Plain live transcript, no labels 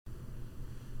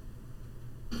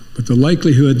But the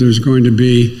likelihood there's going to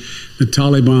be the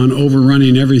Taliban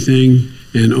overrunning everything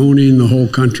and owning the whole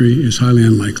country is highly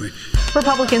unlikely.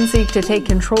 Republicans seek to take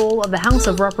control of the House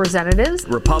of Representatives.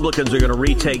 Republicans are going to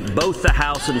retake both the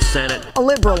House and Senate. A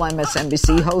liberal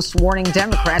MSNBC host warning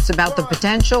Democrats about the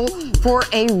potential for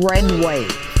a red wave.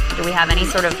 Do we have any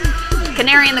sort of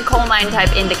canary in the coal mine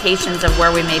type indications of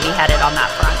where we may be headed on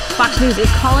that front? Fox News is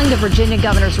calling the Virginia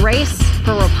governor's race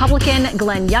for Republican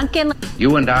Glenn Youngkin.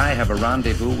 You and I have a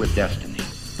rendezvous with destiny.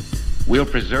 We'll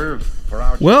preserve for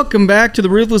our... Welcome back to the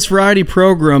Ruthless Variety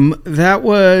program. That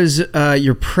was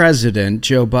your president,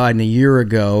 Joe Biden, a year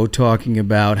ago, talking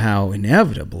about how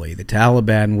inevitably the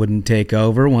Taliban wouldn't take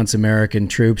over once American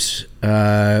troops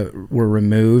were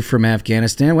removed from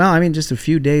Afghanistan. Well, I mean, just a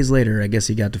few days later, I guess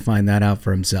he got to find that out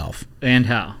for himself. And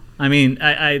how? I mean,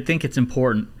 I think it's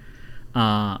important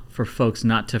for folks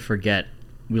not to forget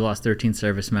we lost 13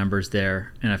 service members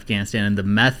there in Afghanistan, and the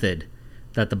method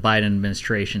that the Biden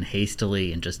administration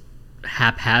hastily and just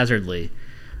haphazardly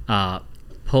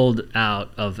pulled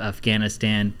out of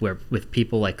Afghanistan, where with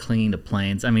people like clinging to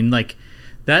planes. I mean, like,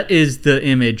 that is the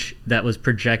image that was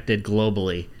projected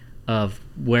globally of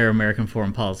where American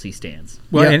foreign policy stands.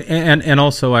 Well, yeah. and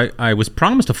also I was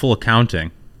promised a full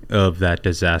accounting of that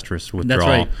disastrous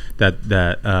withdrawal. That's right.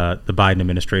 That the Biden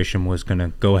administration was going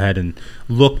to go ahead and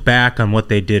look back on what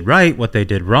they did right, what they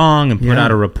did wrong, and put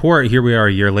out a report. Here we are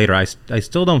a year later. I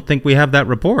still don't think we have that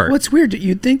report. What's weird,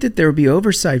 you'd think that there would be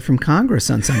oversight from Congress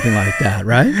on something like that,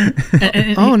 right?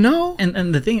 No.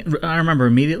 And the thing, I remember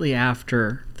immediately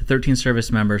after the 13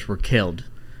 service members were killed,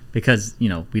 because, you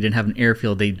know, we didn't have an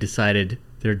airfield, they decided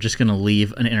they're just going to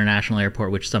leave an international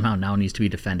airport, which somehow now needs to be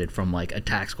defended from, like,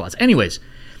 attack squads. Anyways,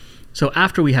 so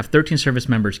after we have 13 service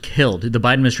members killed, the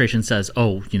Biden administration says,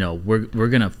 oh, you know, we're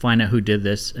going to find out who did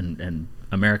this, and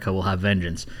America will have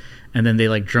vengeance. And then they,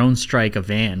 like, drone strike a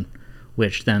van,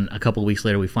 which then a couple of weeks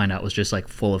later we find out was just, like,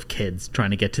 full of kids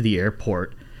trying to get to the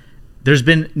airport. There's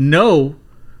been no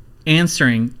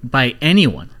answering by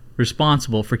anyone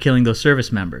responsible for killing those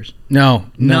service members. No,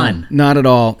 none. Not at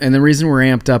all. And the reason we're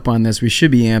amped up on this, we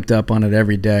should be amped up on it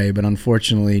every day, but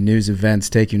unfortunately news events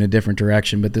take you in a different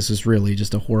direction. But this is really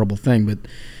just a horrible thing. But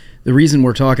the reason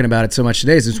we're talking about it so much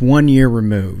today is it's 1 year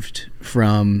removed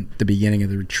from the beginning of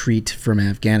the retreat from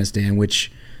Afghanistan,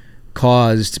 which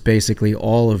caused basically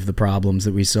all of the problems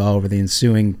that we saw over the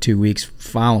ensuing 2 weeks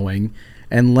following,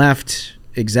 and left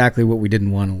exactly what we didn't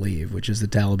want to leave, which is the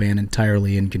Taliban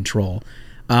entirely in control.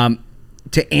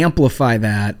 To amplify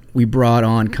that, we brought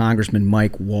on Congressman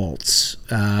Mike Waltz.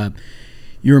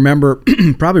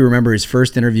 You probably remember his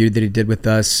first interview that he did with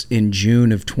us in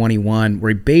June of 21, where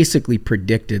he basically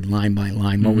predicted line by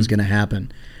line what was going to happen.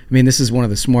 I mean, this is one of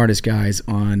the smartest guys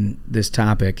on this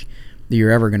topic that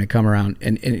you're ever going to come around,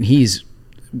 and he's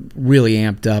really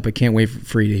amped up. I can't wait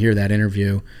for you to hear that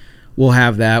interview. We'll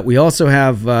have that. We also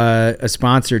have a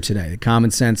sponsor today, the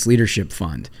Common Sense Leadership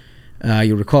Fund.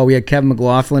 You'll recall we had Kevin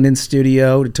McLaughlin in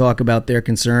studio to talk about their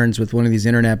concerns with one of these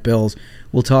internet bills.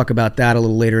 We'll talk about that a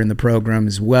little later in the program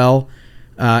as well.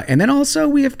 And then also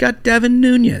we have got Devin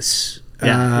Nunes.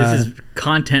 This is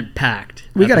content-packed.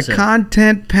 We got a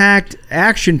content-packed,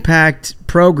 action-packed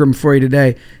program for you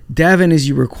today. Devin, as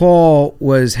you recall,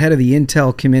 was head of the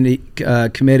Intel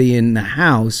committee in the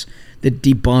House that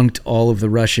debunked all of the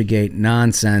Russiagate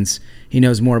nonsense. He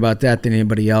knows more about that than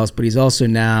anybody else, but he's also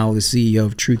now the CEO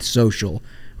of Truth Social,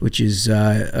 which is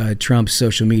Trump's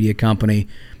social media company,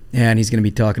 and he's going to be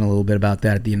talking a little bit about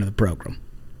that at the end of the program.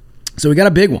 So we got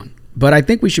a big one, but I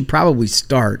think we should probably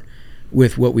start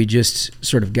with what we just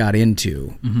sort of got into,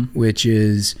 which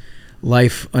is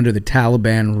life under the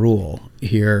Taliban rule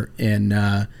here in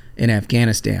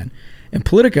Afghanistan. And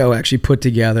Politico actually put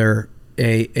together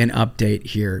an update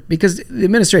here because the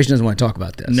administration doesn't want to talk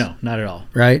about this. No, not at all.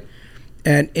 Right?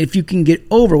 And if you can get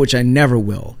over, which I never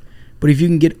will, but if you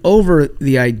can get over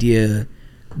the idea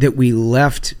that we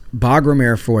left Bagram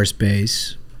Air Force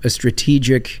Base, a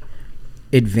strategic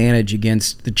advantage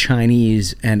against the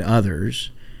Chinese and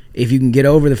others, if you can get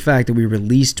over the fact that we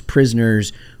released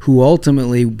prisoners who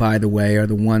ultimately, by the way, are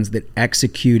the ones that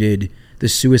executed the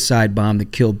suicide bomb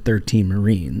that killed 13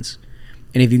 Marines,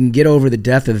 and if you can get over the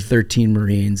death of the 13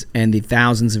 Marines and the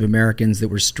thousands of Americans that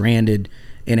were stranded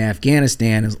in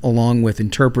Afghanistan, along with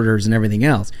interpreters and everything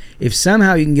else, if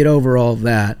somehow you can get over all of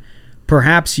that,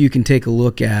 perhaps you can take a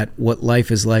look at what life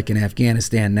is like in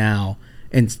Afghanistan now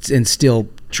and still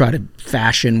try to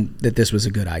fashion that this was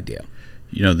a good idea.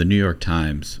 You know, the New York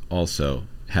Times also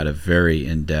had a very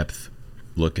in-depth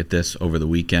look at this over the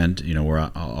weekend. You know, we're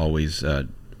always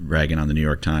ragging on the New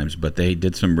York Times, but they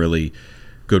did some really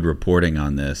good reporting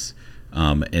on this.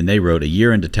 And they wrote, a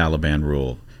year into Taliban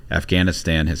rule,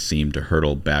 Afghanistan has seemed to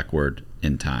hurtle backward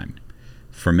in time.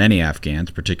 For many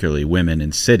Afghans, particularly women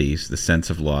in cities, the sense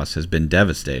of loss has been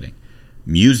devastating.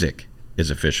 Music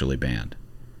is officially banned.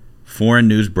 Foreign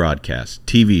news broadcasts,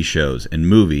 TV shows, and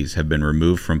movies have been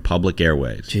removed from public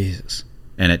airways. Jesus.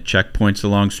 And at checkpoints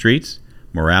along streets,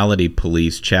 morality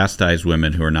police chastise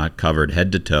women who are not covered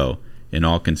head to toe in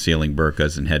all concealing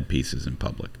burqas and headpieces in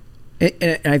public.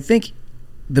 And I think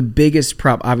the biggest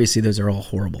problem, obviously those are all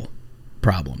horrible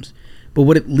problems, but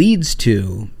what it leads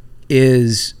to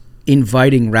is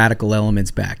inviting radical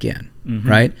elements back in,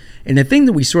 right? And the thing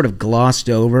that we sort of glossed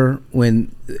over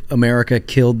when America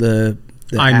killed the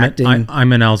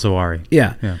Ayman al-Zawahiri.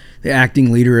 Yeah, the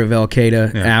acting leader of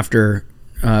Al-Qaeda after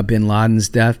bin Laden's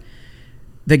death.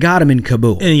 They got him in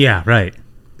Kabul. Yeah, right.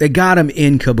 They got him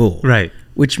in Kabul. Right.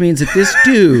 Which means that this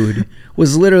dude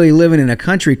was literally living in a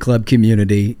country club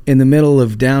community in the middle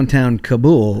of downtown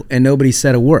Kabul, and nobody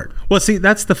said a word. Well, see,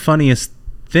 that's the funniest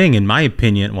thing, in my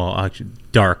opinion. Well, actually,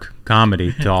 dark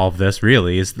comedy to all of this,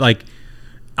 really, is like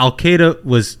Al-Qaeda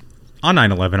was, on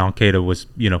 9/11, Al-Qaeda was,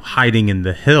 hiding in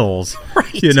the hills,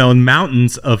 right. In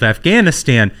mountains of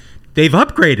Afghanistan. They've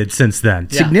upgraded since then.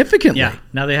 Significantly. Yeah.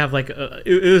 Now they have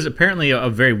it was apparently a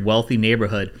very wealthy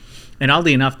neighborhood. And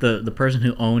oddly enough, the person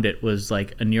who owned it was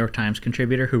like a New York Times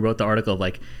contributor who wrote the article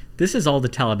this is all the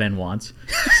Taliban wants.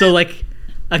 So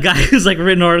a guy who's written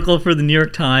an article for the New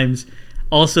York Times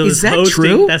also is that hosting.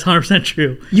 True? That's 100%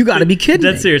 true. You got to be kidding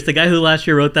That's me. serious. The guy who last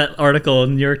year wrote that article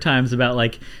in the New York Times about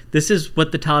this is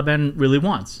what the Taliban really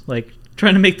wants.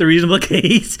 Trying to make the reasonable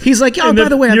case. He's like, oh, by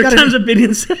the way, New York Times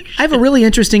opinion section. I have a really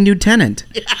interesting new tenant.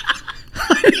 Yeah.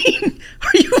 I mean,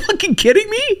 are you fucking kidding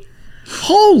me?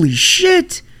 Holy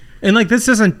shit. And this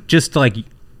isn't just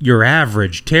your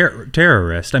average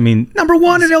terrorist. I mean, number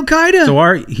one at Al-Qaeda.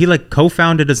 So he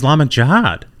co-founded Islamic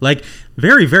Jihad.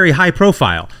 Very, very high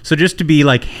profile. So just to be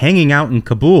hanging out in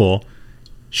Kabul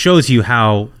shows you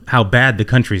how bad the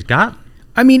country's got.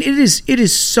 I mean, it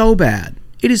is so bad.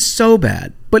 It is so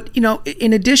bad. But,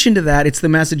 in addition to that, it's the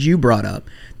message you brought up,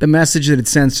 the message that it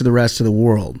sends to the rest of the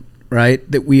world, right?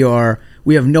 That we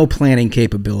have no planning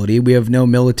capability. We have no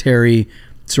military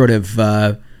sort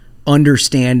of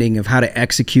understanding of how to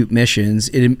execute missions.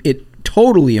 It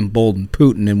totally emboldened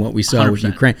Putin in what we saw 100%. with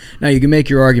Ukraine. Now, you can make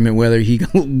your argument whether he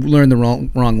learned the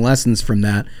wrong lessons from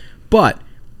that, but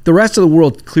the rest of the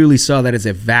world clearly saw that as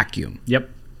a vacuum. Yep.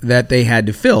 That they had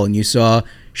to fill. And you saw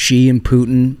Xi and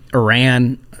Putin,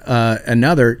 Iran,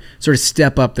 another sort of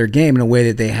step up their game in a way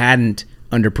that they hadn't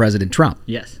under President Trump.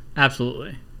 Yes,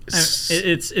 absolutely.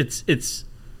 It's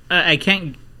I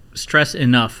can't stress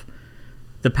enough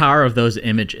the power of those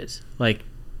images.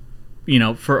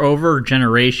 For over a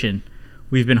generation,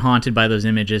 we've been haunted by those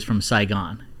images from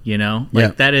Saigon.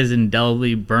 That is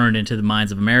indelibly burned into the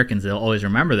minds of Americans. They'll always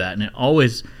remember that, and it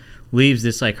always leaves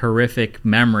this horrific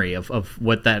memory of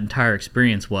what that entire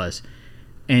experience was.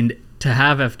 And to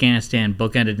have Afghanistan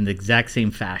bookended in the exact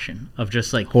same fashion of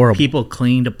just horrible. People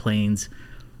clinging to planes,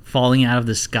 falling out of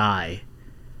the sky.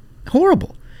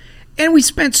 Horrible. And we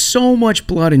spent so much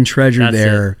blood and treasure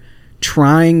there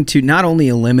trying to not only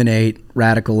eliminate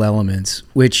radical elements,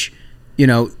 which,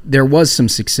 there was some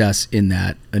success in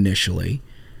that initially,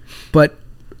 but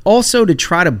also to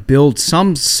try to build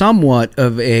somewhat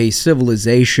of a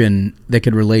civilization that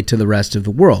could relate to the rest of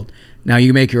the world. Now,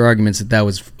 you make your arguments that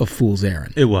was a fool's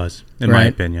errand. It was, in my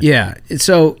opinion. Yeah.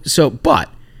 But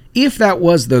if that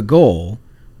was the goal,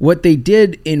 what they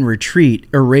did in retreat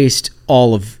erased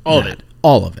all of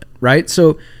it, right?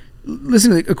 So,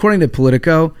 listen, according to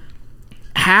Politico,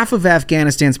 half of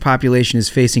Afghanistan's population is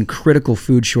facing critical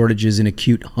food shortages and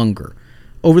acute hunger.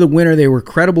 Over the winter, there were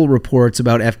credible reports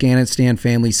about Afghanistan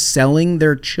families selling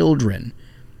their children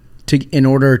in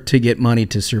order to get money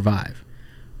to survive,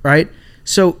 right?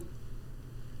 So,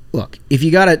 look, if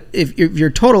you're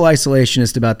total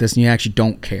isolationist about this and you actually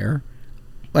don't care,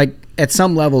 at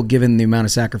some level, given the amount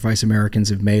of sacrifice Americans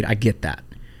have made, I get that.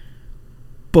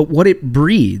 But what it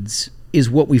breeds is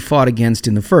what we fought against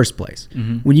in the first place.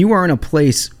 Mm-hmm. When you are in a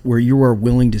place where you are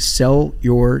willing to sell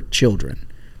your children,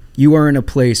 you are in a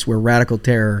place where radical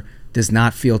terror does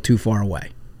not feel too far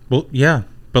away. Well, yeah,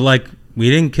 but we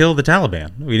didn't kill the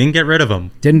Taliban. We didn't get rid of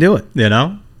them. Didn't do it.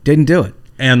 Didn't do it.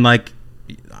 And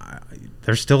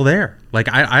they're still there.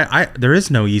 There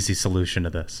is no easy solution to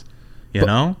this. You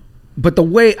know? But the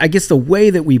way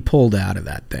that we pulled out of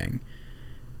that thing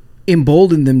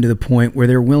emboldened them to the point where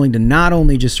they're willing to not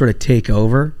only just sort of take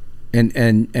over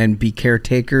and be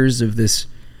caretakers of this,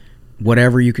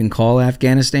 whatever you can call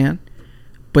Afghanistan,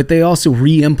 but they also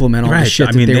re-implement all the shit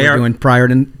that they were doing prior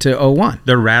to 2001.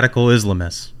 They're radical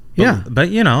Islamists. Yeah. But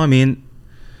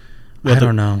Well, I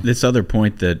don't know. This other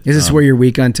point that is this where your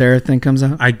weak on terror thing comes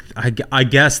out? I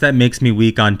guess that makes me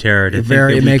weak on terror.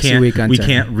 It makes you weak on terror. We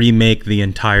can't remake the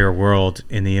entire world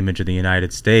in the image of the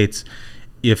United States.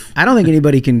 I don't think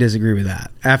anybody can disagree with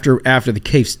that after the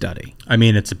case study. I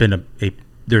mean, it's been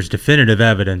there's definitive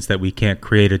evidence that we can't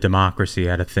create a democracy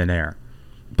out of thin air.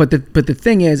 But the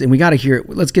thing is, and we got to hear it.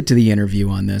 Let's get to the interview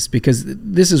on this, because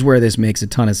this is where this makes a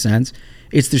ton of sense.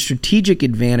 It's the strategic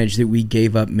advantage that we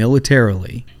gave up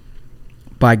militarily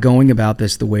by going about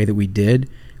this the way that we did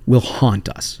will haunt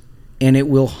us. And it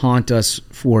will haunt us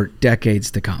for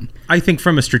decades to come. I think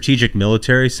from a strategic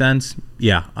military sense,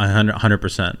 yeah, I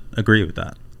 100% agree with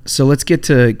that. So let's get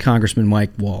to Congressman Mike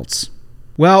Waltz.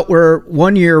 Well, we're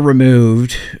 1 year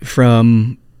removed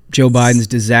from Joe Biden's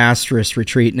disastrous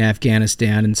retreat in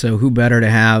Afghanistan, and so who better to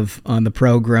have on the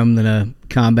program than a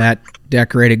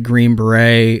combat-decorated Green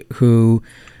Beret who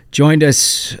joined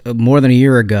us more than a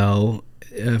year ago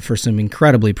for some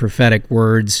incredibly prophetic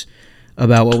words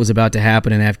about what was about to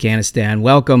happen in Afghanistan.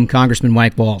 Welcome, Congressman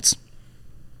Mike Waltz.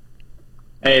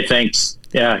 Hey, thanks.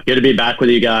 Yeah, good to be back with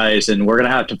you guys, and we're going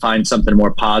to have to find something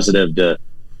more positive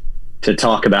to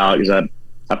talk about, because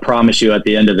I promise you at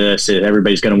the end of this,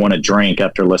 everybody's going to want to drink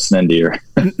after listening to your...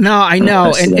 No, I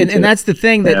know, and that's the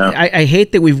thing that I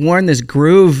hate, that we've worn this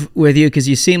groove with you, because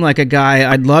you seem like a guy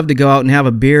I'd love to go out and have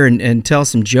a beer and tell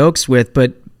some jokes with,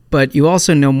 but you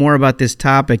also know more about this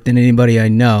topic than anybody I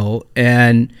know,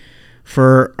 and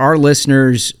for our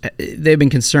listeners, they've been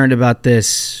concerned about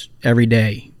this every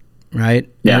day, right?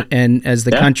 Yeah. And as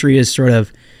the country is sort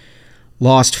of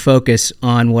lost focus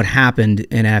on what happened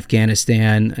in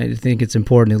Afghanistan, I think it's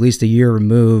important, at least a year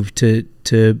removed,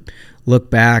 to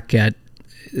look back at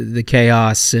the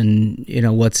chaos and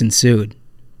what's ensued.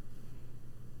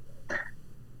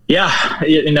 Yeah,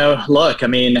 look, I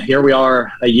mean, here we are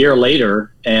a year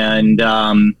later, and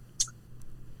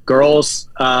girls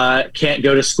can't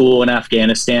go to school in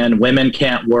Afghanistan. Women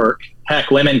can't work. Heck,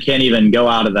 women can't even go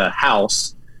out of the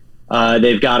house.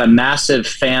 They've got a massive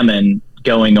famine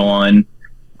going on.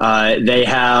 They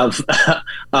have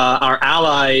our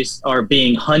allies are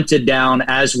being hunted down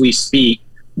as we speak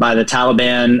by the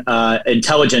Taliban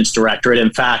intelligence directorate.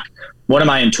 In fact, one of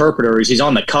my interpreters, he's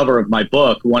on the cover of my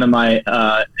book. One of my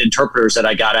interpreters that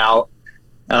I got out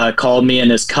called me, and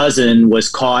his cousin was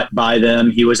caught by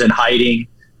them. He was in hiding,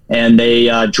 and they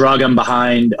drug him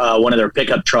behind one of their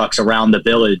pickup trucks around the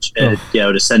village,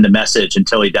 to send a message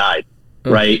until he died.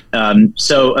 Right.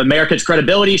 So America's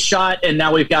credibility shot, and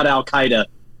now we've got Al-Qaeda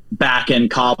back in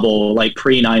Kabul, like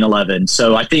pre 9/11.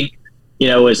 So I think,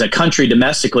 as a country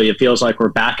domestically, it feels like we're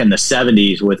back in the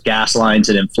 70s with gas lines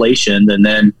and inflation. And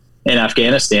then in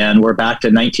Afghanistan, we're back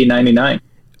to 1999.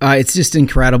 It's just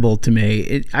incredible to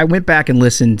me. I went back and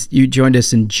listened. You joined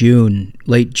us in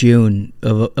late June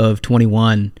of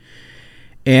 21.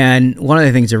 And one of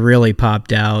the things that really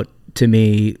popped out to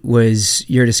me was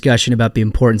your discussion about the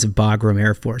importance of Bagram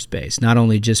Air Force Base, not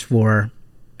only just for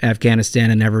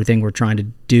Afghanistan and everything we're trying to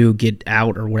do, get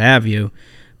out or what have you,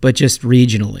 but just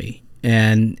regionally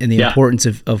and the importance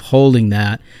of holding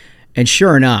that. And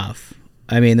sure enough,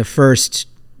 I mean, the first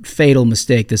fatal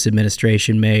mistake this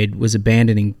administration made was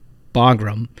abandoning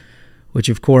Bagram, which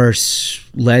of course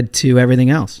led to everything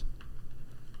else.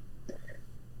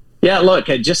 Yeah, look,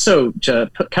 just so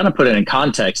to kind of put it in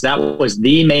context, that was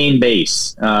the main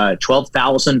base,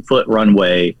 12,000-foot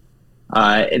runway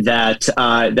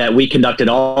that we conducted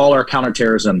all our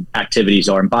counterterrorism activities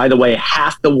on. And by the way,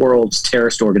 half the world's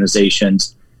terrorist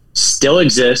organizations still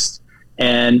exist.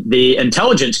 And the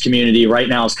intelligence community right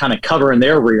now is kind of covering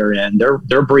their rear end.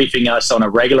 They're briefing us on a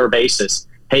regular basis.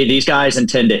 Hey, these guys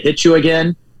intend to hit you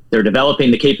again. They're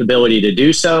developing the capability to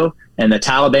do so. And the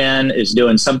Taliban is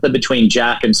doing something between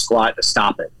jack and squat to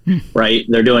stop it, right?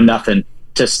 They're doing nothing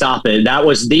to stop it. That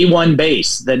was the one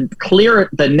base.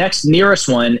 The next nearest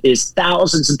one is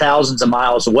thousands and thousands of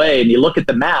miles away. And you look at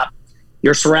the map,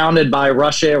 you're surrounded by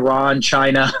Russia, Iran,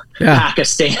 China,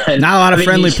 Pakistan. Not a lot of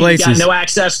friendly places. You got no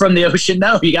access from the ocean.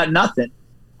 No, you got nothing.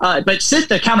 But since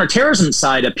the counterterrorism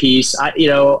side of peace,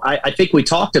 I think we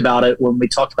talked about it when we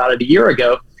talked about it a year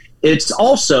ago. It's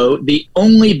also the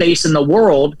only base in the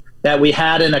world that we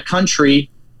had in a country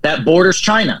that borders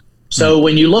China. So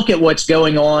when you look at what's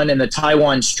going on in the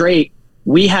Taiwan Strait,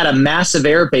 we had a massive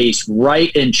air base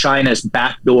right in China's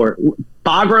back door.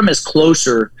 Bagram is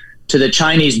closer to the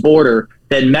Chinese border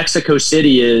than Mexico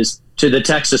City is to the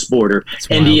Texas border.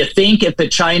 And do you think if the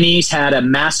Chinese had a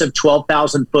massive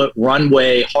 12,000-foot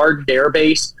runway hardened air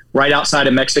base right outside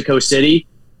of Mexico City,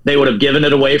 they would have given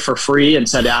it away for free and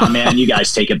said, man, you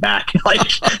guys take it back? Like,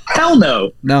 hell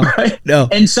no. No, right? no.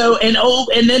 And so, and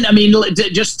then, I mean,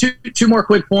 just two more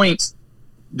quick points.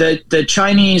 the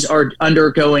Chinese are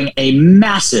undergoing a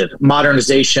massive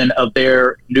modernization of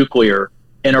their nuclear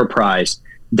enterprise.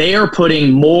 They are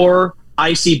putting more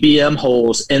ICBM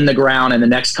holes in the ground in the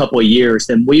next couple of years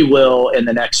than we will in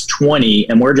the next 20.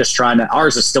 And we're just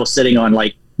ours is still sitting on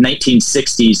like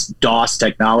 1960s DOS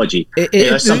technology.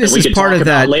 That's something we could talk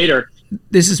about later.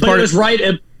 This is part of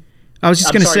right. I was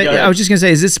just going to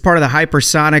say, is this part of the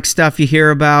hypersonic stuff you hear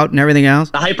about and everything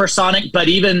else? The hypersonic, but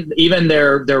even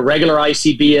their regular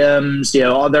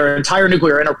ICBMs, all their entire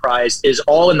nuclear enterprise is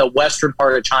all in the western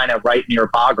part of China, right near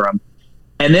Bagram.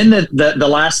 And then the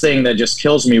last thing that just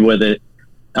kills me with it,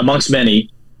 amongst many,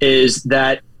 is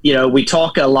that we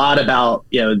talk a lot about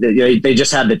they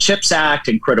just had the CHIPS Act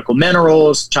and critical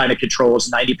minerals. China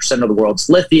controls 90% of the world's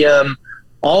lithium.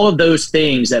 All of those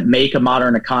things that make a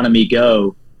modern economy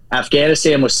go.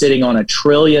 Afghanistan was sitting on $1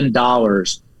 trillion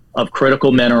of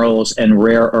critical minerals and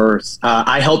rare earths.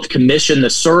 I helped commission the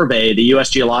survey, the U.S.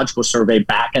 Geological Survey,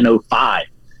 back in 2005,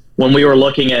 when we were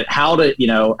looking at how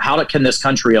can this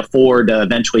country afford to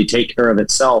eventually take care of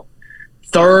itself.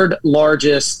 Third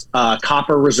largest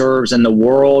copper reserves in the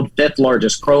world, fifth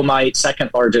largest chromite,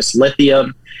 second largest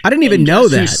lithium. I didn't even know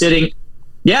that.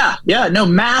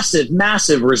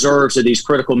 Massive reserves of these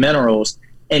critical minerals.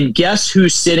 And guess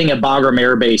who's sitting at Bagram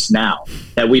Air Base now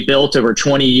that we built over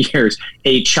 20 years?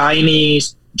 A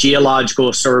Chinese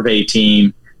geological survey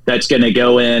team that's going to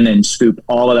go in and scoop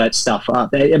all of that stuff up.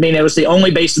 I mean, it was the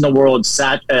only base in the world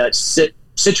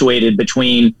situated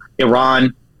between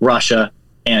Iran, Russia,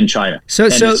 and China. So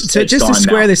just to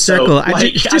square the circle,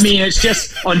 it's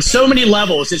just on so many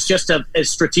levels, it's just a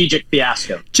strategic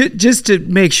fiasco. Just to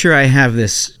make sure I have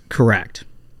this correct,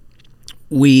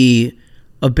 we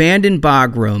abandon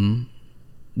Bagram,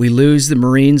 we lose the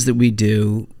Marines that we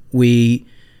do, we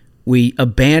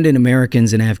abandon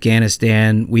Americans in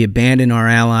Afghanistan, we abandon our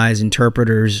allies,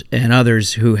 interpreters, and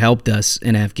others who helped us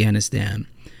in Afghanistan.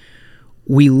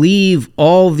 We leave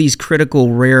all these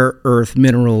critical rare earth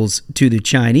minerals to the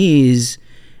Chinese,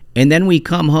 and then we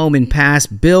come home and pass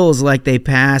bills like they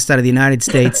passed out of the United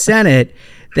States Senate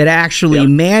that actually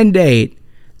mandate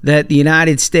that the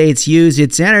United States use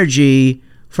its energy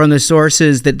from the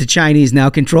sources that the Chinese now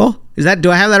control.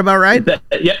 Do I have that about right?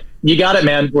 Yeah, you got it,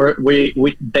 man.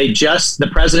 The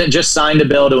president just signed a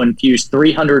bill to infuse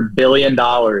 $300 billion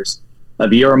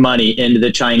of your money into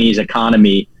the Chinese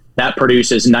economy. That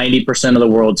produces 90% of the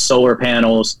world's solar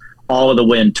panels, all of the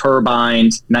wind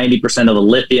turbines, 90% of the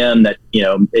lithium that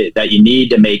you need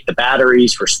to make the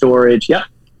batteries for storage. Yep.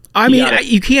 I mean,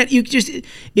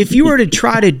 if you were to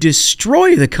try to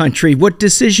destroy the country, what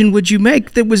decision would you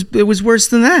make that was worse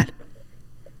than that?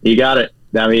 You got it.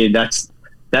 I mean, that's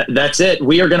it.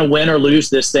 We are going to win or lose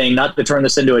this thing, not to turn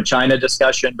this into a China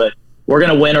discussion, but we're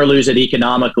going to win or lose it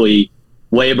economically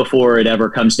way before it ever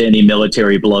comes to any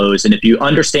military blows. And if you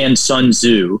understand Sun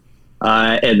Tzu,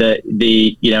 and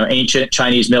the ancient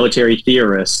Chinese military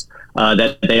theorists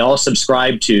that they all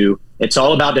subscribe to, it's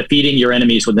all about defeating your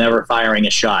enemies with never firing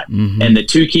a shot. Mm-hmm. And the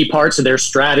two key parts of their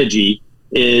strategy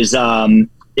is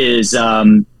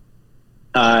number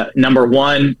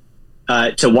one,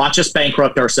 to watch us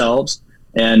bankrupt ourselves,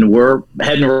 and we're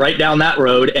heading right down that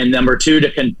road. And number two,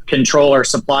 to control our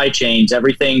supply chains,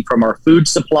 everything from our food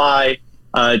supply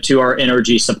to our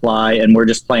energy supply, and we're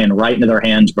just playing right into their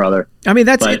hands, brother. I mean,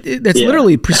 that's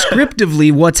literally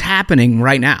prescriptively what's happening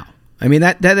right now. I mean,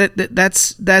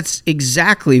 that's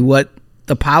exactly what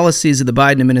the policies of the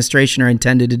Biden administration are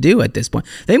intended to do at this point.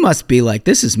 They must be like,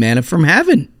 this is manna from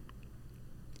heaven.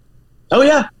 Oh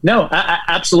yeah, no,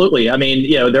 absolutely. I mean,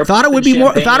 they thought it would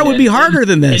be harder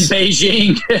than this in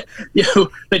Beijing.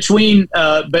 Between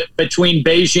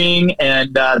Beijing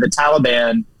and the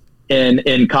Taliban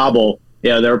in Kabul,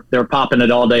 they're popping it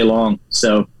all day long.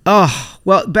 So,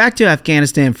 back to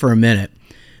Afghanistan for a minute.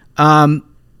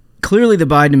 Clearly, the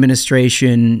Biden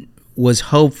administration was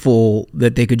hopeful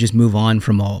that they could just move on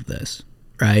from all of this,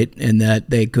 right? And that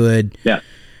they could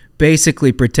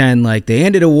basically pretend like they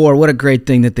ended a war. What a great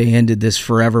thing that they ended this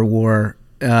forever war.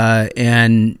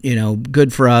 And,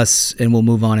 good for us, and we'll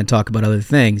move on and talk about other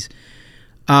things.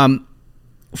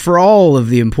 For all of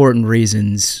the important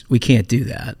reasons, we can't do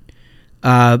that.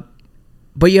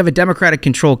 But you have a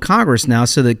Democratic-controlled Congress now,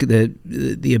 so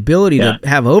the ability to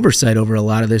have oversight over a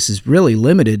lot of this is really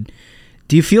limited.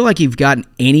 Do you feel like you've gotten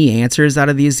any answers out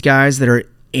of these guys that are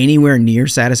anywhere near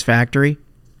satisfactory?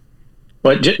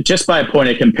 Well, just by a point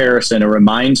of comparison, it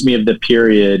reminds me of the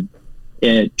period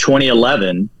in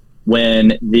 2011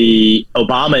 when the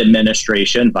Obama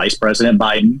administration, Vice President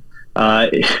Biden,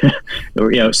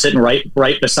 sitting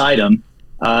right beside him,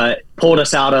 pulled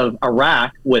us out of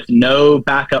Iraq with no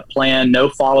backup plan, no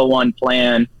follow-on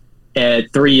plan,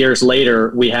 And 3 years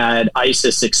later, we had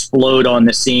ISIS explode on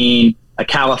the scene, a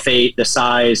caliphate the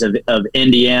size of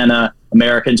Indiana,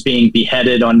 Americans being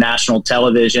beheaded on national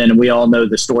television. And we all know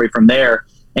the story from there.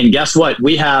 And guess what?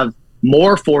 We have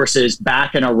more forces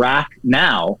back in Iraq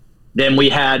now than we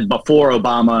had before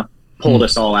Obama pulled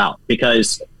us all out,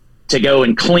 because to go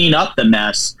and clean up the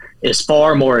mess is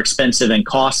far more expensive and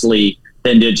costly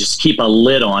than to just keep a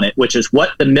lid on it, which is what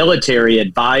the military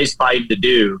advised Biden to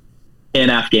do in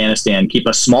Afghanistan. Keep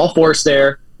a small force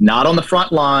there, not on the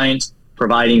front lines,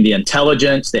 providing the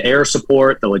intelligence, the air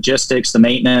support, the logistics, the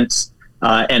maintenance,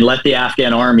 and let the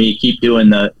Afghan army keep doing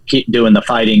the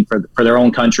fighting for their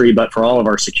own country, but for all of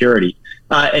our security.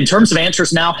 In terms of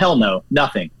answers now, hell no,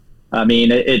 nothing. I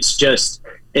mean, it's just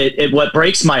what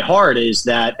breaks my heart is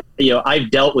that, I've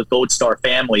dealt with Gold Star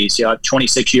families. I have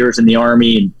 26 years in the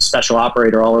Army and special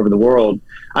operator all over the world.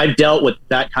 I've dealt with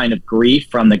that kind of grief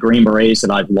from the Green Berets that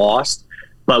I've lost.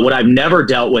 But what I've never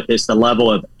dealt with is the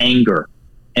level of anger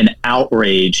and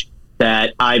outrage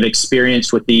that I've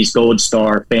experienced with these Gold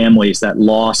Star families that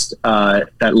lost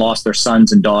their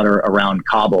sons and daughter around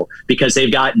Kabul, because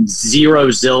they've gotten zero,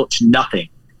 zilch, nothing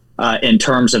in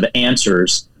terms of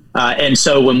answers. And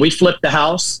so when we flip the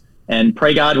House, and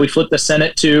pray God we flip the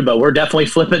Senate too, but we're definitely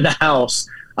flipping the House,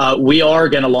 we are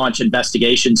going to launch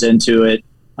investigations into it.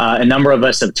 A number of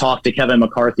us have talked to Kevin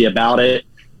McCarthy about it.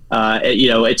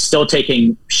 It's still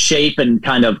taking shape and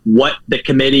kind of what the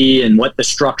committee and what the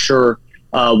structure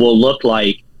will look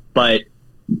like. But,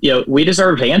 we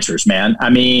deserve answers, man. I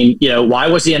mean, why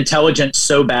was the intelligence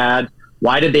so bad?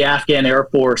 Why did the Afghan Air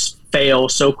Force fail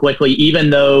so quickly,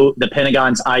 even though the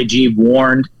Pentagon's IG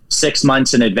warned 6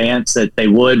 months in advance that they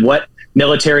would? What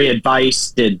military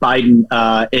advice did Biden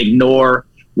ignore?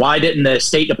 Why didn't the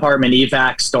State Department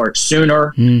evac start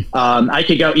sooner? I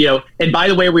could go, and by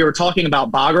the way, we were talking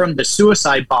about Bagram, the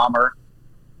suicide bomber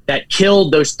that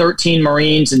killed those 13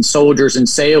 Marines and soldiers and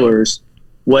sailors,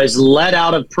 was let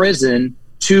out of prison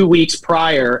 2 weeks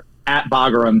prior at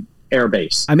Bagram Air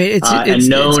Base. I mean, it's a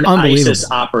known ISIS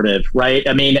operative, right?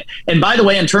 I mean, and by the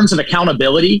way, in terms of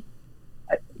accountability,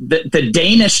 the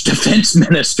Danish defense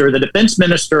minister, the defense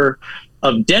minister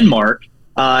of Denmark,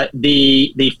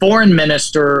 the foreign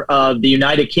minister of the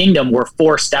United Kingdom were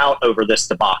forced out over this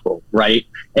debacle, right?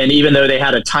 And even though they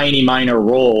had a tiny minor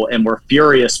role and were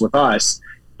furious with us,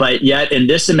 but yet in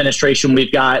this administration,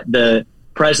 we've got the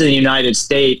president of the United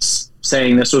States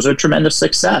saying this was a tremendous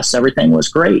success. Everything was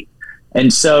great.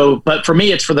 And so, but for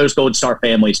me, it's for those Gold Star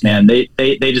families, man. They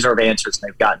deserve answers, and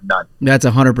they've gotten none. That's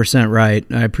 100% right.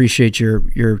 I appreciate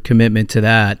your commitment to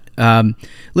that.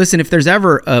 Listen, if there's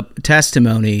ever a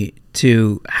testimony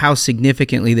to how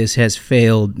significantly this has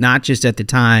failed, not just at the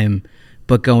time,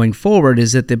 but going forward,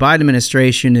 is that the Biden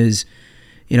administration is,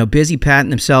 busy patting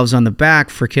themselves on the back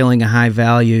for killing a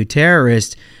high-value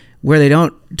terrorist. Where they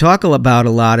don't talk about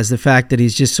a lot is the fact that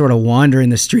he's just sort of wandering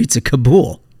the streets of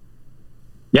Kabul.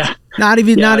 Yeah. Not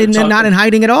in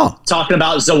hiding at all. Talking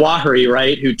about Zawahiri,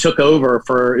 right, who took over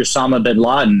for Osama bin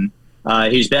Laden.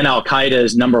 He's been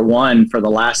Al-Qaeda's number one for the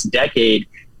last decade.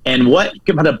 And what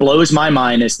kind of blows my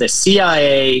mind is the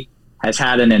CIA has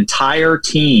had an entire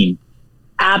team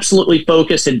absolutely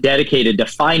focused and dedicated to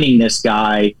finding this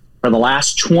guy for the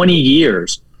last 20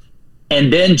 years.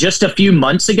 And then just a few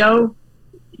months ago,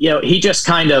 he just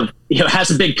kind of, has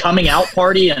a big coming out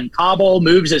party in Kabul,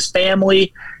 moves his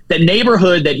family. The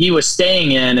neighborhood that he was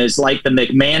staying in is like the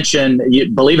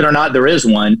McMansion. Believe it or not, there is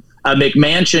one, a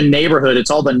McMansion neighborhood. It's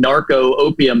all the narco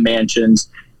opium mansions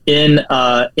in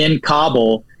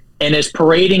Kabul, and is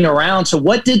parading around. So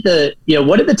what did the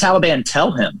Taliban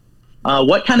tell him?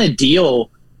 What kind of deal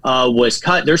was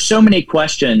cut? There's so many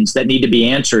questions that need to be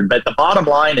answered. But the bottom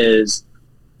line is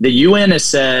the UN has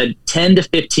said 10 to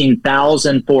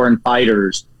 15,000 foreign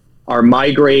fighters are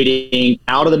migrating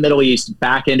out of the Middle East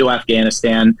back into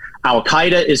Afghanistan.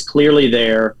 Al-Qaeda is clearly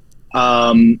there.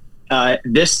 The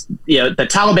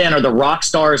Taliban are the rock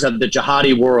stars of the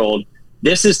jihadi world.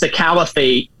 This is the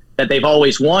caliphate that they've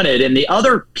always wanted. And the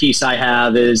other piece I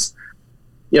have is,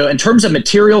 in terms of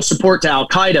material support to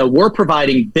Al-Qaeda, we're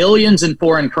providing billions in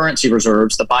foreign currency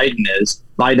reserves, the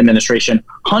Biden administration,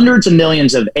 hundreds of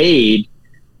millions of aid.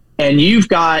 And you've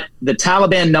got the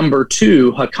Taliban number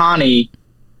 2, Haqqani,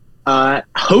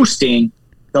 hosting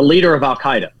the leader of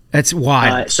Al-Qaeda. That's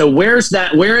wild. So where is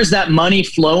that money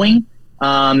flowing?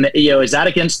 Is that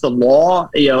against the law?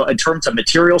 In terms of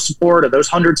material support, are those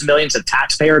hundreds of millions of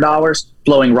taxpayer dollars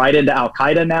flowing right into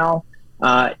Al-Qaeda now?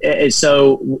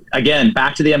 So again,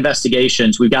 back to the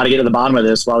investigations. We've got to get to the bottom of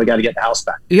this while we got to get the House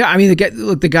back. Yeah, I mean,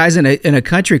 the guy's in a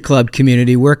country club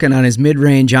community working on his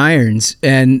mid-range irons,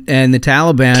 and the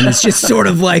Taliban is just sort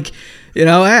of like,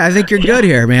 I think you're good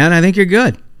here, man. I think you're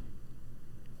good.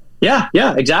 Yeah,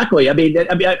 exactly. I mean,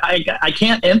 I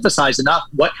can't emphasize enough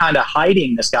what kind of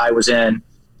hiding this guy was in.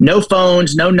 No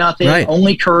phones, no nothing, right.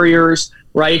 Only couriers,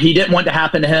 right? He didn't want to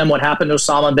happen to him what happened to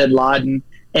Osama bin Laden.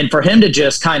 And for him to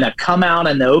just kind of come out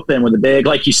in the open with a big,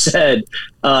 like you said,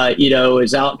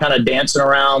 is out kind of dancing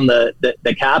around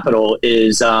the Capitol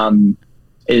is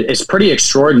pretty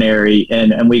extraordinary.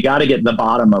 And we got to get to the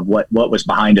bottom of what was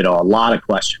behind it all. A lot of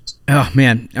questions. Oh,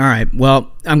 man. All right.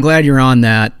 Well, I'm glad you're on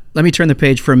that. Let me turn the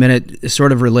page for a minute.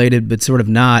 Sort of related, but sort of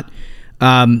not.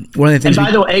 One of the things.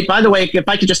 And by the way, if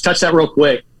I could just touch that real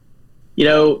quick,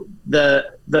 the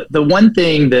one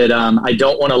thing that I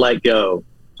don't want to let go,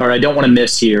 or I don't want to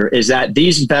miss here, is that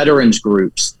these veterans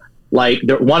groups, like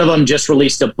one of them just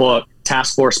released a book,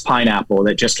 Task Force Pineapple,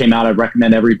 that just came out. I'd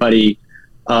recommend everybody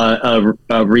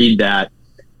read that.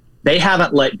 They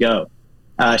haven't let go,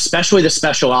 especially the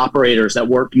special operators that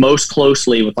worked most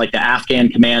closely with like the Afghan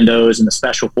commandos and the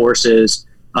special forces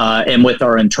and with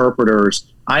our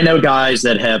interpreters. I know guys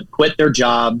that have quit their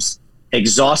jobs,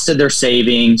 exhausted their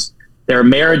savings. Their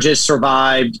marriages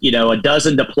survived, a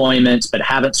dozen deployments, but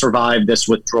haven't survived this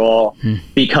withdrawal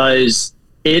because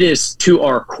it is to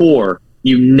our core.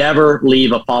 You never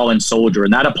leave a fallen soldier.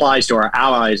 And that applies to our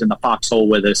allies in the foxhole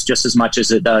with us just as much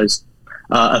as it does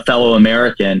a fellow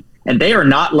American. And they are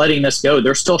not letting this go.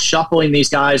 They're still shuffling these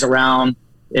guys around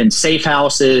in safe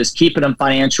houses, keeping them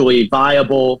financially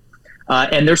viable.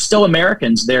 And there's still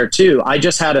Americans there, too. I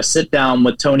just had a sit down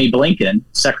with Tony Blinken,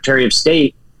 Secretary of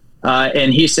State.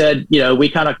 And he said, we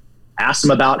kind of asked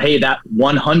him about, hey, that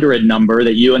 100 number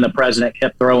that you and the president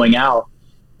kept throwing out.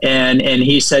 And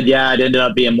he said, yeah, it ended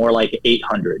up being more like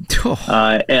 800.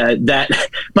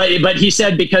 But he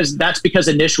said, because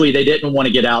initially they didn't want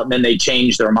to get out and then they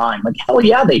changed their mind. Like, hell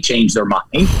yeah, they changed their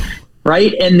mind.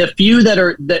 Right. And the few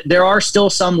there are still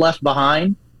some left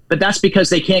behind, but that's because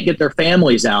they can't get their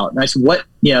families out. And I said, what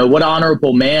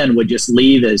honorable man would just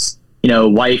leave his,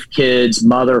 wife, kids,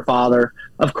 mother, father?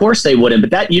 Of course they wouldn't, but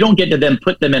that you don't get to then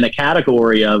put them in a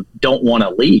category of don't want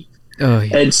to leave. Oh,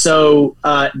 yeah. And so,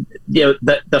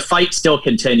 the fight still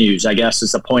continues, I guess,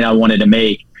 is the point I wanted to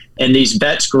make. And these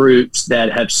vets groups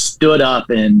that have stood up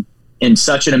in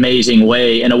such an amazing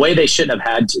way, in a way they shouldn't have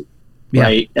had to,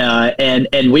 right?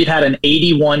 And we've had an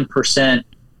 81%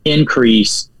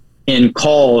 increase in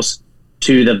calls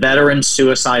to the Veterans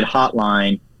Suicide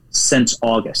Hotline since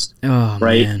August,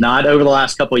 right? Man. Not over the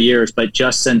last couple of years, but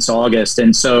just since August.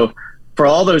 And so for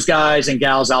all those guys and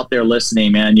gals out there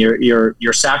listening, man,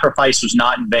 your sacrifice was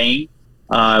not in vain.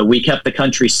 We kept the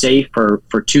country safe for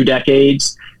 2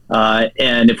 decades.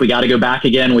 And if we got to go back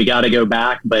again, we got to go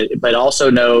back. But also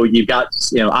know you've got,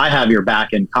 I have your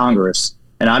back in Congress,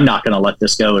 and I'm not going to let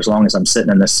this go as long as I'm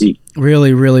sitting in this seat.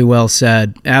 Really, really well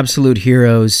said. Absolute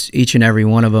heroes, each and every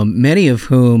one of them, many of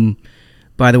whom,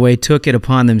 by the way, took it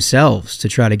upon themselves to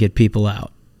try to get people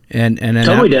out. And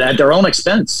totally did at their own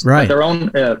expense, right? At their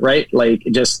own, right? Like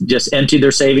just empty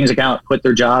their savings account, quit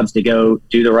their jobs to go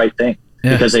do the right thing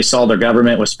because they saw their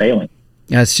government was failing.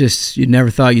 That's just, you never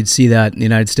thought you'd see that in the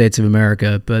United States of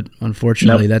America, but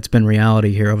unfortunately that's been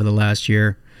reality here over the last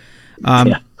year.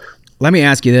 Let me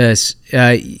ask you this.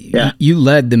 You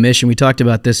led the mission. We talked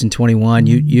about this in 21.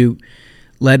 You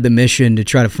led the mission to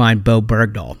try to find Bo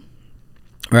Bergdahl,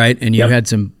 right? And you had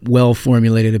some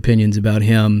well-formulated opinions about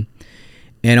him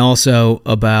and also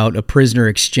about a prisoner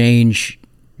exchange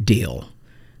deal,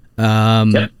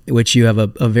 which you have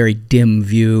a very dim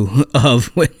view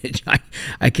of, which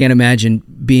I can't imagine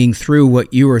being through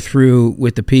what you were through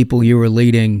with the people you were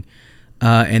leading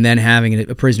and then having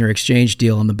a prisoner exchange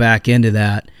deal on the back end of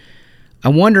that.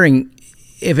 I'm wondering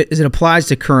if as it applies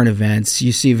to current events,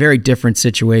 you see a very different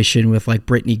situation with like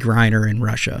Brittany Griner in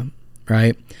Russia,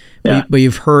 right? Yeah. But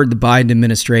you've heard the Biden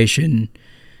administration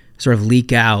sort of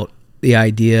leak out the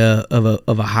idea of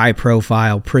a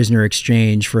high-profile prisoner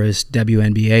exchange for his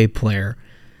WNBA player.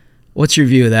 What's your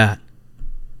view of that?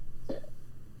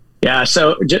 Yeah,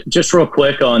 so just real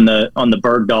quick on the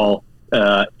Bergdahl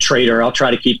trader, I'll try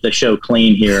to keep the show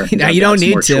clean here. Now you don't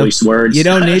need to. Choice words. You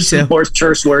don't need to. More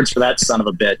terse words for that son of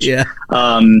a bitch. Yeah.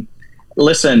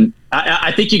 Listen,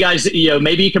 I think you guys,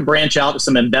 maybe you can branch out to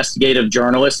some investigative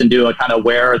journalists and do a kind of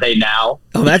Where Are They Now?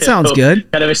 Oh, that sounds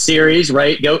good. Kind of a series,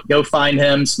 right? Go find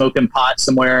him smoking pot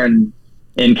somewhere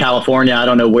in California. I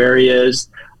don't know where he is.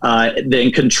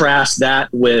 Then contrast that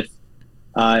with,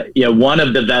 one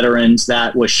of the veterans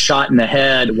that was shot in the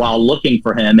head while looking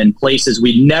for him in places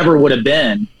we never would have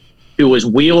been, who was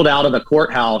wheeled out of the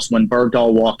courthouse when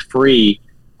Bergdahl walked free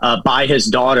by his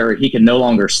daughter he can no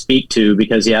longer speak to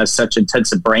because he has such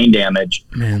intensive brain damage.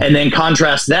 Man. And then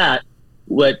contrast that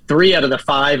 3 out of the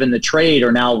 5 in the trade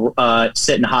are now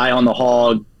sitting high on the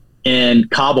hog in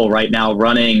Kabul right now,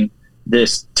 running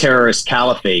this terrorist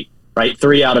caliphate. Right,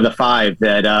 3 out of the 5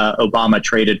 that Obama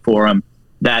traded for him,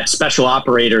 that special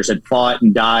operators had fought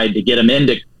and died to get him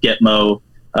into Gitmo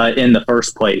in the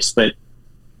first place. But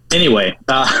anyway,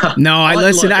 I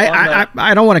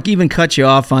don't want to even cut you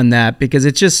off on that, because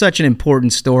it's just such an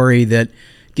important story that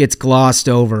gets glossed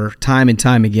over time and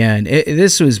time again.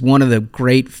 This was one of the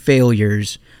great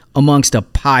failures amongst a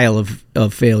pile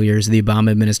of failures of the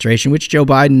Obama administration, which Joe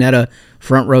Biden had a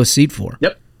front row seat for.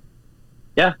 Yep.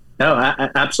 Yeah. No,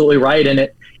 absolutely right. And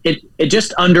it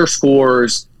just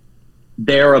underscores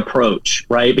their approach,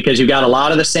 right? Because you've got a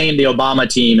lot of the Obama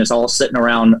team is all sitting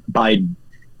around Biden.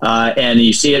 And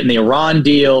you see it in the Iran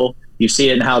deal. You see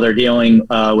it in how they're dealing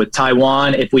with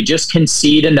Taiwan. If we just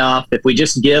concede enough, if we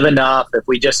just give enough, if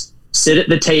we just sit at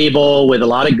the table with a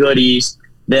lot of goodies,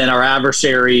 then our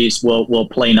adversaries will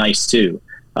play nice too.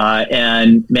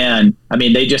 And man, I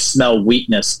mean, they just smell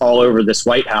weakness all over this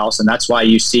White House. And that's why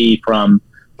you see from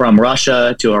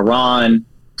Russia to Iran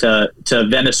to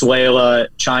Venezuela,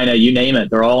 China, you name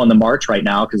it, they're all on the march right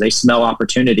now because they smell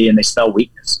opportunity and they smell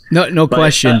weakness. No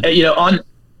question. On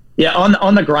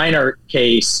the Griner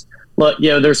case, look,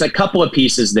 there's a couple of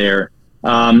pieces there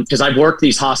because I've worked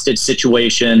these hostage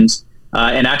situations,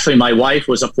 and actually my wife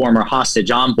was a former hostage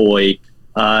envoy,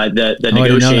 the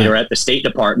negotiator at the State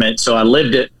Department, so I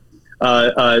lived it,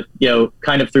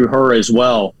 kind of through her as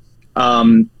well.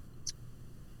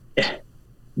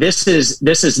 This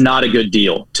is not a good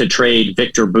deal to trade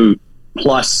Victor Bout.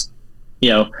 Plus,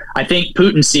 I think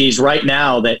Putin sees right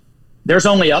now that there's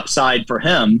only upside for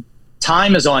him.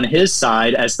 Time is on his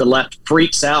side as the left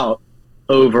freaks out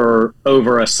over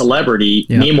a celebrity.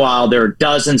 Yeah. Meanwhile, there are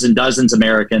dozens and dozens of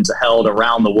Americans held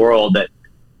around the world that,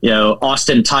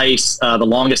 Austin Tice, the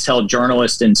longest held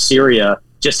journalist in Syria,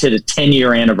 just hit a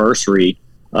 10-year anniversary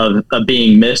of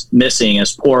being missing.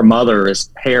 His poor mother, his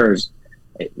hair's,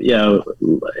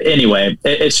 anyway,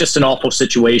 it's just an awful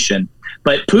situation.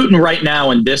 But Putin right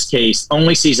now in this case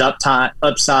only sees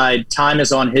upside. Time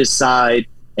is on his side,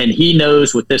 and he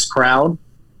knows with this crowd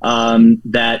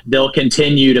that they'll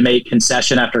continue to make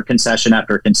concession after concession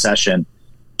after concession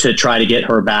to try to get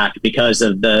her back because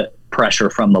of the pressure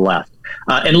from the left.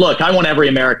 And look, I want every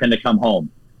American to come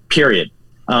home, period.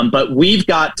 But we've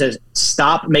got to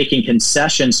stop making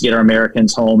concessions to get our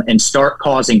Americans home and start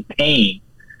causing pain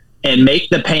and make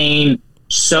the pain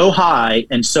so high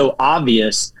and so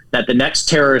obvious that the next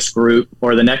terrorist group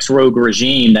or the next rogue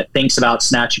regime that thinks about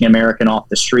snatching American off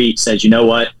the street says, you know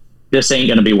what, this ain't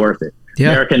going to be worth it. Yeah.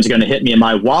 Americans are going to hit me in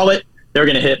my wallet. They're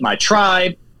going to hit my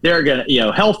tribe. They're going to,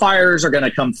 hellfires are going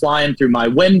to come flying through my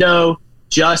window.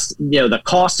 Just, the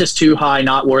cost is too high,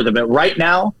 not worth it. But right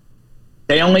now,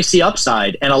 they only see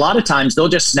upside. And a lot of times they'll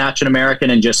just snatch an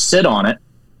American and just sit on it,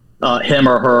 him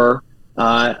or her,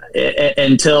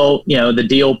 until the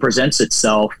deal presents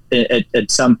itself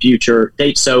at some future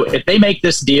date. So if they make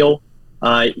this deal,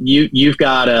 you've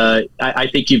got I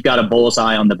think you've got a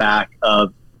bullseye on the back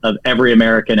of every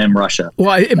American in Russia.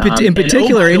 Well, in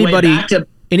particular,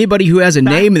 anybody who has a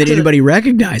name that anybody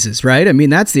recognizes, right? I mean,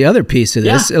 that's the other piece of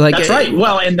this. Yeah, that's right.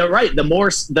 Well, and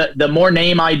the more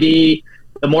name ID,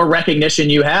 the more recognition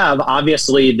you have.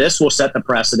 Obviously, this will set the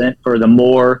precedent for the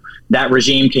more that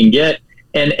regime can get.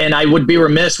 And I would be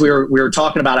remiss. We were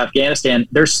talking about Afghanistan.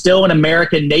 There's still an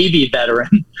American Navy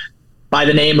veteran by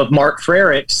the name of Mark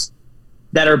Frericks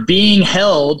that are being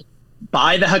held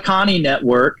by the Haqqani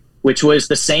network, which was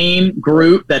the same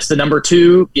group that's the number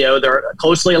 2. They're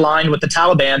closely aligned with the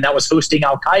Taliban that was hosting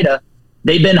Al Qaeda.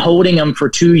 They've been holding them for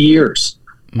 2 years.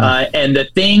 And the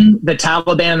thing the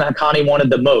Taliban and the Haqqani wanted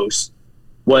the most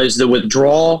was the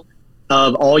withdrawal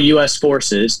of all U.S.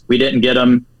 forces. We didn't get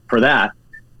them for that.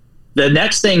 The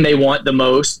next thing they want the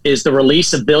most is the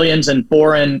release of billions in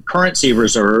foreign currency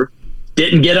reserve.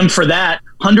 Didn't get them for that.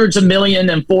 Hundreds of millions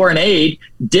in foreign aid.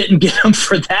 Didn't get them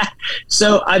for that.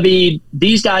 So, I mean,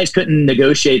 these guys couldn't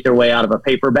negotiate their way out of a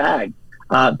paper bag.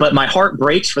 But my heart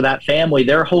breaks for that family.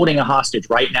 They're holding a hostage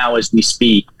right now as we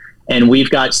speak. And we've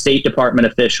got State Department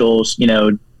officials,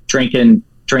 drinking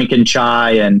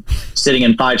chai and sitting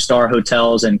in 5-star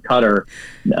hotels in Qatar,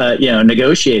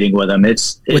 negotiating with them.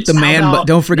 It's with the man, but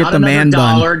don't forget the man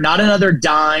dollar, bun. not another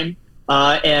dime,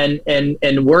 and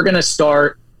we're going to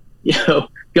start,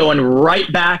 going right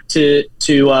back to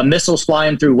missiles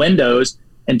flying through windows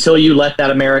until you let that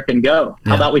American go.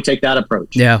 How about we take that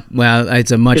approach? Yeah, well,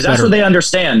 it's a much better. That's what they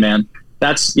understand, man.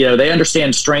 That's they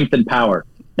understand strength and power.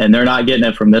 and they're not getting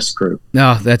it from this crew.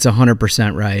 No, that's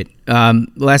 100% right.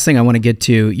 Last thing I want to get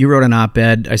to, you wrote an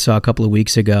op-ed I saw a couple of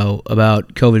weeks ago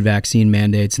about COVID vaccine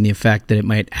mandates and the effect that it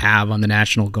might have on the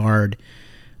National Guard.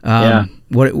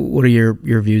 What are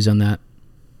your views on that?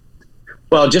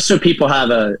 Well, just so people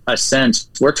have a sense,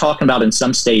 we're talking about in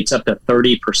some states up to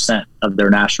 30% of their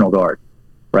National Guard,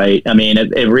 right? I mean,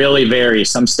 it really varies.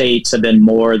 Some states have been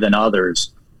more than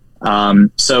others.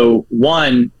 So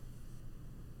one,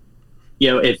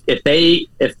 if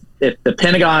the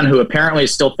Pentagon, who apparently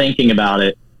is still thinking about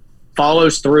it,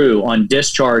 follows through on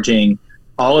discharging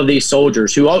all of these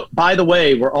soldiers who, by the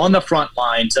way, were on the front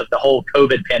lines of the whole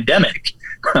COVID pandemic,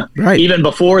 right. Even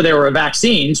before there were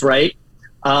vaccines, right?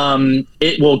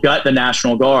 It will gut the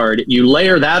National Guard. You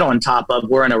layer that on top of,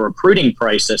 we're in a recruiting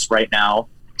crisis right now,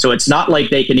 so it's not like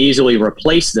they can easily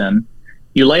replace them.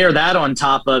 You layer that on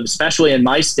top of, especially in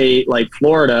my state, like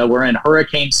Florida, we're in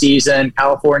hurricane season,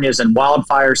 California's in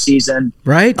wildfire season,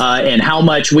 right? And how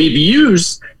much we've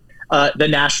used the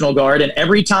National Guard, and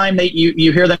every time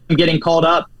you hear them getting called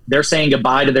up, they're saying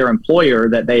goodbye to their employer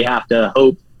that they have to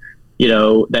hope,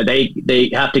 that they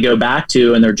have to go back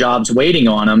to, and their job's waiting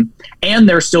on them, and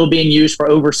they're still being used for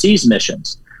overseas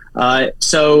missions.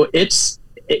 So it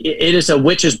is a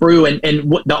witch's brew, and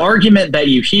the argument that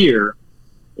you hear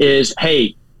is,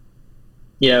 hey,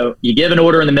 you give an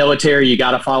order in the military, you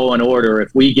got to follow an order.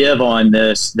 If we give on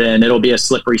this, then it'll be a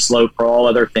slippery slope for all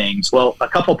other things. Well, a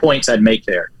couple points I'd make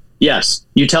there. Yes,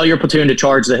 you tell your platoon to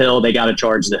charge the hill, they got to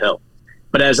charge the hill.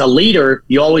 But as a leader,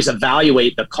 you always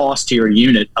evaluate the cost to your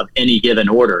unit of any given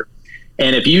order.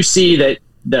 And if you see that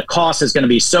the cost is going to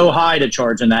be so high to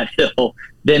charge on that hill,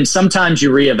 then sometimes you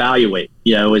reevaluate.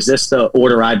 Is this the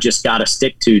order I've just got to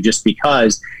stick to just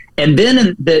because? And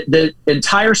then the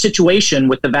entire situation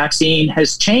with the vaccine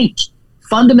has changed,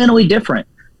 fundamentally different.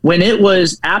 When it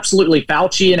was absolutely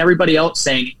Fauci and everybody else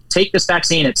saying, take this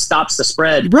vaccine, it stops the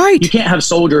spread. Right. You can't have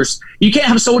soldiers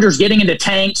getting into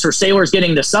tanks or sailors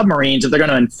getting into submarines if they're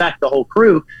going to infect the whole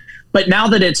crew. But now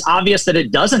that it's obvious that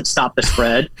it doesn't stop the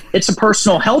spread, it's a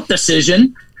personal health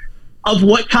decision of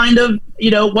what kind of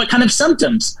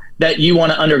symptoms that you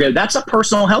want to undergo. That's a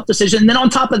personal health decision. And then on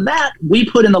top of that, we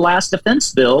put in the last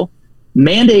defense bill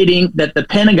mandating that the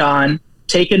Pentagon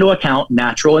take into account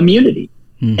natural immunity.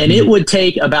 Mm-hmm. And it would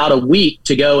take about a week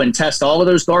to go and test all of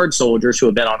those Guard soldiers who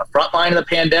have been on the front line of the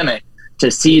pandemic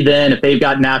to see then if they've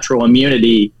got natural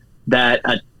immunity, that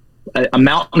a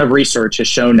mountain of research has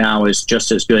shown now is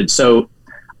just as good. So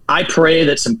I pray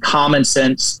that some common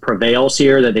sense prevails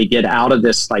here, that they get out of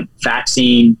this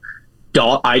vaccine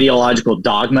ideological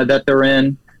dogma that they're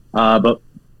in. But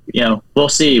we'll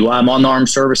see. I'm on the Armed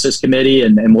Services Committee,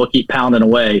 and we'll keep pounding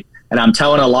away. And I'm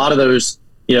telling a lot of those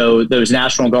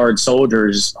National Guard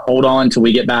soldiers, hold on till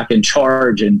we get back in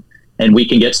charge, and we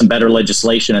can get some better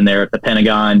legislation in there at the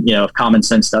Pentagon, if common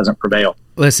sense doesn't prevail.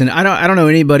 Listen, I don't know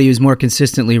anybody who's more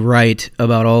consistently right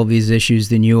about all of these issues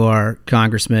than you are,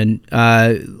 Congressman.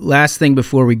 Last thing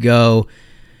before we go,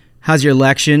 how's your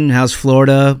election? How's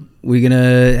Florida? We going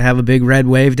to have a big red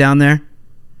wave down there?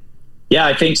 Yeah,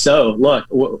 I think so. Look,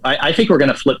 I think we're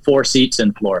going to flip 4 seats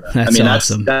in Florida. That's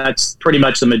awesome. That's pretty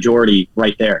much the majority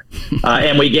right there.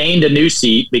 And we gained a new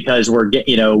seat because we're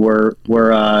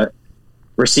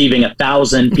receiving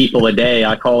 1,000 people a day.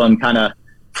 I call them kind of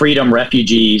freedom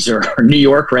refugees or New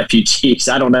York refugees.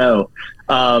 I don't know.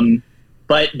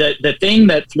 But the thing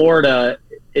that Florida,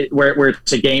 where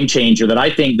it's a game changer, that I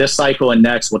think this cycle and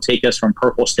next will take us from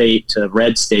purple state to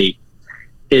red state,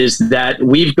 is that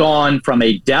we've gone from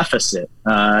a deficit.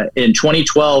 In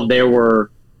 2012, there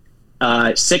were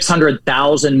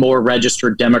 600,000 more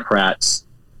registered Democrats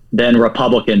than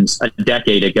Republicans a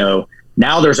decade ago.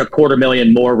 Now there's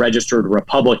 250,000 more registered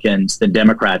Republicans than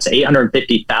Democrats,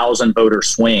 850,000 voter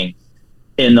swing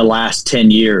in the last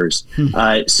 10 years.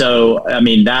 So,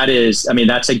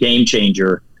 that's a game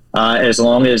changer. As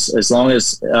long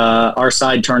as our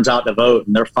side turns out to vote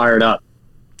and they're fired up.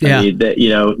 Yeah. I mean,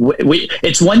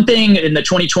 it's one thing in the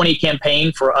 2020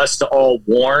 campaign for us to all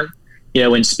warn,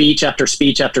 in speech after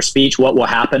speech after speech, what will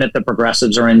happen if the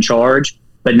progressives are in charge.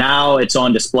 But now it's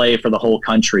on display for the whole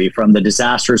country, from the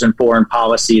disasters in foreign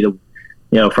policy,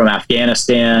 from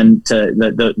Afghanistan to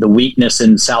the weakness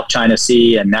in South China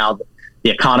Sea, and now the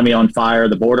economy on fire,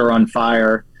 the border on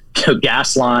fire,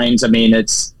 gas lines. I mean,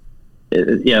 it's,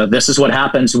 this is what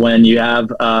happens when you have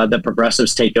the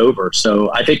progressives take over.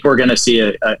 So I think we're going to see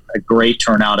a great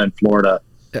turnout in Florida.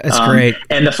 That's great.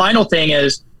 And the final thing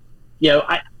is,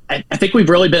 I think we've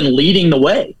really been leading the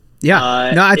way. Yeah.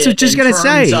 I was just going to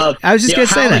say. I was just going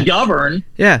to say that. How to govern.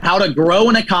 Yeah. How to grow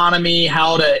an economy.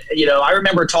 How to, I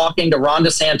remember talking to Ron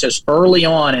DeSantis early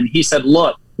on, and he said,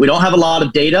 "Look, We don't have a lot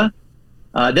of data.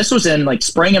 This was in like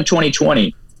spring of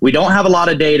 2020. We don't have a lot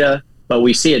of data, but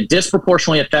we see it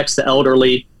disproportionately affects the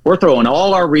elderly. We're throwing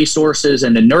all our resources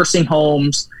into nursing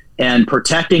homes and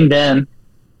protecting them.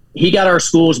 He got our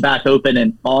schools back open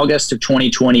in August of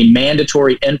 2020,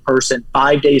 mandatory in person,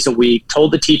 5 days a week,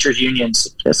 told the teachers unions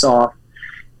to piss off.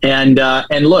 And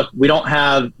look, we don't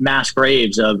have mass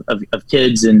graves of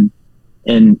kids and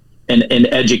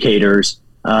educators.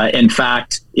 In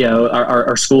fact,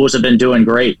 our schools have been doing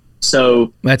great.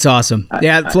 So that's awesome.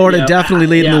 Yeah, Florida definitely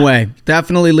leading the way.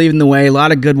 Definitely leading the way. A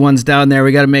lot of good ones down there.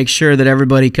 We got to make sure that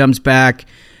everybody comes back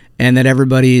and that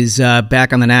everybody's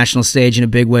back on the national stage in a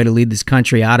big way to lead this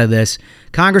country out of this.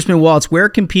 Congressman Waltz, where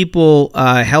can people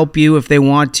help you if they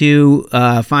want to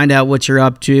find out what you're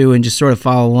up to and just sort of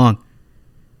follow along?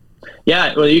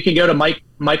 Yeah, well, you can go to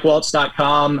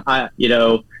MikeWaltz.com.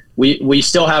 We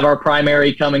still have our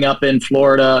primary coming up in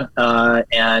Florida,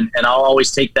 and I'll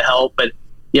always take the help. But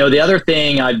the other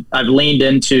thing I've leaned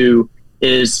into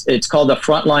is it's called the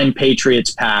Frontline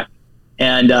Patriots PAC,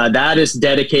 and that is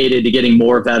dedicated to getting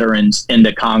more veterans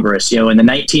into Congress. In the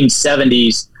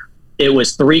 1970s, it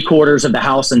was 3/4 of the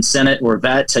House and Senate where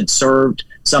vets had served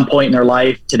some point in their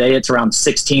life. Today, it's around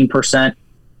 16%.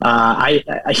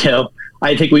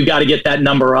 I think we've got to get that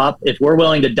number up. If we're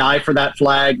willing to die for that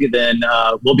flag, then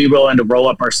we'll be willing to roll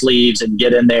up our sleeves and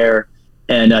get in there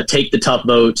and take the tough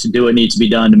votes and do what needs to be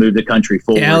done to move the country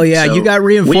forward. Hell yeah, so you got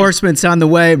reinforcements on the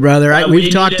way, brother.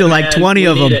 We've talked to like 20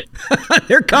 of them.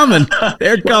 They're coming.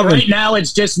 They're coming. Right now,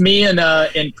 it's just me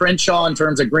and Crenshaw in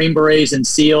terms of Green Berets and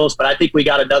SEALs, but I think we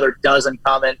got another dozen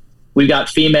coming. We've got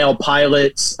female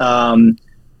pilots.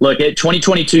 Look,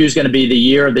 2022 is going to be the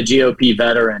year of the GOP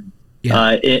veteran.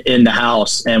 In the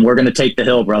House, and we're going to take the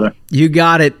hill, brother. You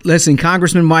got it. Listen,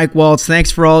 Congressman Mike Waltz, thanks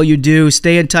for all you do.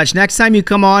 Stay in touch. Next time you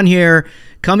come on here,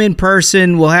 come in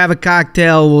person. We'll have a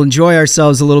cocktail. We'll enjoy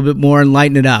ourselves a little bit more and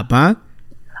lighten it up, huh?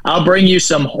 I'll bring you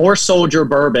some horse soldier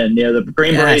bourbon. The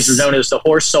Green Berets are known as the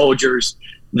horse soldiers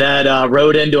that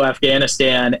rode into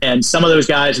Afghanistan, and some of those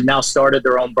guys have now started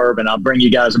their own bourbon. I'll bring you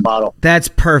guys a bottle. That's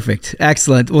perfect.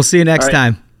 Excellent. We'll see you next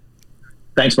time.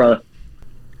 Thanks, brother.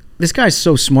 This guy's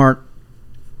so smart.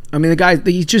 I mean, the guy,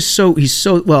 he's so,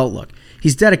 well, look,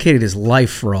 he's dedicated his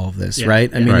life for all of this, right?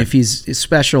 I mean, if he's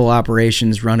special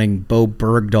operations running Bo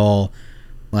Bergdahl,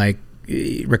 like,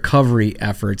 recovery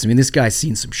efforts, I mean, this guy's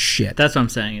seen some shit. That's what I'm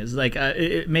saying, is like,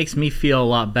 it makes me feel a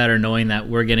lot better knowing that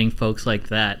we're getting folks like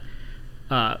that.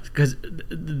 Because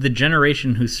the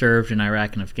generation who served in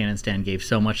Iraq and Afghanistan gave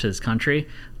so much to this country.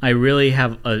 I really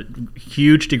have a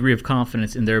huge degree of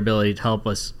confidence in their ability to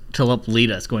help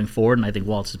lead us going forward, and I think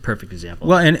Waltz is a perfect example.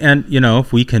 Well, and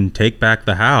if we can take back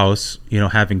the House,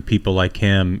 having people like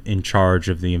him in charge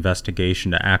of the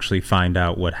investigation to actually find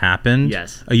out what happened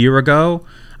a year ago,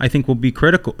 I think will be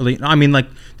critical. I mean, like,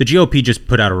 the GOP just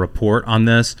put out a report on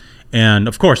this, and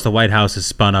of course the White House has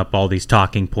spun up all these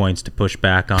talking points to push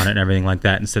back on it and everything like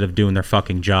that instead of doing their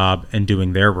fucking job and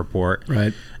doing their report.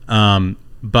 Right.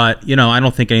 But, I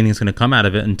don't think anything's going to come out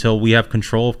of it until we have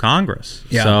control of Congress.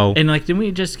 Yeah. So, and didn't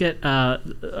we just get,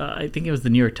 I think it was the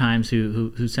New York Times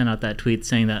who sent out that tweet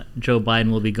saying that Joe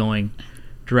Biden will be going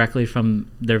directly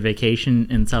from their vacation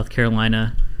in South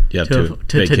Carolina to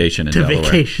vacation in Delaware.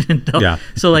 Vacation. Yeah.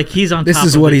 So he's on this top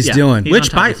is of what he's doing.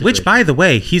 Which by the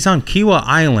way, he's on Kiowa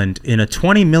Island in a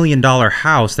 $20 million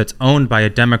house that's owned by a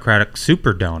Democratic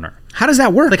super donor. How does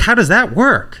that work? Like, how does that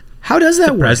work? How does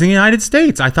that work? President of the United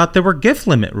States. I thought there were gift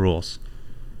limit rules.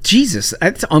 Jesus,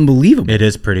 that's unbelievable. It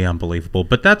is pretty unbelievable,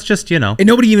 but that's just, And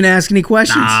nobody even asked any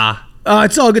questions. Nah.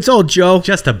 It's all Joe.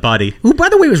 Just a buddy. Who, by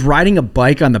the way, was riding a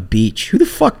bike on the beach. Who the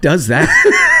fuck does that?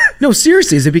 No,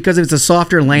 seriously, is it because it's a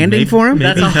softer landing for him?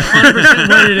 That's 100%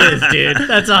 what it is, dude.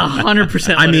 That's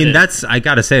 100% I mean, I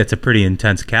gotta say, it's a pretty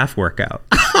intense calf workout.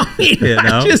 I mean,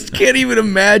 I just can't even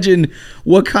imagine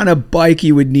what kind of bike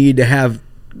you would need to have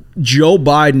Joe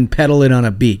Biden pedal it on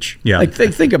a beach. Yeah. Like,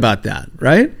 think about that,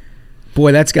 right?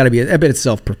 Boy, that's got to be, I bet it's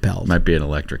self-propelled. Might be an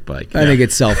electric bike. I think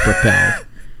it's self-propelled.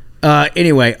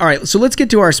 Anyway, all right, so let's get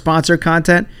to our sponsor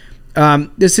content.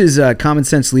 This is Common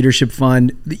Sense Leadership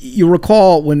Fund. You'll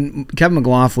recall when Kevin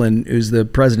McLaughlin, who's the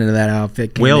president of that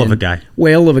outfit, whale of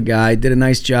a guy, did a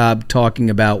nice job talking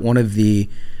about one of the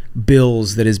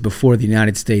bills that is before the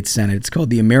United States Senate. It's called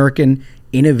the American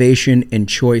Innovation and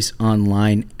Choice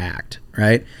Online Act,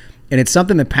 right? And it's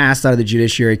something that passed out of the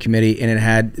Judiciary Committee, and it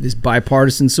had this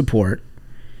bipartisan support,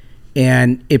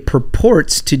 and it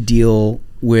purports to deal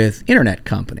with internet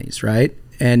companies, right?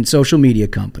 And social media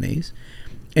companies,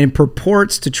 and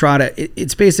purports to try to,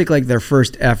 it's basically like their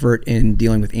first effort in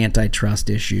dealing with antitrust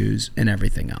issues and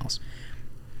everything else.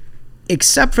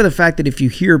 except for the fact that if you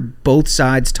hear both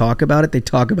sides talk about it, they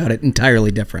talk about it entirely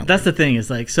differently. That's the thing, is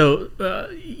like, so,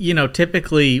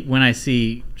 typically when I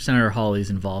see Senator Hawley's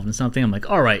involved in something, I'm like,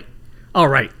 all right,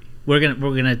 we're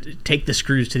gonna take the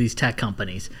screws to these tech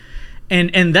companies.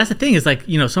 And that's the thing, is like,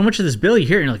 so much of this bill you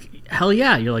hear and you're like, hell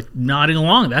yeah, you're like nodding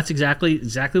along. That's exactly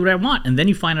what I want. And then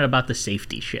you find out about the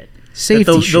safety shit.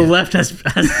 The left has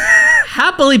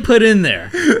happily put in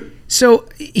there. So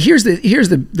here's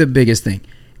the biggest thing.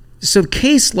 So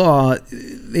case law,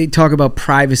 they talk about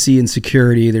privacy and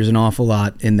security. There's an awful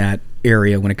lot in that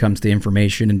area when it comes to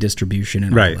information and distribution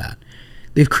and all that.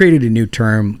 They've created a new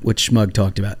term, which Schmug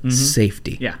talked about,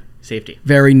 safety. Yeah, safety.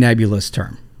 Very nebulous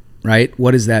term, right?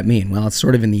 What does that mean? Well, it's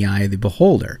sort of in the eye of the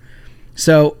beholder.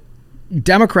 So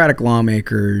Democratic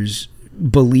lawmakers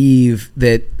believe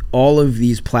that all of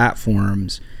these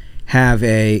platforms have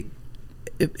a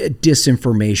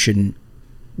disinformation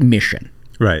mission.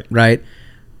 Right?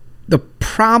 The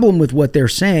problem with what they're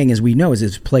saying, as we know, as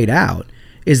it's played out,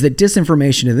 is that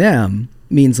disinformation to them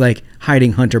means like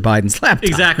hiding Hunter Biden's laptop.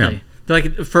 Exactly. Yeah. They're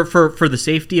like, for the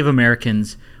safety of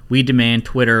Americans, we demand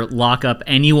Twitter lock up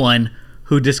anyone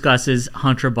who discusses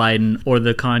Hunter Biden or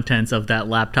the contents of that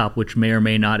laptop, which may or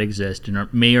may not exist and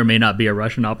may or may not be a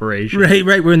Russian operation.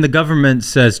 Right. When the government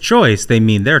says choice, they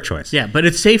mean their choice. Yeah, but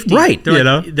it's safety. Right.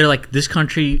 They're like, this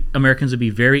country, Americans would be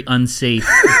very unsafe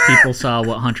if people saw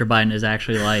what Hunter Biden is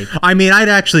actually like. I mean, I'd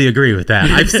actually agree with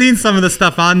that. I've seen some of the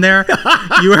stuff on there.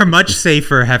 You are much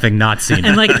safer having not seen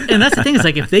it. And that's the thing, is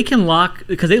like, if they can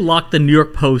because they locked the New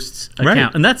York Post's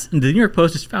account, and the New York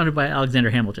Post is founded by Alexander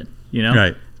Hamilton,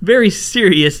 Right. Very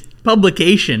serious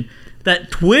publication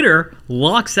that Twitter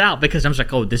locks out because I'm just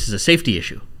like, oh, this is a safety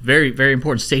issue. Very, very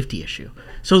important safety issue.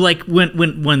 So like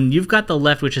when you've got the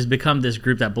left, which has become this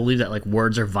group that believes that like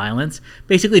words are violence,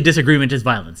 basically disagreement is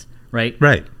violence, right?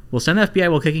 Right. We'll send the FBI,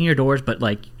 we'll kick in your doors, but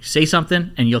like say something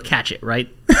and you'll catch it, right?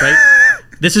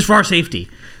 This is for our safety.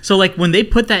 So like when they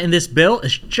put that in this bill,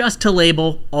 it's just to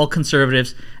label all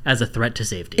conservatives as a threat to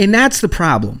safety. And that's the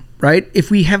problem, right?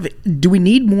 Do we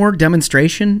need more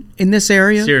demonstration in this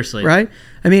area? Seriously. Right?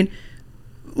 I mean,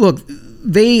 look,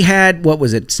 they had,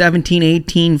 17,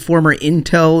 18 former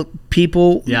Intel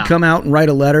people come out and write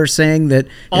a letter saying that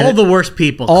all the worst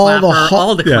people, all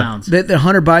the clowns. That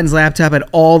Hunter Biden's laptop had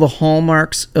all the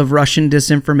hallmarks of Russian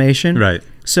disinformation. Right.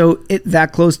 So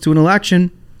that close to an election,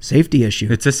 safety issue.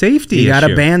 It's a safety issue. You got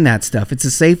to ban that stuff. It's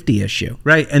a safety issue.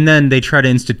 Right. And then they try to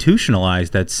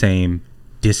institutionalize that same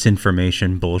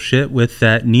disinformation bullshit with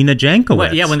that Nina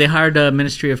Jankowicz. When they hired a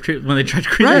Ministry of Truth, when they tried to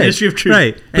create a Ministry of Truth.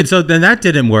 Right. And so then that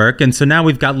didn't work. And so now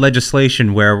we've got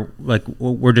legislation where like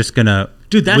we're just going to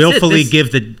willfully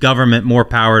give the government more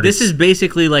power. This is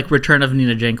basically like Return of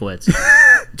Nina Jankowicz.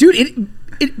 Dude,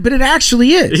 but it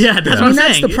actually is. Yeah, that's what I'm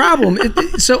saying. That's the problem.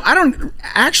 So I don't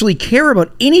actually care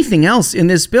about anything else in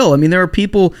this bill. I mean, there are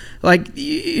people like,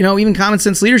 even Common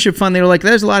Sense Leadership Fund, they were like,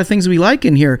 there's a lot of things we like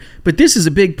in here, but this is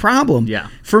a big problem. Yeah.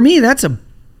 For me, that's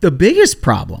the biggest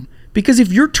problem. Because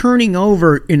if you're turning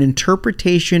over an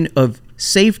interpretation of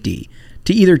safety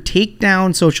to either take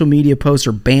down social media posts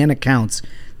or ban accounts,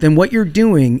 then what you're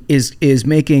doing is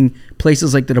making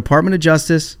places like the Department of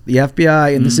Justice, the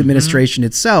FBI, and this administration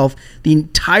itself the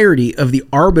entirety of the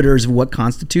arbiters of what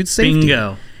constitutes safety.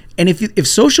 Bingo. And if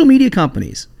social media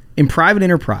companies in private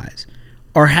enterprise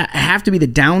have to be the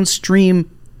downstream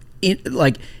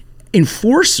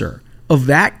enforcer of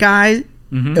that guy,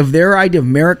 of their idea, of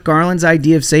Merrick Garland's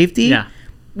idea of safety,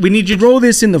 we need you to throw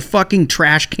this in the fucking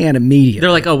trash can immediately. They're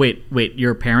like, oh, wait,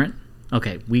 you're a parent?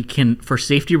 Okay, we can, for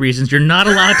safety reasons, you're not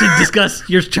allowed to discuss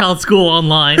your child's school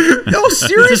online. No,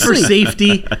 seriously. This is for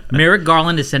safety. Merrick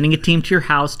Garland is sending a team to your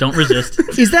house. Don't resist.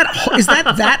 Is that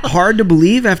hard to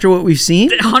believe after what we've seen?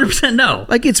 100% no.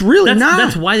 Like, it's really not.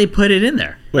 That's why they put it in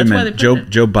there. Wait a minute. Joe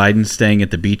Biden staying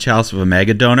at the beach house of a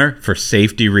mega donor for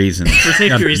safety reasons. For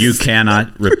safety reasons. You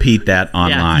cannot repeat that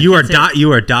online. You are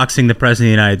doxing the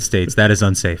president of the United States. That is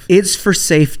unsafe. It's for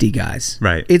safety, guys.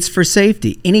 Right. It's for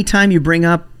safety. Anytime you bring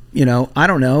up, I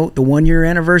don't know, the 1-year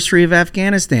anniversary of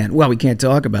Afghanistan. Well, we can't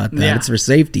talk about that. Yeah. It's for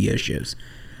safety issues.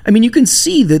 I mean, you can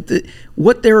see that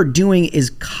what they're doing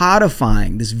is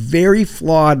codifying this very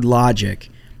flawed logic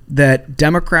that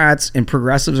Democrats and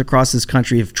progressives across this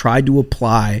country have tried to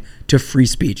apply to free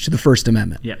speech, to the First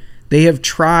Amendment. Yep. They have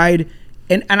tried,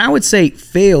 and I would say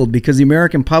failed, because the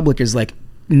American public is like,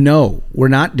 no, we're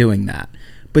not doing that.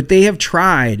 But they have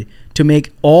tried to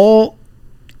make all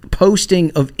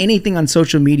posting of anything on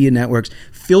social media networks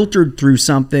filtered through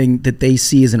something that they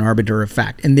see as an arbiter of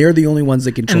fact, and they're the only ones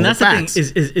that control the facts. And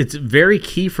that's the thing, is it's very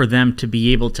key for them to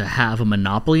be able to have a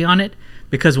monopoly on it,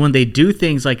 because when they do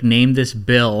things like name this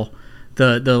bill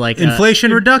the like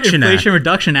Inflation Reduction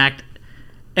Act.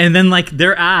 And then like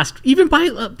they're asked even by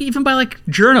like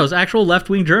journos, actual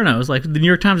left-wing journos, like the New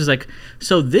York Times is like,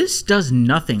 so this does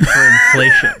nothing for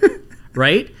inflation,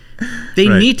 right? They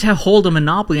need to hold a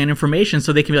monopoly on information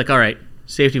so they can be like, all right,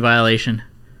 safety violation.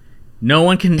 No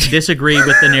one can disagree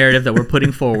with the narrative that we're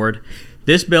putting forward.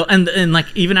 This bill, and like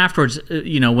even afterwards,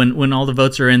 when all the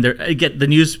votes are in there, the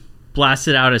news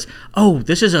blasted out as, oh,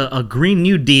 this is a Green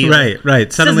New Deal.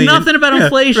 Right. Suddenly, says nothing about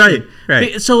inflation.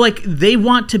 Right. So like they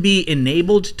want to be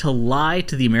enabled to lie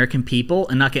to the American people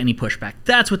and not get any pushback.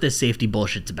 That's what this safety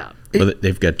bullshit's about. Well,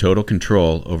 they've got total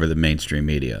control over the mainstream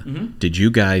media. Mm-hmm. Did you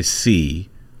guys see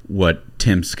what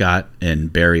Tim Scott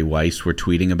and Barry Weiss were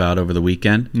tweeting about over the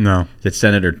weekend? No. That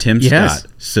Senator Tim Scott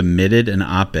submitted an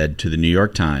op-ed to the New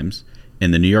York Times,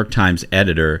 and the New York Times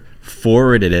editor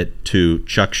forwarded it to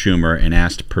Chuck Schumer and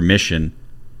asked permission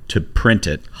to print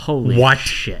it. Holy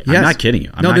shit! I'm not kidding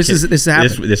you. This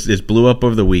happened. This blew up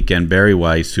over the weekend. Barry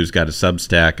Weiss, who's got a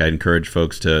Substack, I encourage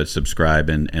folks to subscribe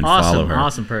and follow her.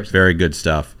 Awesome person. Very good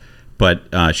stuff.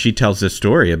 But she tells this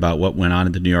story about what went on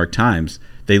at the New York Times.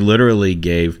 They literally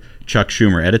gave Chuck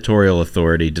Schumer editorial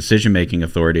authority, decision-making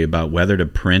authority about whether to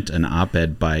print an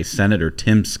op-ed by Senator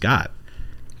Tim Scott.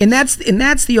 And that's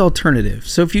the alternative.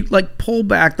 So if you like pull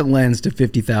back the lens to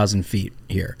 50,000 feet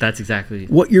here, that's exactly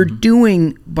what you're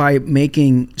doing by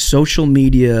making social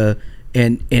media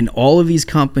and all of these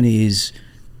companies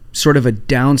sort of a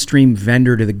downstream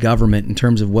vendor to the government in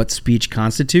terms of what speech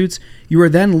constitutes. You are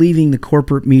then leaving the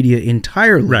corporate media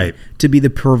entirely to be the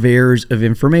purveyors of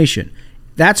information.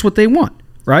 That's what they want,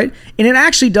 right? And it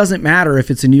actually doesn't matter if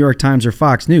it's the New York Times or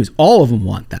Fox News. All of them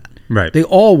want that. Right. They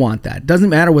all want that. Doesn't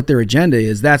matter what their agenda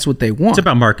is. That's what they want. It's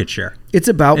about market share. It's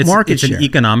about market share. It's an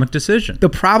economic decision. The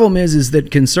problem is that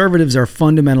conservatives are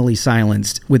fundamentally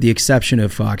silenced, with the exception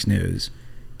of Fox News,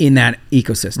 in that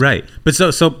ecosystem. Right. But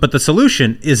but the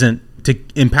solution isn't to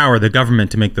empower the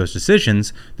government to make those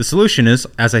decisions. The solution is,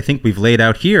 as I think we've laid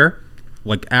out here,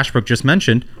 like Ashbrook just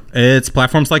mentioned, it's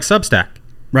platforms like Substack.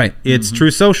 Right. It's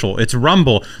True Social. It's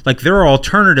Rumble. Like there are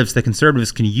alternatives that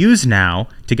conservatives can use now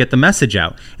to get the message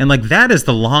out. And like that is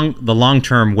the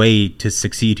long-term way to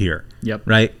succeed here. Yep.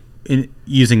 Right? In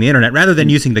using the internet rather than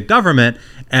using the government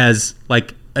as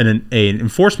like an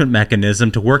enforcement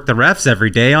mechanism to work the refs every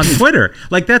day on Twitter.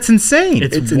 Like that's insane.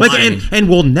 It's like insane. and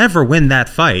we'll never win that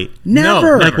fight.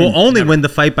 Never. Like we'll only win the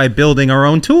fight by building our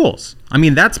own tools. I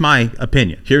mean, that's my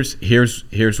opinion. Here's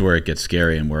where it gets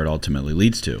scary and where it ultimately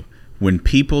leads to. When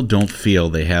people don't feel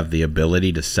they have the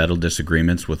ability to settle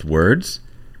disagreements with words,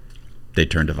 they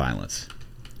turn to violence.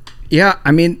 Yeah, I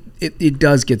mean, it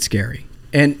does get scary.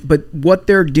 But what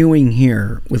they're doing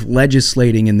here with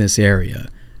legislating in this area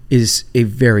is a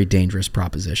very dangerous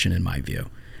proposition in my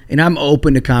view. And I'm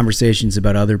open to conversations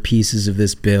about other pieces of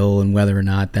this bill and whether or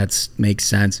not that makes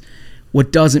sense.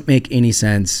 What doesn't make any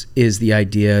sense is the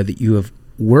idea that you have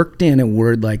worked in a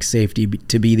word like safety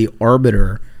to be the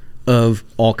arbiter of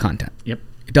all content. Yep.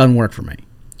 It doesn't work for me.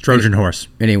 Trojan horse.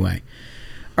 Anyway.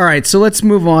 All right, so let's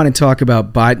move on and talk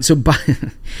about Biden. So,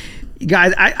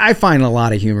 guys, I find a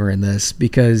lot of humor in this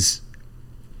because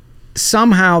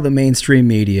somehow the mainstream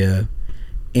media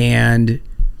and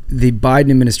the Biden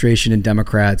administration and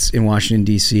Democrats in Washington,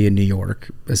 D.C. and New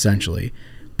York, essentially,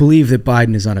 believe that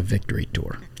Biden is on a victory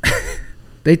tour.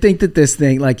 They think that this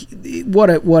thing, like,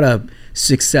 what a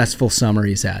successful summer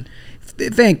he's had.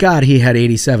 Thank God he had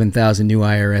 87,000 new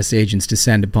IRS agents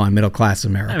descend upon middle-class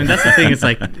America. I mean, that's the thing. It's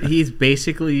like he's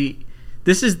basically –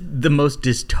 this is the most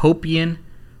dystopian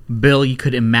bill you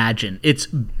could imagine. It's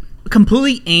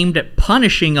completely aimed at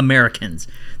punishing Americans.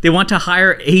 They want to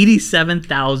hire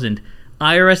 87,000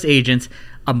 IRS agents.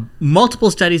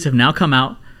 Multiple studies have now come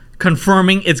out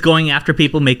confirming it's going after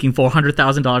people making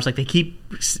 $400,000. Like they keep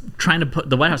trying to put,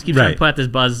 the White House keeps trying to put out this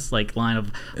buzz like line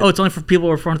of, oh, it's only for people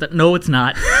who are $400,000. No, it's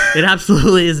not. It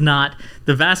absolutely is not.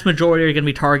 The vast majority are going to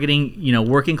be targeting,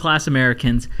 working class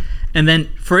Americans. And then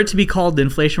for it to be called the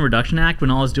Inflation Reduction Act when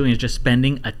all it's doing is just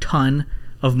spending a ton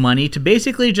of money to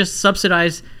basically just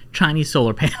subsidize Chinese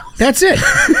solar panels. That's it.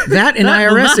 That and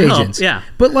IRS agents. Yeah.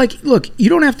 But look, you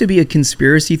don't have to be a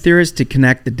conspiracy theorist to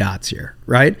connect the dots here,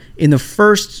 right? In the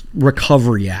first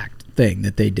Recovery Act thing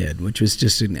that they did, which was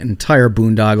just an entire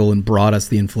boondoggle and brought us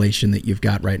the inflation that you've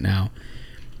got right now.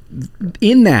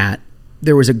 In that,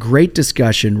 there was a great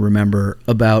discussion, remember,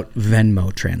 about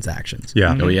Venmo transactions.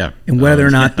 Yeah. Oh, yeah. And whether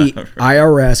or not the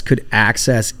IRS could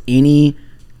access any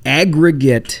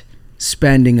aggregate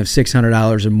spending of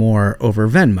 $600 or more over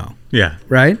Venmo. Yeah.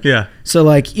 Right? Yeah.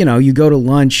 So you go to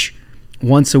lunch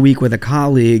once a week with a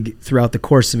colleague throughout the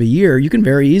course of a year, you can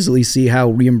very easily see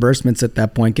how reimbursements at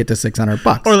that point get to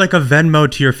 $600. Or like a Venmo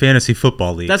to your fantasy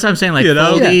football league. That's what I'm saying. Like,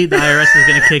 Foldy, the IRS is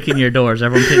going to kick in your doors.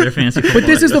 Everyone pay their fantasy football. But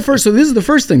this is the first. So this is the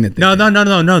first thing that.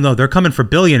 No. They're coming for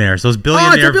billionaires. Those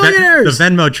billionaires. Billionaires. The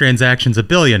Venmo transactions of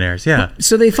billionaires. Yeah.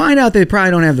 So they find out they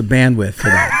probably don't have the bandwidth for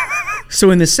that. So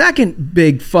in the second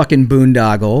big fucking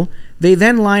boondoggle, they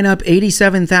then line up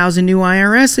 87,000 new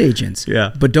IRS agents.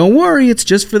 Yeah. But don't worry, it's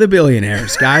just for the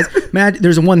billionaires, guys.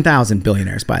 There's 1,000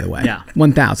 billionaires, by the way. Yeah.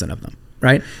 1,000 of them,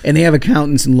 right? And they have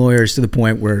accountants and lawyers to the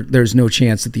point where there's no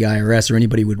chance that the IRS or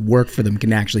anybody who would work for them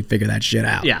can actually figure that shit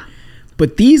out. Yeah.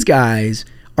 But these guys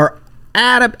are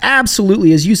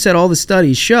absolutely, as you said, all the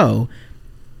studies show,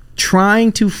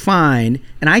 trying to find,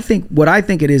 and what I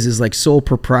think it is like sole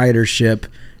proprietorship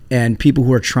and people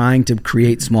who are trying to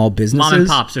create small businesses. Mom and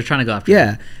pops, they're trying to go after.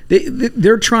 Yeah.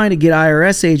 They're trying to get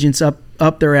IRS agents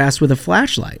up their ass with a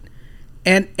flashlight.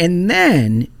 And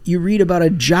then you read about a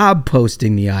job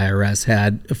posting the IRS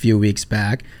had a few weeks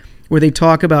back where they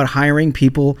talk about hiring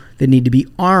people that need to be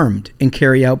armed and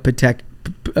carry out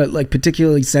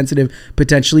particularly sensitive,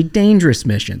 potentially dangerous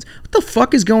missions. What the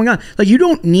fuck is going on? Like, you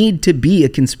don't need to be a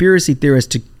conspiracy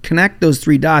theorist to connect those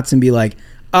three dots and be like,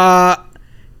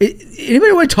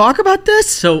 anybody want to talk about this?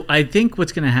 So I think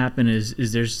what's going to happen is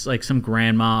there's like some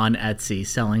grandma on Etsy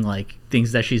selling like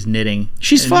things that she's knitting.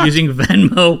 She's fucked. Using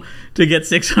Venmo to get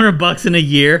 $600 in a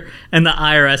year, and the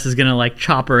IRS is going to like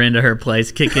chop her into her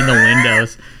place, kick in the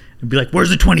windows, and be like, "Where's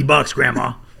the $20,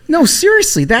 Grandma?" No,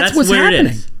 seriously, that's what's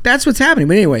happening. That's what's happening.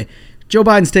 But anyway, Joe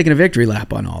Biden's taking a victory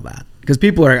lap on all that because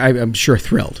people are, I'm sure,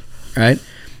 thrilled, right?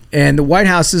 And the White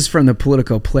House is from the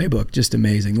Politico playbook, just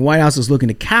amazing. The White House is looking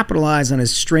to capitalize on a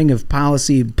string of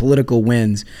policy political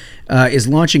wins, is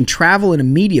launching travel and a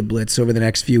media blitz over the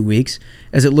next few weeks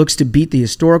as it looks to beat the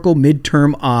historical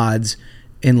midterm odds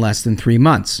in less than 3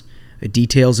 months. The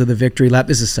details of the victory lap.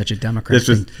 This is such a Democrat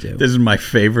thing to do. This is my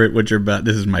favorite.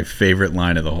 This is my favorite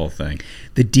line of the whole thing.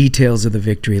 The details of the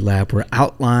victory lap were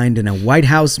outlined in a White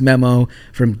House memo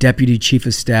from Deputy Chief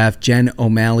of Staff Jen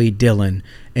O'Malley Dillon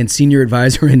and Senior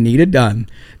Advisor Anita Dunn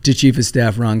to Chief of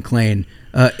Staff Ron Klain,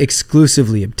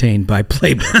 exclusively obtained by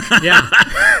Playbook. Yeah.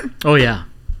 Oh, yeah.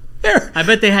 I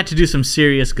bet they had to do some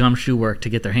serious gumshoe work to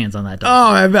get their hands on that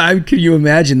document. Oh, can you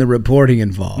imagine the reporting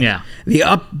involved? Yeah. The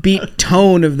upbeat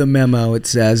tone of the memo, it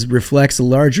says, reflects a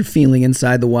larger feeling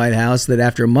inside the White House that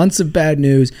after months of bad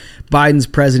news, Biden's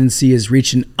presidency has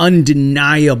reached an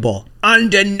undeniable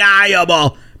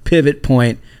pivot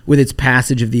point with its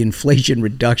passage of the Inflation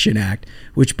Reduction Act,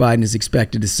 which Biden is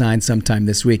expected to sign sometime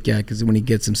this week, because when he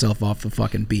gets himself off the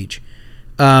fucking beach.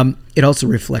 It also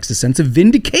reflects a sense of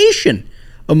vindication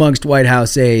amongst White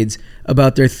House aides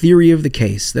about their theory of the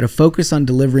case, that a focus on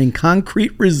delivering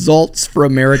concrete results for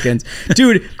Americans.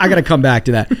 Dude, I got to come back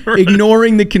to that.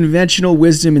 Ignoring the conventional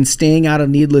wisdom and staying out of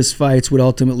needless fights would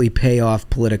ultimately pay off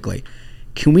politically.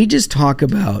 Can we just talk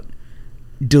about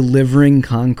delivering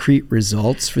concrete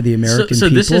results for the American people? So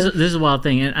this is a wild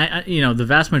thing. And I the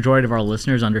vast majority of our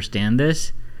listeners understand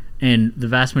this, and the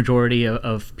vast majority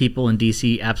of people in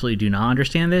DC absolutely do not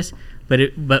understand this.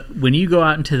 But when you go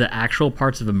out into the actual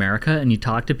parts of America and you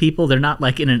talk to people, they're not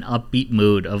like in an upbeat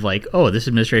mood of like, oh, this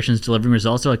administration is delivering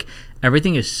results. They're like,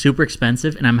 everything is super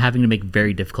expensive and I'm having to make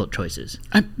very difficult choices.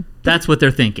 That's what they're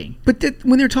thinking. But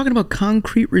when they're talking about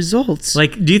concrete results,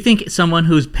 like, do you think someone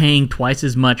who's paying twice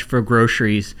as much for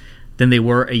groceries than they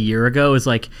were a year ago is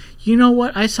like, you know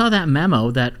what? I saw that memo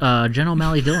that Jen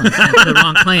O'Malley Dillon sent to the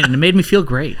wrong plane, and it made me feel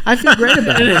great. I feel great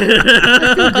about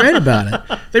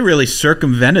it. They really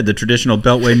circumvented the traditional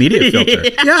Beltway media filter.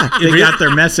 Yeah. They got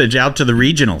their message out to the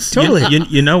regionals. Totally.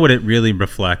 You know what it really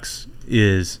reflects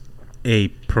is a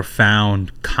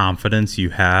profound confidence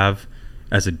you have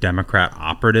as a Democrat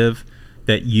operative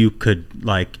that you could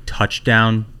like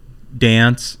touchdown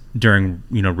dance during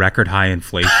record high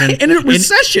inflation and a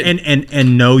recession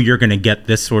and know you're going to get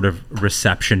this sort of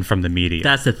reception from the media.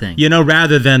 That's the thing.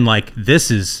 Rather than like, this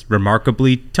is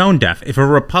remarkably tone deaf. If a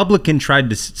Republican tried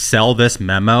to sell this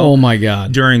memo, oh my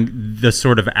God, during the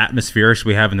sort of atmospherics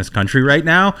we have in this country right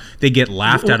now, they get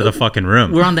laughed out of the fucking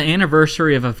room. We're on the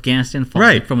anniversary of Afghanistan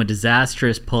falling from a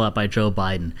disastrous pullout by Joe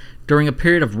Biden during a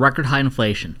period of record high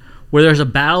inflation, where there's a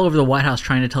battle over the White House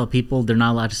trying to tell people they're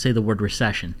not allowed to say the word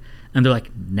recession. And they're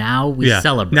like, now we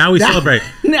celebrate. Now we celebrate.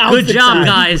 Good job,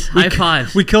 guys. High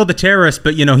fives. We killed the terrorist,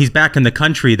 but he's back in the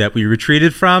country that we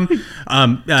retreated from.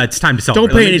 It's time to celebrate.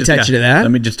 Don't pay any attention to that.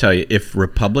 Let me just tell you, if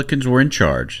Republicans were in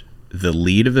charge, the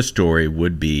lead of the story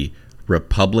would be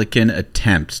Republican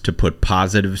attempts to put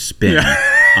positive spin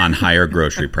on higher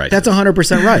grocery prices. That's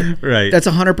 100% right. Right. That's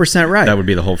 100% right. That would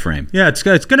be the whole frame. Yeah, it's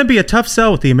going to be a tough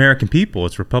sell with the American people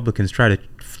as Republicans try to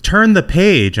turn the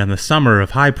page on the summer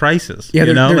of high prices. Yeah,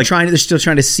 they're still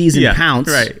trying to seize and pounce.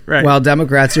 Right. While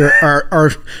Democrats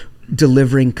are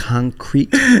delivering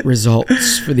concrete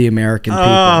results for the American people.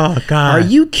 Oh, God. Are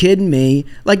you kidding me?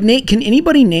 Like, Nate, can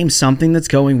anybody name something that's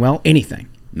going well? Anything?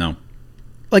 No.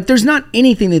 Like, there's not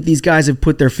anything that these guys have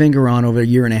put their finger on over a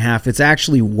year and a half that's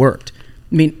actually worked.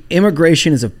 I mean,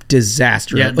 immigration is a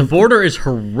disaster. Yeah, the border is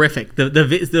horrific.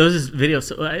 Those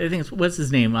videos. I think what's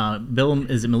his name? Bill,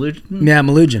 is it Malugin? Yeah,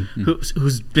 Malugin.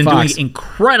 Who's been Fox. doing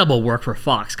incredible work for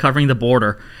Fox, covering the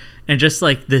border, and just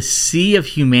like the sea of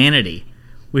humanity,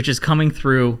 which is coming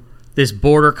through this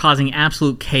border, causing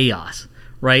absolute chaos,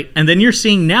 right? And then you're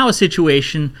seeing now a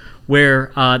situation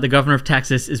where the governor of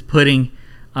Texas is putting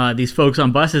these folks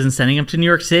on buses and sending them to New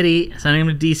York City, sending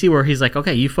them to D.C., where he's like,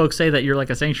 okay, you folks say that you're like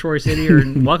a sanctuary city or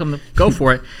welcome to go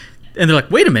for it. And they're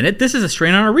like, wait a minute, this is a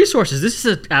strain on our resources. This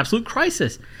is an absolute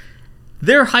crisis.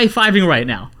 They're high-fiving right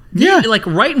now. Yeah. Like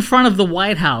right in front of the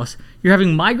White House, you're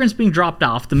having migrants being dropped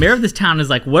off. The mayor of this town is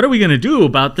like, what are we going to do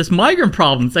about this migrant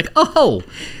problem? It's like, oh.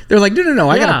 They're like, no,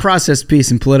 I got a processed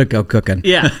piece in Politico cooking.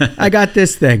 Yeah. I got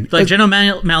this thing. Like General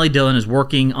Mally Dillon is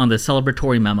working on the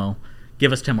celebratory memo.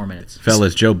 Give us 10 more minutes.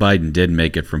 Fellas, Joe Biden did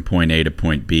make it from point A to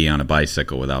point B on a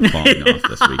bicycle without falling off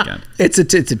this weekend. It's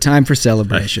a time for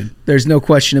celebration. There's no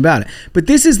question about it. But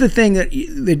this is the thing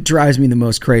that drives me the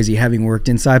most crazy, having worked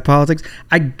inside politics.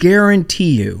 I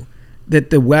guarantee you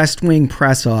that the West Wing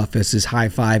press office is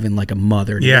high-fiving like a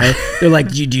mother today. Yeah. They're like,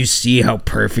 did you see how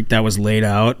perfect that was laid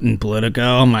out in Politico?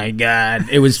 Oh, my God.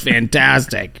 It was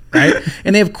fantastic, right?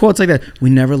 And they have quotes like that. We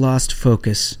never lost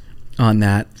focus on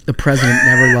that. The president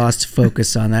never lost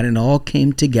focus on that. And it all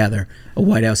came together. A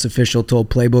White House official told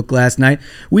Playbook last night,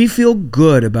 we feel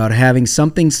good about having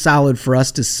something solid for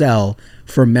us to sell,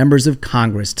 for members of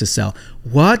Congress to sell.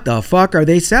 What the fuck are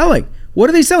they selling? What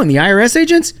are they selling? The IRS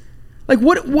agents? Like,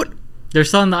 what? They're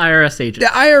selling the IRS agents.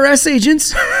 The IRS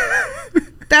agents?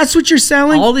 That's what you're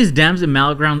selling? All these Dems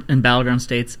and battleground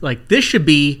states, like, this should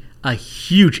be a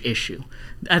huge issue.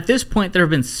 At this point, there have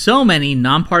been so many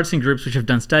nonpartisan groups which have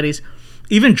done studies.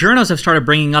 Even journals have started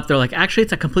bringing up, they're like, actually,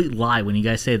 it's a complete lie when you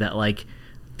guys say that, like,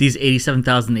 these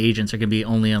 87,000 agents are going to be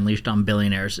only unleashed on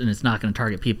billionaires and it's not going to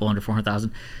target people under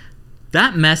 400,000.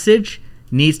 That message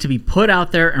needs to be put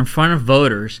out there in front of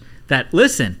voters that,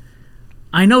 listen,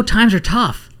 I know times are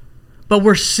tough, but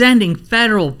we're sending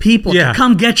federal people to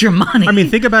come get your money. I mean,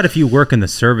 think about if you work in the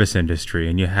service industry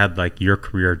and you had like your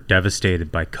career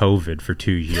devastated by COVID for 2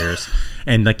 years,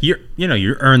 and like you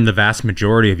earn the vast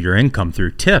majority of your income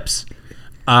through tips.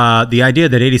 The idea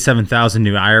that 87,000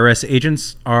 new IRS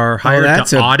agents are hired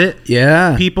to audit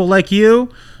people like you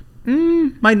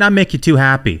might not make you too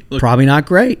happy. Look, probably not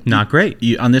great. Not great.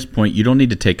 On this point, you don't need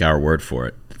to take our word for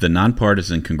it. The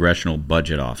Nonpartisan Congressional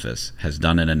Budget Office has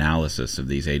done an analysis of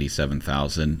these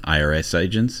 87,000 IRS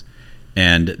agents,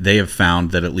 and they have found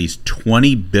that at least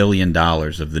 $20 billion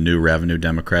of the new revenue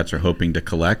Democrats are hoping to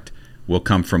collect will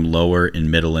come from lower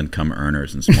and middle income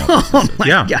earners and small businesses. Oh my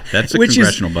God. That's a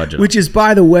congressional budget. Which is,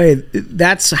 by the way,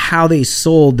 that's how they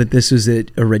sold that this was a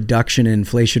reduction in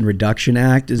Inflation Reduction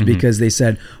Act, is because they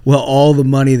said, well, all the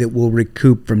money that we'll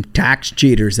recoup from tax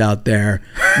cheaters out there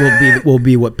will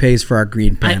be what pays for our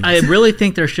green payments. I really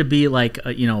think there should be like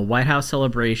a White House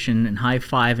celebration and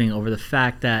high-fiving over the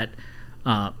fact that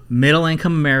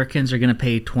middle-income Americans are going to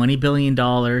pay $20 billion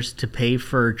to pay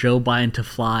for Joe Biden to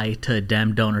fly to a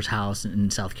Dem donor's house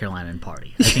in South Carolina and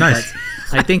party. I think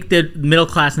I think the middle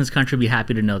class in this country would be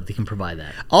happy to know that they can provide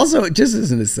that. Also, just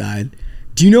as an aside,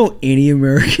 do you know any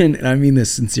American, and I mean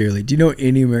this sincerely, do you know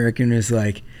any American is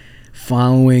like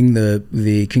following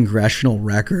the congressional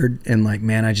record and like,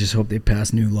 man, I just hope they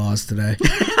pass new laws today?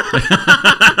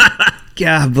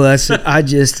 God bless it. I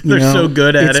just, They're so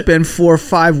good at it. It's been 4 or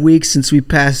 5 weeks since we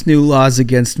passed new laws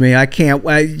against me. I can't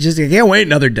wait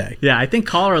another day. Yeah, I think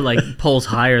Colorado like polls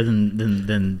higher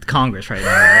than Congress right now.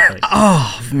 Right? Like,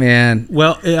 oh man.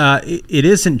 Well, it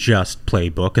isn't just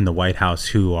Playbook and the White House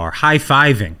who are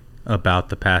high-fiving about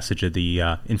the passage of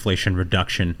the Inflation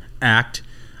Reduction Act.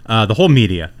 The whole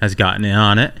media has gotten in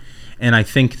on it, and I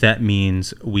think that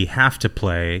means we have to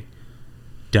play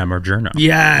Dem or Journo.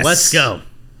 Yes. Let's go.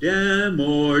 Dem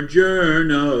or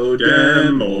Journo,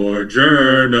 Dem or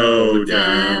Journo,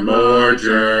 Dem or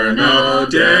Journo,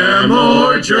 Dem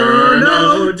or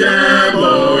Journo, Dem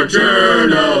or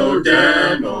Journo,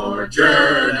 Dem or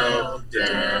Journo,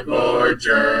 Dem or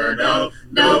Journo,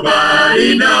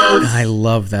 nobody knows. I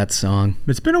love that song.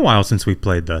 It's been a while since we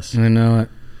played this. I know it.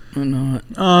 I'm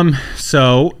not.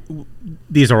 So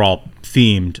these are all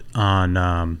themed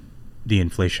on the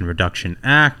Inflation Reduction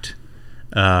Act.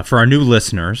 For our new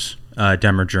listeners,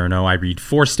 Dem or Journo, I read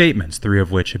 4 statements, 3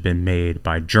 of which have been made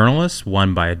by journalists,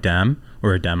 1 by a Dem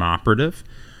or a Dem operative.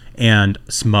 And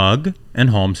Smug and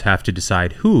Holmes have to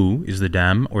decide who is the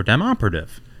Dem or Dem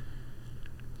operative.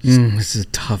 This is a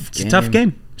tough game.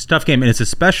 It's a tough game, and it's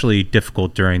especially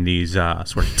difficult during these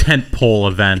sort of tentpole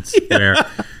events where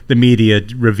the media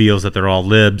reveals that they're all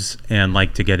libs and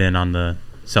like to get in on the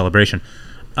celebration.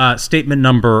 Statement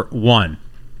number 1.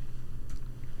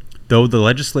 Though the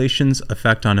legislation's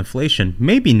effect on inflation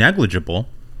may be negligible,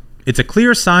 it's a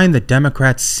clear sign that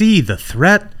Democrats see the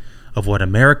threat of what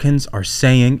Americans are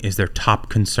saying is their top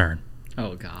concern.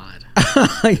 Oh, God.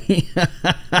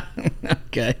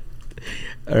 Okay.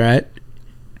 All right.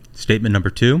 Statement number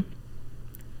 2.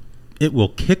 It will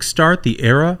kickstart the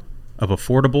era of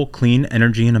affordable, clean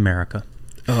energy in America.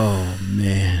 Oh,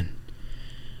 man.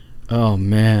 Oh,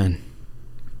 man.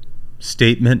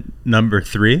 Statement number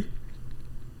 3.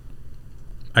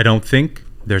 I don't think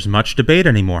there's much debate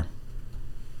anymore.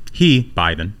 He,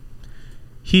 Biden,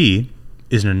 he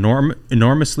is an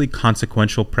enormously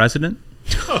consequential president,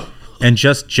 and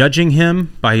just judging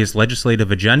him by his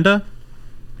legislative agenda,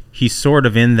 he's sort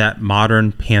of in that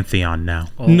modern pantheon now.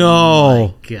 Oh,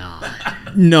 no. My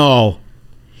God. No.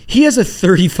 He has a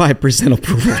 35%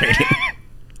 approval rating.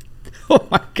 Oh,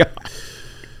 my God.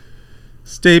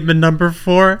 Statement number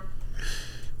 4.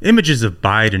 Images of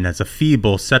Biden as a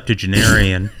feeble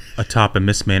septuagenarian atop a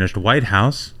mismanaged White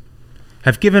House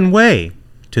have given way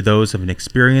to those of an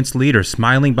experienced leader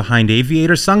smiling behind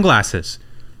aviator sunglasses,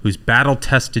 whose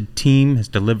battle-tested team has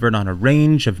delivered on a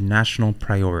range of national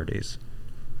priorities.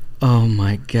 Oh,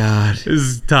 my God. This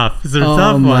is tough. This is a oh,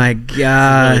 tough one. my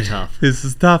God. Really tough. This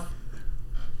is tough.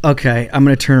 Okay, I'm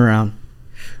going to turn around.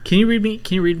 Can you read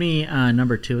me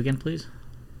number 2 again, please?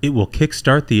 It will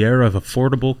kickstart the era of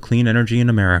affordable, clean energy in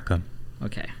America.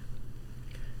 Okay.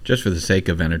 Just for the sake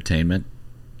of entertainment,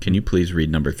 can you please read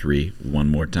number 3 one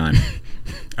more time?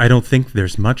 I don't think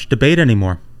there's much debate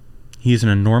anymore. He's an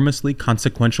enormously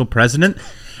consequential president,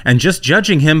 and just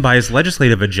judging him by his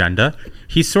legislative agenda,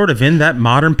 he's sort of in that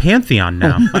modern pantheon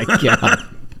now. Oh, my God.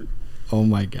 Oh,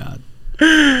 my God.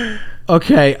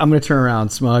 Okay, I'm going to turn around,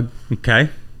 Smug. Okay.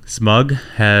 Smug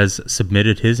has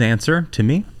submitted his answer to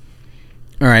me.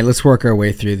 All right, let's work our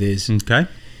way through these. Okay.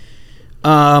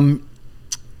 I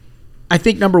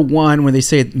think number 1, when they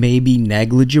say it may be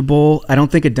negligible, I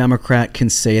don't think a Democrat can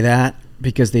say that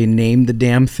because they named the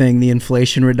damn thing the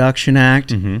Inflation Reduction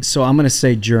Act. Mm-hmm. So I'm going to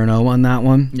say Journo on that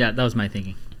one. Yeah, that was my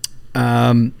thinking.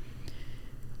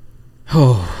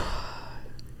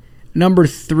 Number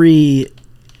 3.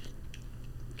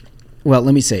 Well,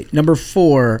 let me say number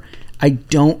 4. I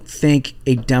don't think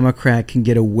a Democrat can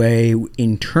get away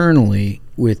internally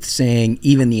with saying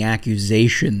even the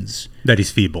accusations that he's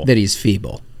feeble.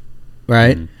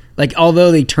 Right? Mm-hmm. Like,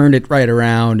 although they turned it right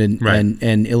around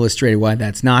and illustrated why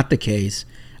that's not the case,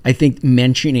 I think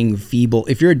mentioning feeble,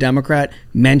 if you're a Democrat,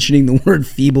 mentioning the word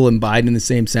feeble and Biden in the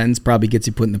same sentence probably gets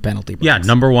you put in the penalty box. Yeah,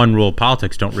 number 1 rule of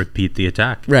politics, don't repeat the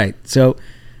attack. Right. So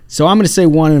I'm going to say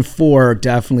 1 and 4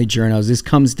 definitely journos. This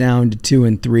comes down to 2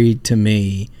 and 3 to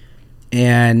me.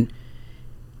 And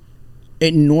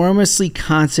enormously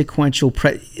consequential,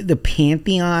 the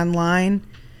Pantheon line,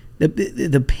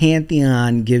 the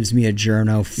Pantheon gives me a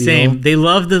journo feel. Same. They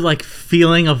love the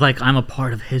feeling of I'm a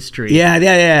part of history.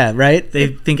 Yeah, right? They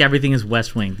think everything is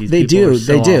West Wing. These they people do, are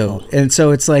so they do. awful. And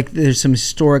so it's like there's some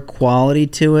historic quality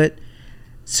to it.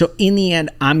 So in the end,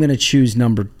 I'm going to choose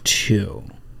number 2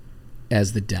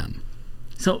 as the Dem.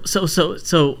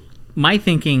 So my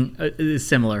thinking is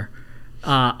similar.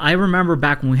 I remember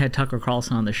back when we had Tucker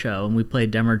Carlson on the show and we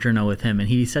played Dem or Journo with him, and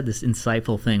he said this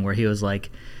insightful thing where he was like,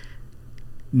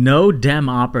 no Dem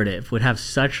operative would have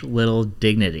such little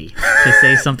dignity to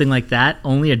say something like that.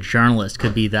 Only a journalist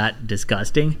could be that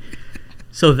disgusting.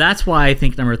 So that's why I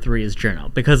think number 3 is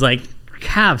Journo, because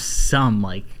have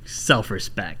some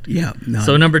self-respect. Yeah. None.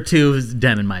 So number 2 is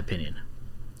Dem in my opinion.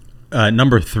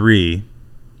 Number 3,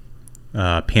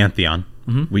 Pantheon.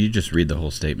 Mm-hmm. Will you just read the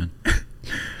whole statement?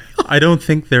 I don't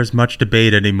think there's much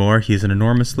debate anymore. He's an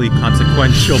enormously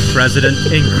consequential president.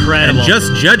 Incredible. And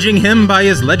just judging him by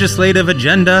his legislative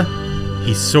agenda,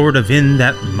 he's sort of in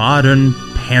that modern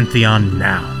pantheon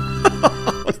now.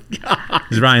 Oh, God.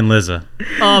 He's Ryan Lizza.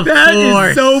 That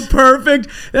is so perfect.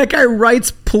 That guy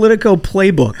writes Politico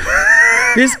playbook.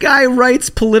 This guy writes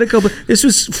Politico. This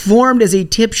was formed as a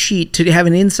tip sheet to have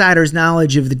an insider's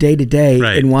knowledge of the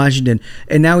day-to-day in Washington.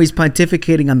 And now he's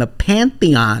pontificating on the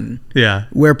pantheon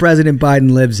where President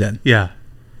Biden lives in. Yeah.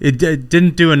 It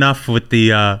didn't do enough with the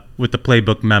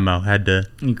playbook memo. Had to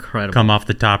come off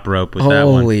the top rope with that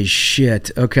one. Holy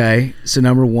shit. Okay. So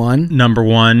number one,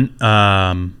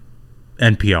 NPR.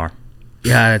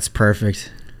 Yeah, that's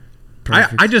perfect.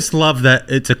 I just love that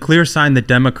it's a clear sign that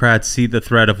Democrats see the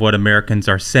threat of what Americans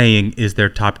are saying is their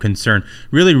top concern.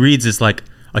 Really reads as like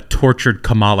a tortured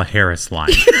Kamala Harris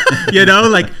line.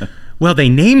 Well, they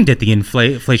named it the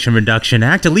Inflation Reduction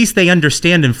Act. At least they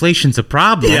understand inflation's a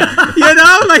problem. Yeah.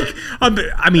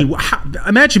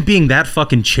 Imagine being that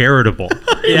fucking charitable,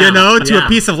 to a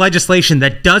piece of legislation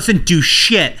that doesn't do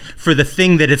shit for the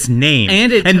thing that it's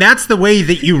named. And that's the way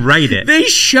that you write it. They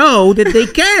show that they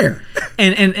care.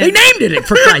 and they named it,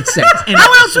 for Christ's sake.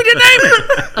 How else would you name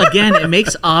it? Again, it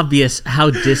makes obvious how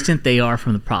distant they are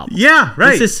from the problem. Yeah,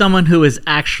 right. This is someone who is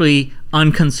actually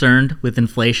unconcerned with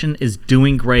inflation, is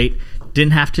doing great,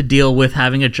 didn't have to deal with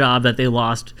having a job that they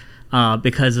lost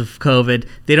because of COVID.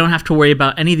 They don't have to worry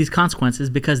about any of these consequences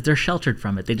because they're sheltered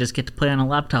from it. They just get to play on a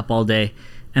laptop all day,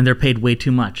 and they're paid way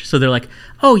too much. So they're like,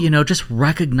 just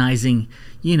recognizing,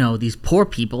 these poor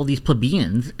people, these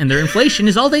plebeians, and their inflation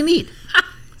is all they need.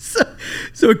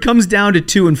 So it comes down to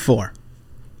 2 and 4.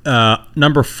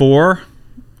 Number 4,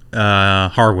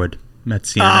 Harwood. At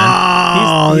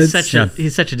CNN.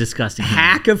 He's such a disgusting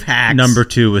hack of hacks. Number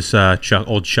 2 was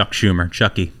old Chuck Schumer,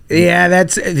 Chucky. Yeah,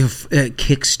 that's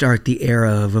kickstart the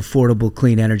era of affordable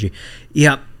clean energy.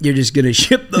 Yep, you're just going to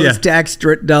ship those tax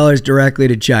dollars directly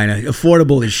to China.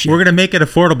 Affordable as shit. We're going to make it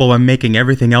affordable by making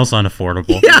everything else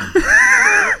unaffordable. Yeah.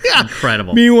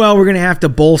 Incredible. Meanwhile, we're going to have to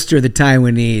bolster the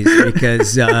Taiwanese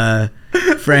because,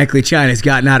 frankly, China's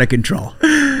gotten out of control.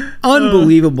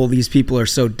 Unbelievable. These people are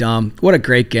so dumb. What a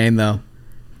great game, though.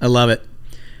 I love it.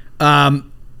 All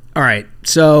right.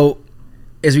 So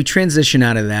as we transition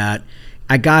out of that,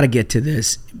 I got to get to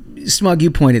this. Smug,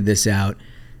 you pointed this out.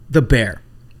 The bear.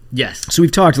 Yes. So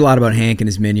we've talked a lot about Hank and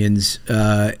his minions,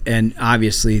 and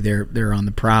obviously they're on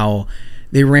the prowl.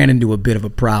 They ran into a bit of a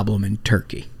problem in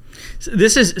Turkey. So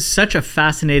this is such a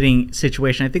fascinating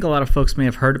situation. I think a lot of folks may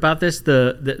have heard about this.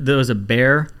 There was a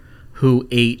bear who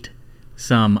ate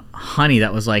some honey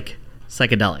that was like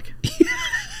psychedelic.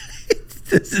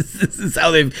 This is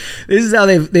how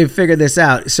they've figured this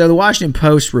out. So the Washington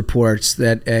Post reports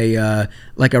that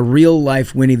a real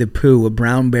life Winnie the Pooh, a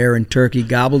brown bear in Turkey,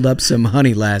 gobbled up some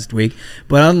honey last week.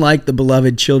 But unlike the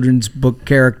beloved children's book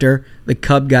character, the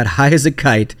cub got high as a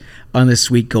kite on the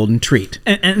sweet golden treat.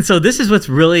 And so this is what's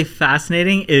really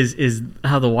fascinating is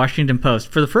how the Washington Post,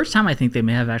 for the first time, I think they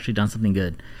may have actually done something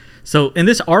good. So in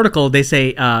this article, they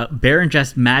say bear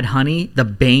ingests mad honey, the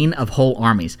bane of whole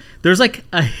armies. There's like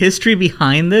a history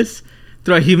behind this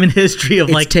throughout human history of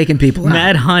it's taking people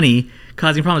mad out. Honey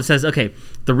causing problems. It says, okay,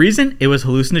 the reason it was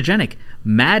hallucinogenic.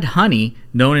 Mad honey,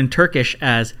 known in Turkish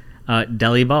as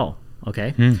deli bal.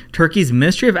 Okay. Turkey's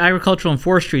Ministry of Agriculture and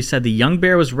Forestry said the young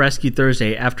bear was rescued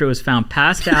Thursday after it was found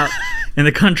passed out in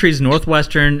the country's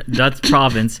northwestern Dutch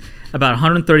province, about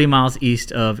 130 miles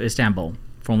east of Istanbul,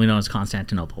 formerly known as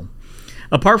Constantinople.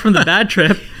 Apart from the bad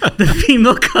trip, the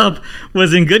female cub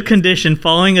was in good condition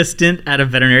following a stint at a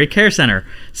veterinary care center.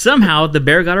 Somehow, the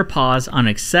bear got her paws on an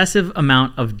excessive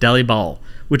amount of deli bal,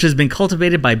 which has been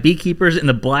cultivated by beekeepers in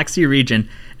the Black Sea region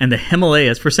and the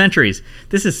Himalayas for centuries.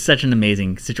 This is such an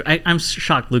amazing situation. I'm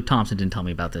shocked Luke Thompson didn't tell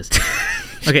me about this.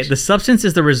 Okay, the substance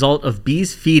is the result of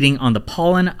bees feeding on the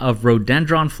pollen of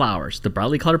rhododendron flowers. The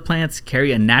brightly colored plants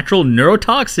carry a natural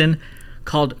neurotoxin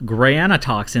called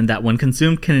granotoxin that when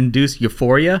consumed can induce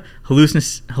euphoria,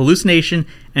 hallucination,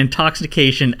 and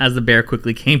intoxication, as the bear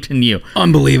quickly came to know.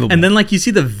 Unbelievable. And then you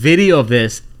see the video of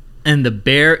this, and the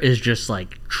bear is just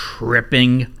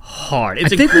tripping hard.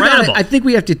 It's incredible. I think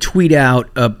we have to tweet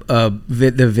out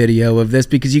the video of this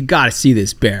because you got to see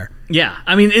this bear. Yeah,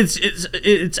 I mean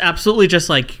it's absolutely just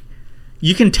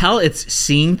you can tell it's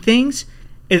seeing things.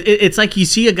 It's like you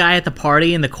see a guy at the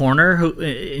party in the corner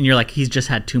and you're like, he's just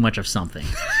had too much of something,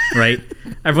 right?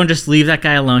 Everyone just leave that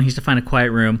guy alone. He needs to find a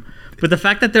quiet room. But the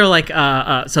fact that they're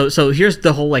so here's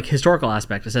the whole historical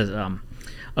aspect. It says,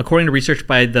 according to research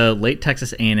by the late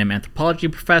Texas A&M anthropology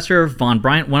professor Von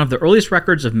Bryant, one of the earliest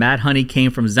records of mad honey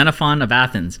came from Xenophon of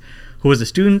Athens, who was a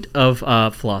student of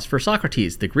philosopher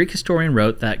Socrates. The Greek historian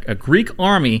wrote that a Greek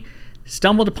army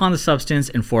stumbled upon the substance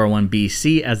in 401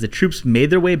 BC as the troops made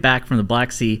their way back from the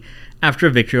Black Sea after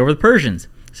a victory over the Persians.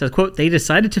 It says, quote, they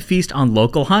decided to feast on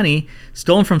local honey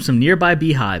stolen from some nearby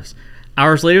beehives.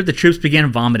 Hours later, the troops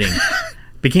began vomiting,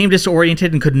 became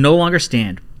disoriented, and could no longer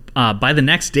stand. By the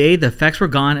next day, the effects were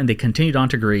gone, and they continued on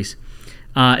to Greece.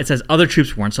 It says other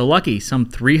troops weren't so lucky. Some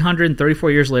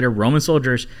 334 years later, Roman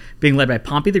soldiers being led by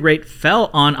Pompey the Great fell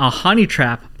on a honey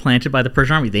trap planted by the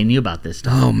Persian army. They knew about this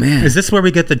stuff. Oh, man. Is this where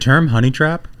we get the term honey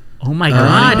trap? Oh, my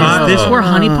God. Is this where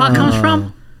honeypot comes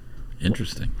from?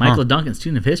 Interesting. Michael Duncan,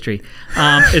 student of history.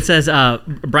 It says,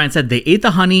 Brian said, they ate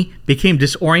the honey, became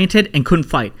disoriented, and couldn't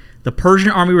fight. The Persian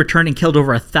army returned and killed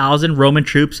over 1,000 Roman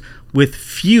troops with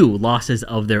few losses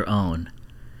of their own.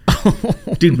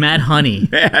 Dude, mad honey.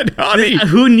 Mad honey.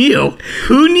 Who knew?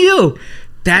 Who knew?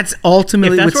 That's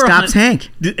ultimately what stops Hank.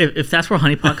 If that's where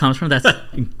honeypot comes from, that's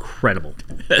incredible.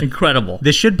 Incredible.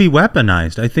 This should be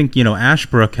weaponized. I think,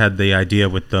 Ashbrook had the idea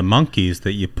with the monkeys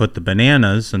that you put the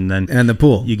bananas and the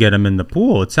pool. You get them in the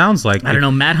pool. It sounds like... I don't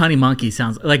know. Mad honey monkey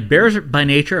sounds... Like bears by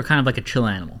nature are kind of like a chill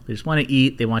animal. They just want to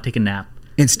eat. They want to take a nap.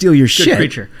 And steal your Good shit.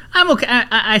 Creature. I'm okay.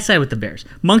 I side with the bears.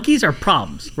 Monkeys are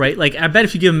problems, right? Like, I bet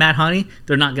if you give them mad honey,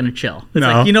 they're not going to chill. It's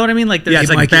like, you know what I mean? Like, it's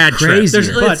like bad trips.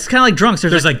 It's kind of like drunks.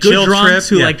 There's like good chill drunks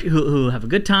trip, who have a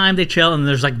good time, they chill, and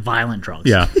there's like violent drunks.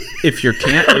 Yeah. If you're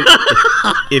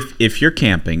if you're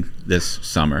camping this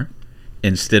summer,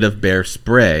 instead of bear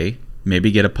spray, maybe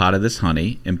get a pot of this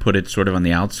honey and put it sort of on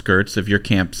the outskirts of your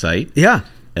campsite. Yeah.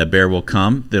 A bear will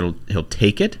come. He'll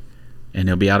take it. And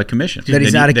he'll be out of commission. Then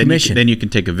he's out of commission. Then you can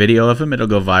take a video of him. It'll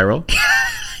go viral.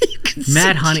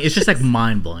 Mad honey. It's just like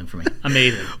mind-blowing for me.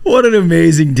 Amazing. What an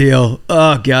amazing deal.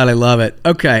 Oh, God, I love it.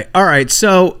 Okay. All right.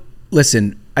 So,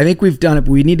 listen, I think we've done it,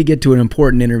 but we need to get to an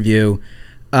important interview.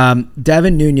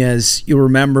 Devin Nunes, you'll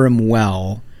remember him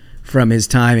well from his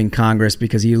time in Congress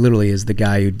because he literally is the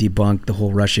guy who debunked the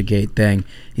whole Russiagate thing.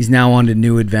 He's now on to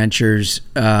new adventures,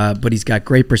 but he's got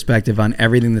great perspective on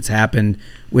everything that's happened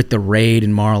with the raid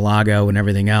in Mar-a-Lago and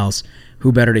everything else.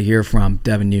 Who better to hear from?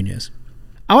 Devin Nunes.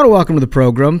 I want to welcome to the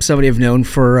program somebody I've known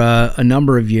for a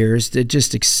number of years. Did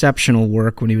just exceptional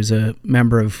work when he was a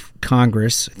member of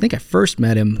Congress. I think I first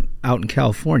met him out in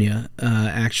California,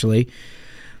 actually.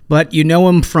 But you know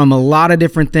him from a lot of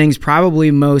different things, probably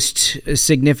most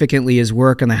significantly his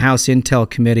work on the House Intel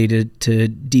Committee to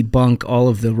debunk all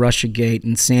of the Russiagate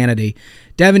insanity.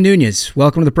 Devin Nunes,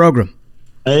 welcome to the program.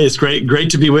 Hey, it's great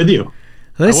to be with you.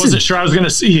 Listen. I wasn't sure I was going to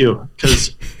see you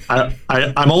because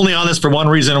I'm only on this for one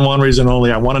reason and one reason only.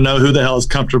 I want to know who the hell is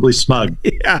comfortably smug.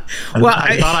 Yeah. Well,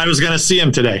 I thought I was going to see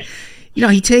him today.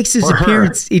 He takes his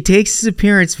appearance. He takes his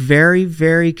appearance very,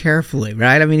 very carefully,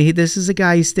 right? I mean, this is a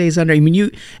guy who stays under. I mean,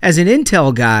 you as an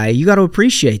Intel guy, you got to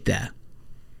appreciate that.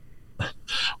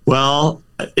 Well,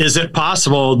 is it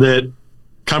possible that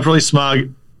comfortably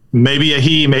smug, maybe a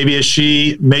he, maybe a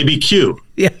she, maybe Q?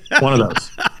 Yeah, one of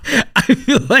those. I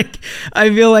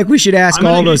feel like we should ask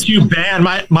all those. You banned.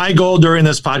 My goal during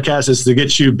this podcast is to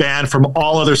get you banned from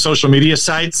all other social media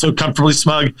sites. So Comfortably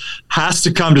Smug has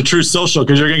to come to Truth Social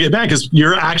because you're going to get banned because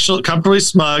your actual Comfortably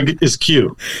Smug is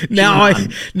Q. Now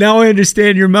I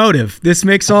understand your motive. This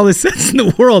makes all the sense in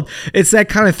the world. It's that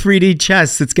kind of 3D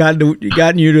chess that's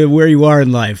gotten you to where you are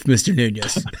in life, Mr.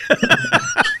 Nunes.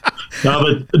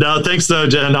 No, thanks though.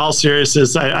 In all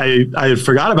seriousness, I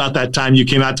forgot about that time you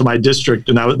came out to my district,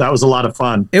 and that was a lot of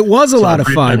fun. It was a lot of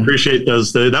fun. I appreciate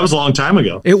those. That was a long time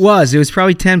ago. It was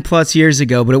probably 10 plus years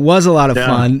ago, but it was a lot of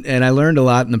fun, and I learned a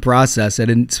lot in the process. I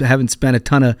haven't spent a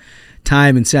ton of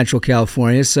time in Central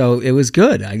California, so it was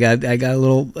good. I got a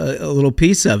little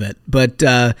piece of it. But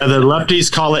the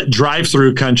lefties call it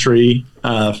drive-through country.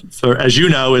 For as you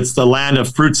know, it's the land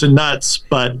of fruits and nuts,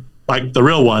 but like the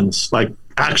real ones, like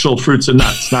actual fruits and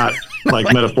nuts, not like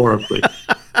metaphorically.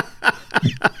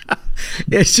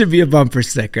 It should be a bumper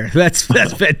sticker. That's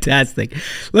fantastic.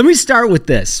 Let me start with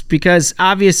this because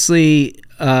obviously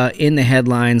in the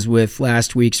headlines with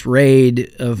last week's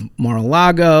raid of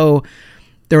Mar-a-Lago,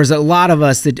 there was a lot of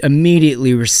us that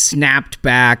immediately were snapped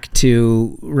back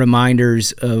to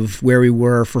reminders of where we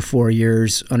were for 4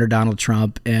 years under Donald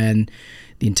Trump and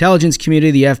the intelligence community,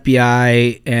 the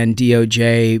FBI, and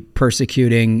DOJ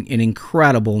persecuting an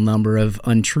incredible number of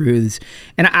untruths.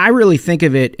 And I really think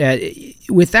of it,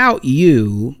 without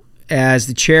you as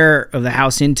the chair of the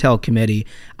House Intel Committee,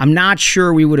 I'm not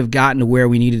sure we would have gotten to where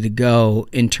we needed to go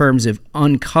in terms of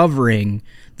uncovering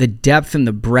the depth and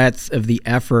the breadth of the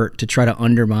effort to try to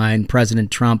undermine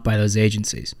President Trump by those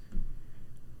agencies.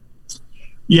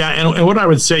 Yeah, and what I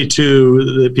would say,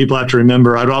 too, that people have to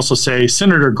remember, I'd also say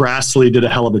Senator Grassley did a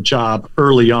hell of a job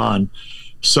early on.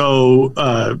 So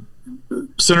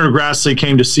Senator Grassley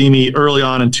came to see me early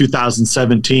on in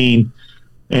 2017.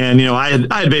 And, I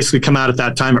had basically come out at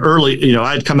that time early.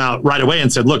 I had come out right away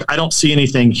and said, look, I don't see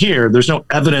anything here. There's no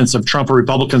evidence of Trump or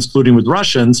Republicans colluding with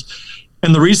Russians.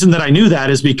 And the reason that I knew that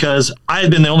is because I had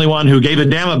been the only one who gave a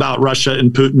damn about Russia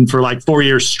and Putin for like 4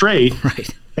 years straight. Right.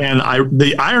 And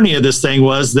the irony of this thing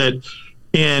was that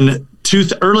in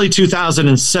early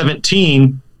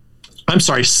 2016,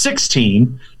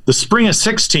 the spring of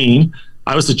 16,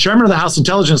 I was the chairman of the House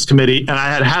Intelligence Committee, and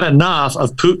I had enough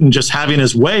of Putin just having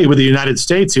his way with the United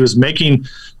States. He was making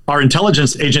our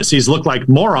intelligence agencies look like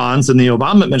morons, and the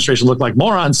Obama administration looked like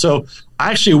morons. So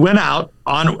I actually went out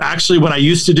when I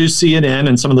used to do CNN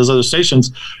and some of those other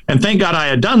stations, and thank God I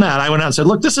had done that. I went out and said,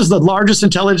 look, this is the largest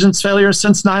intelligence failure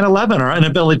since 9/11, our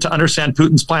inability to understand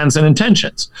Putin's plans and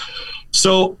intentions.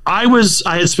 So I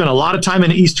had spent a lot of time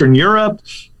in Eastern Europe.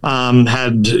 I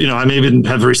may even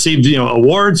have received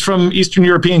awards from Eastern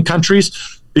European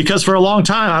countries, because for a long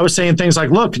time I was saying things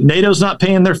like, look, NATO's not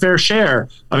paying their fair share.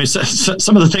 I mean,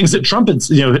 some of the things that Trump had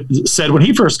said when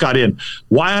he first got in.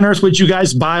 Why on earth would you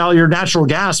guys buy all your natural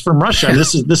gas from Russia?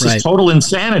 This is total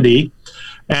insanity.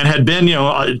 And had been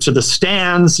to the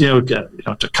stands, to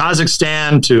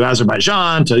Kazakhstan, to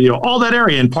Azerbaijan, to all that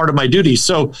area, and part of my duties.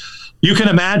 So you can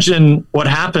imagine what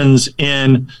happens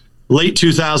in late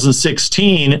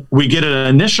 2016. We get an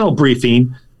initial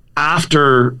briefing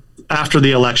after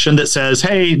the election that says,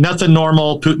 hey, nothing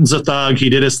normal. Putin's a thug. He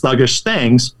did his thuggish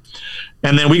things.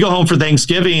 And then we go home for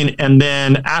Thanksgiving. And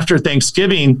then after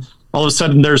Thanksgiving, all of a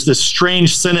sudden there's this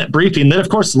strange Senate briefing that, of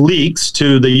course, leaks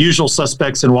to the usual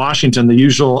suspects in Washington, the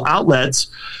usual outlets.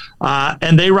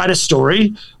 And they write a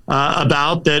story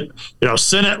about that,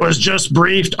 Senate was just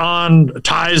briefed on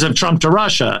ties of Trump to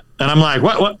Russia. And I'm like,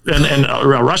 what? And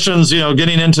Russians,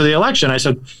 getting into the election. I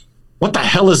said, what the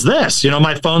hell is this?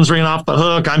 My phone's ringing off the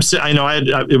hook.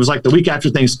 It was like the week after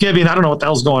Thanksgiving. I don't know what the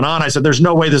hell's going on. I said, there's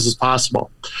no way this is possible.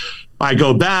 I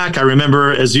go back. I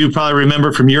remember, as you probably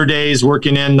remember from your days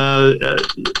working in,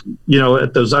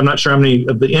 at those, I'm not sure how many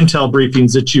of the intel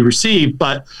briefings that you received,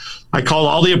 but I called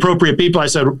all the appropriate people. I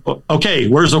said, okay,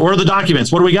 where are the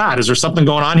documents? What do we got? Is there something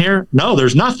going on here? No,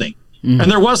 there's nothing. Mm-hmm.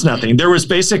 And there was nothing. There was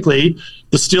basically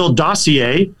the Steele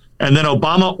dossier. And then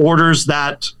Obama orders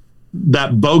that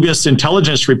bogus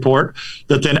intelligence report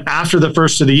that then after the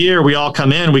first of the year, we all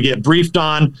come in, we get briefed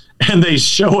on, and they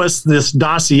show us this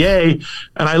dossier.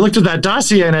 And I looked at that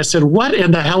dossier and I said, what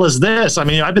in the hell is this? I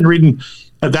mean, I've been reading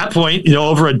at that point,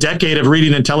 over a decade of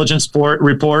reading intelligence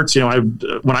reports.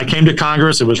 When I came to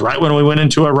Congress, it was right when we went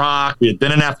into Iraq. We had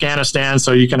been in Afghanistan.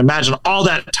 So you can imagine all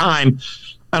that time.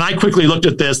 And I quickly looked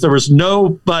at this. There was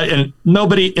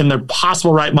nobody in their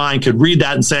possible right mind could read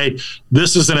that and say,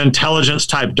 this is an intelligence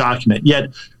type document.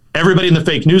 Yet everybody in the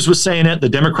fake news was saying it. The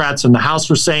Democrats in the House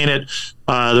were saying it.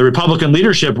 The Republican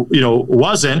leadership,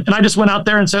 wasn't. And I just went out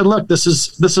there and said, look, this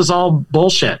is all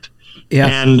bullshit. Yeah,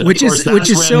 and which is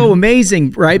so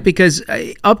amazing, right? Because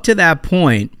up to that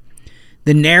point,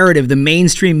 the narrative, the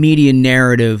mainstream media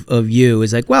narrative of you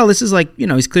is like, well, this is like,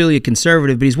 he's clearly a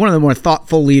conservative, but he's one of the more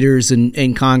thoughtful leaders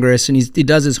in Congress, and he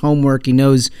does his homework. He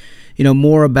knows,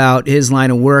 more about his line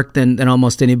of work than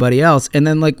almost anybody else. And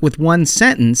then, like, with one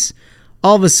sentence,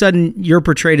 all of a sudden, you're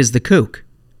portrayed as the kook.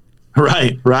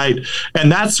 Right. And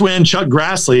that's when Chuck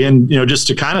Grassley, and, just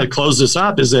to kind of close this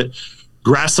up, is that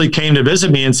Grassley came to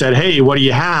visit me and said, hey, what do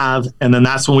you have? And then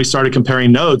that's when we started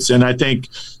comparing notes. And I think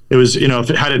it was,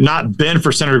 had it not been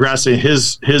for Senator Grassley and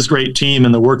his great team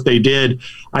and the work they did,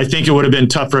 I think it would have been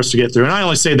tough for us to get through. And I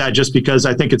only say that just because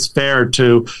I think it's fair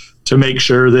to make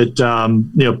sure that,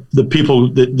 the people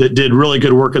that did really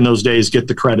good work in those days get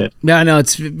the credit. No,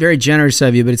 it's very generous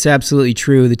of you, but it's absolutely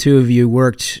true. The two of you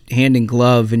worked hand in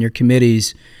glove in your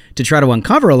committees to try to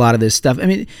uncover a lot of this stuff. I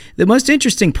mean, the most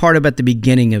interesting part about the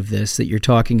beginning of this that you're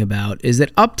talking about is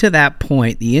that up to that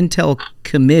point, the intel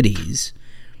committees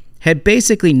had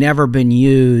basically never been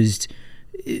used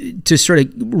to sort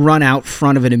of run out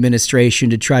front of an administration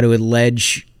to try to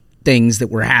allege things that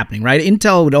were happening, right?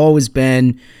 Intel had always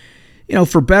been,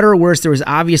 for better or worse, there was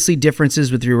obviously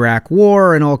differences with the Iraq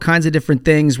War and all kinds of different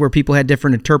things where people had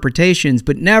different interpretations,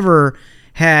 but never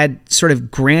had sort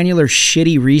of granular,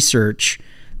 shitty research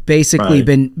basically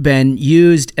been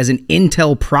used as an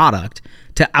intel product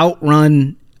to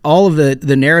outrun all of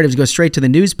the narratives, go straight to the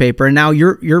newspaper. And now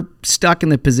you're stuck in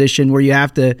the position where you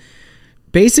have to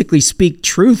basically speak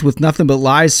truth with nothing but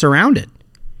lies surrounded.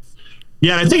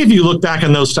 Yeah, and I think if you look back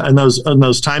in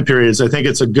those time periods, I think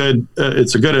it's a good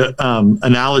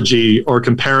analogy or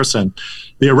comparison.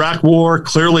 The Iraq War,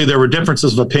 clearly there were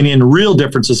differences of opinion, real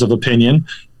differences of opinion.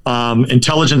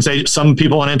 Intelligence, some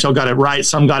people on Intel got it right,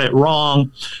 some got it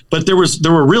wrong, but there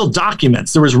were real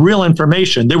documents, there was real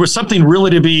information, there was something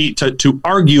really to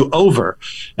argue over.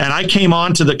 And I came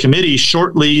on to the committee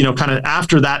shortly, kind of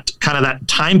after that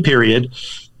time period.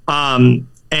 And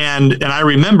I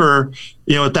remember,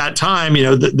 at that time,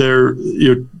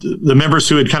 the members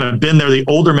who had kind of been there, the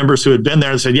older members who had been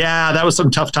there, said, yeah, that was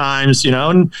some tough times,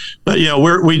 but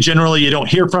we generally, you don't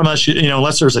hear from us,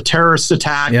 unless there's a terrorist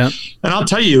attack. Yeah. And I'll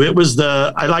tell you,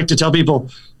 I like to tell people,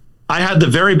 I had the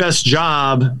very best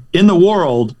job in the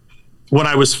world when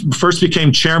I first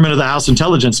became chairman of the House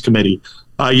Intelligence Committee.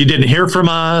 You didn't hear from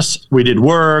us. We did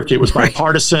work. It was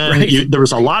bipartisan. Right. There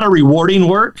was a lot of rewarding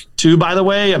work too, by the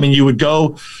way. I mean, you would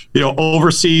go,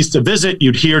 overseas to visit.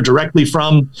 You'd hear directly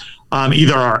from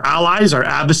either our allies, our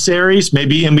adversaries,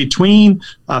 maybe in between,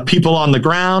 people on the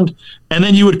ground. And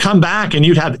then you would come back and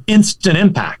you'd have instant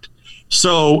impact.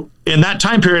 So in that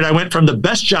time period, I went from the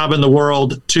best job in the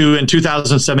world to, in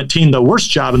 2017, the worst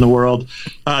job in the world,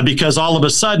 because all of a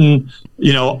sudden,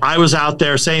 I was out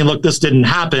there saying, look, this didn't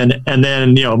happen. And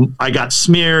then, I got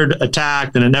smeared,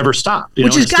 attacked, and it never stopped.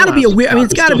 Which has got to be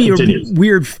it's got to be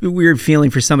a weird feeling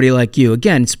for somebody like you.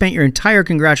 Again, spent your entire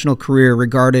congressional career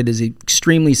regarded as an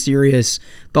extremely serious,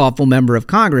 thoughtful member of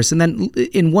Congress. And then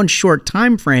in one short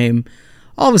time frame,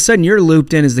 all of a sudden you're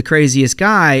looped in as the craziest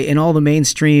guy in all the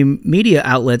mainstream media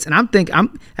outlets. And I'm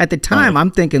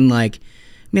thinking like,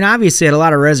 obviously I had a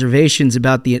lot of reservations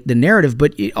about the narrative,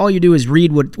 but all you do is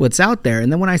read what's out there.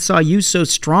 And then when I saw you so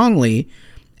strongly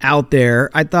out there,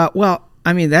 I thought, well,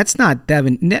 that's not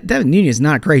Devin Nunes is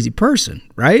not a crazy person,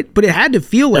 right? But it had to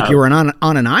feel like you were on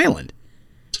an island.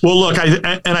 Well, look,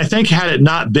 I think had it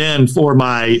not been for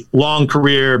my long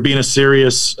career being a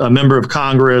serious member of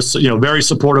Congress, very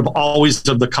supportive always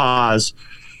of the cause,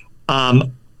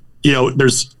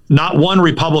 there's not one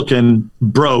Republican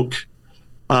broke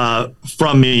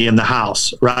from me in the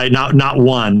House, right? Not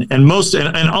one, and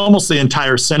almost the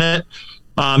entire Senate.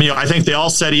 I think they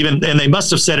all said and they must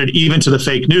have said it even to the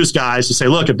fake news guys to say,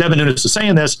 look, if Devin Nunes is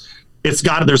saying this, there's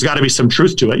got to be some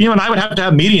truth to it. And I would have to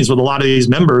have meetings with a lot of these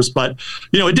members, but,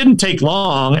 it didn't take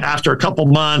long. After a couple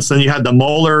months, then you had the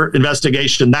Mueller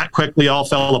investigation that quickly all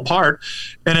fell apart.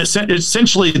 And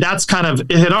essentially that's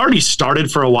it had already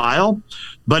started for a while,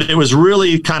 but it was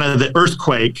really kind of the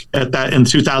earthquake in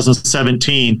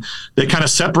 2017 that kind of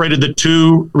separated the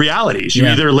two realities. You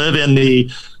either live in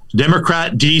the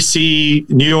Democrat, DC,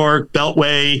 New York,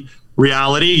 Beltway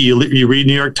reality, you read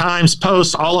New York Times,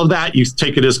 Post, all of that, you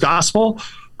take it as gospel,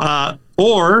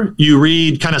 or you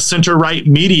read kind of center-right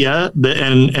media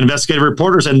and investigative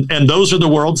reporters, and those are the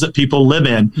worlds that people live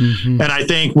in. Mm-hmm. And I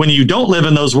think when you don't live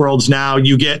in those worlds now,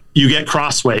 you get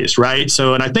crossways, right?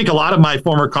 So, and I think a lot of my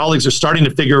former colleagues are starting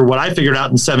to figure what I figured out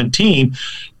in 2017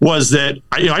 was that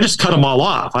I just cut them all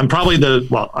off. I'm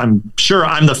sure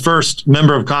I'm the first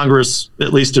member of Congress,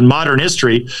 at least in modern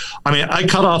history. I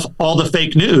cut off all the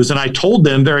fake news, and I told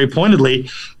them very pointedly,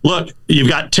 look, you've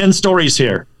got 10 stories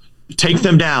here. Take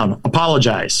them down,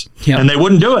 apologize. Yep. And they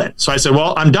wouldn't do it. So I said,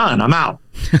 well, I'm done. I'm out.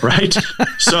 Right.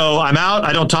 So I'm out.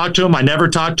 I don't talk to them. I never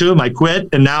talk to them. I quit.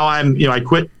 And now I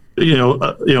quit.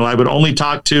 I would only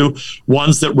talk to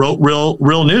ones that wrote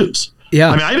real news.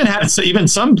 Yeah. I even had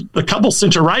a couple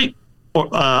center-right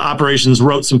operations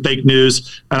wrote some fake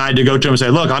news, and I had to go to them and say,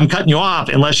 look, I'm cutting you off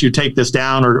unless you take this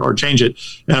down or change it.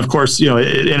 And of course, it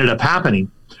ended up happening.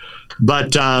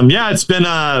 But it's been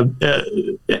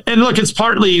and look, it's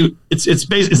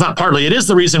not partly. It is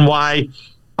the reason why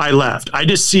I left. I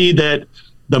just see that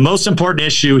the most important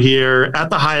issue here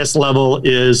at the highest level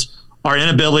is our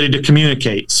inability to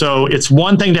communicate. So it's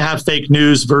one thing to have fake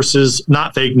news versus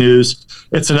not fake news.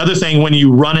 It's another thing when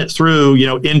you run it through,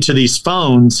 into these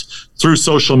phones through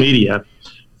social media.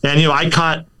 And I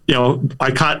caught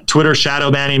Twitter shadow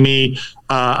banning me.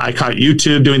 I caught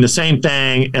YouTube doing the same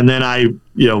thing. And then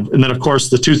and then of course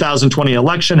the 2020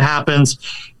 election happens.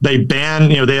 They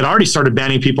they had already started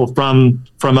banning people from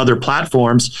other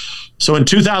platforms. So in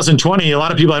 2020, a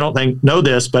lot of people I don't think know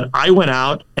this, but I went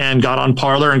out and got on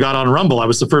Parler and got on Rumble. I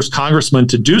was the first congressman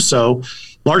to do so,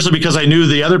 largely because I knew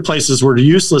the other places were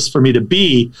useless for me to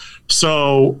be.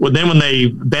 So then when they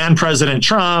banned President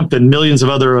Trump and millions of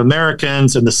other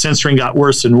Americans and the censoring got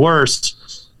worse and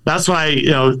worse, that's when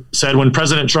I said, when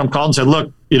President Trump called and said,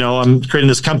 look, I'm creating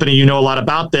this company, a lot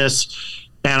about this.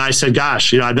 And I said,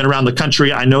 gosh, I've been around the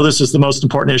country. I know this is the most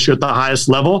important issue at the highest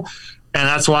level. And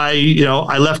that's why,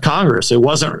 I left Congress. It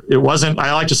wasn't,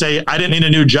 I like to say, I didn't need a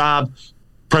new job.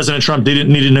 President Trump didn't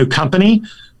need a new company,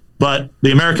 but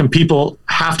the American people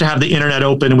have to have the internet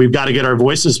open, and we've got to get our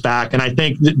voices back. And I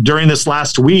think that during this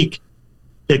last week,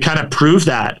 it kind of proved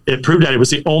that. It proved that it was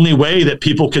the only way that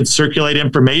people could circulate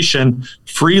information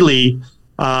freely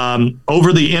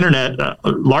over the internet,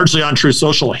 largely on Truth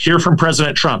Social, hear from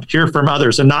President Trump, hear from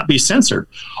others, and not be censored.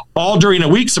 All during a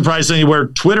week, surprisingly, where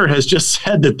Twitter has just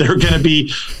said that they're going to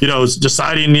be,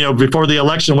 deciding, before the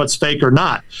election what's fake or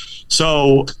not.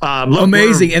 So look,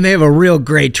 amazing, and they have a real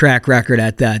great track record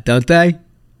at that, don't they?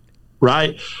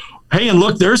 Right. Hey, and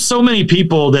look, there's so many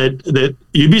people that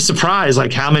you'd be surprised,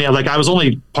 like how many. Like I was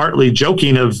only partly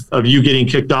joking of you getting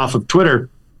kicked off of Twitter,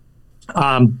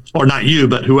 or not you,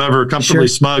 but whoever comfortably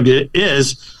smug it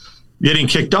is getting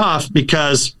kicked off,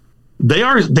 because they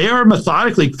are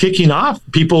methodically kicking off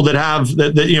people that have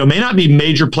that may not be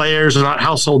major players or not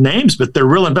household names, but they're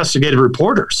real investigative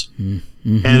reporters.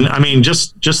 Mm-hmm. And I mean,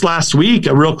 just last week,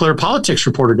 a Real Clear Politics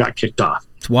reporter got kicked off.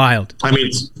 It's wild. I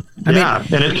mean, and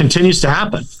it continues to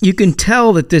happen. You can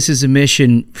tell that this is a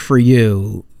mission for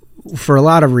you for a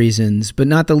lot of reasons, but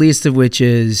not the least of which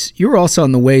is you were also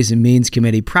on the Ways and Means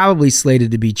Committee, probably slated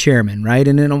to be chairman, right?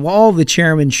 And in all the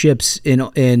chairmanships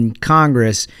in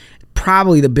Congress,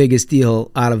 probably the biggest deal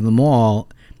out of them all.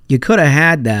 You could have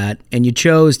had that, and you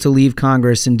chose to leave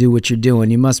Congress and do what you're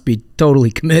doing. You must be totally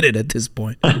committed at this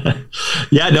point.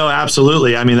 Yeah, no,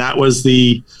 absolutely. I mean, that was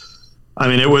that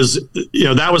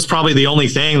was probably the only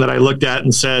thing that I looked at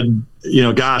and said,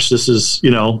 gosh, this is,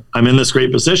 I'm in this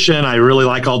great position. I really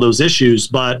like all those issues.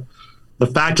 But the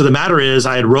fact of the matter is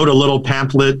I had wrote a little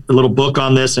pamphlet, a little book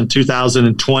on this in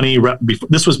 2020.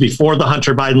 This was before the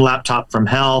Hunter Biden laptop from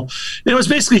hell. And it was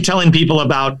basically telling people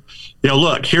about,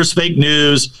 look, here's fake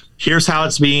news. Here's how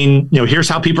it's being, here's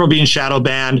how people are being shadow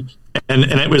banned. And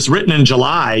it was written in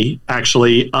July,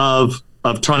 actually, of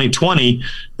 2020.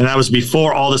 And that was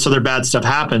before all this other bad stuff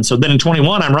happened. So then in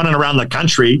 21, I'm running around the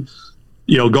country,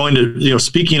 going to,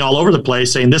 speaking all over the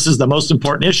place, saying this is the most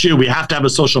important issue. We have to have a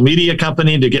social media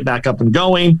company to get back up and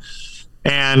going.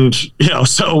 And,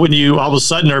 so when you all of a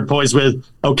sudden are poised with,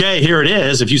 okay, here it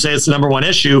is. If you say it's the number one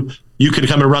issue, you could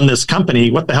come and run this company.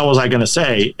 What the hell was I going to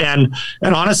say? And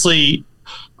honestly,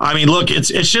 I mean, look, it's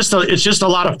just a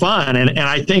lot of fun. And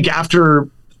I think after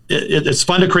it's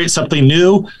fun to create something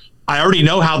new. I already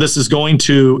know how this is going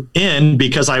to end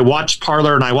because I watched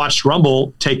Parler and I watched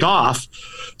Rumble take off.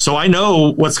 So I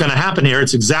know what's going to happen here.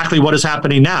 It's exactly what is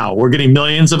happening now. We're getting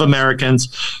millions of Americans,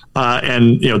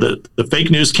 and the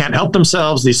fake news can't help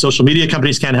themselves. These social media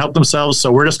companies can't help themselves. So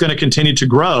we're just going to continue to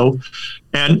grow.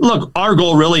 And look, our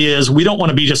goal really is we don't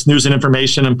want to be just news and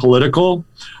information and political.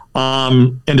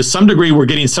 And to some degree, we're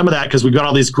getting some of that because we've got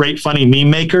all these great, funny meme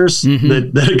makers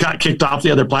that got kicked off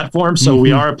the other platforms. So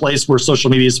we are a place where social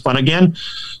media is fun again.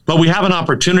 But we have an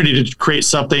opportunity to create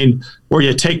something where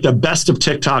you take the best of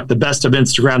TikTok, the best of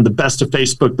Instagram, the best of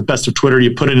Facebook, the best of Twitter,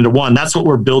 you put it into one. That's what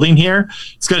we're building here.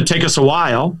 It's going to take us a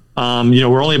while.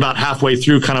 We're only about halfway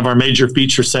through kind of our major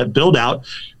feature set build out.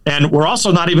 And we're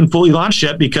also not even fully launched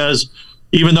yet because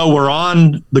even though we're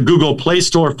on the Google Play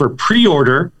Store for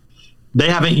pre-order, they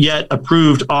haven't yet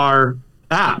approved our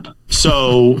app.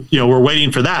 So, we're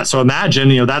waiting for that. So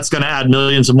imagine, that's going to add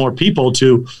millions of more people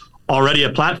to already a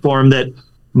platform that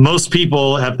most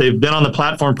people they've been on the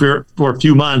platform for a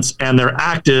few months and they're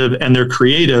active and they're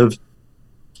creative.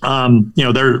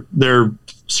 They're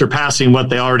surpassing what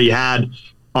they already had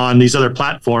on these other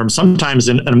platforms, sometimes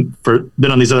been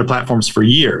on these other platforms for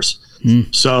years.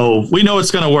 So we know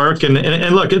it's going to work. And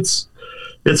look, it's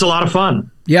a lot of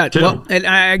fun. Yeah, well, and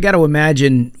I got to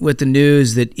imagine with the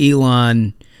news that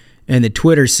Elon and the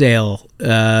Twitter sale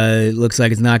looks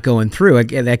like it's not going through,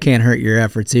 that can't hurt your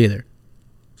efforts either.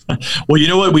 Well, you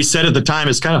know what we said at the time?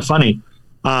 It's kind of funny.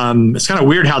 It's kind of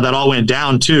weird how that all went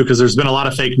down, too, because there's been a lot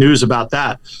of fake news about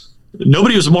that.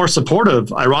 Nobody was more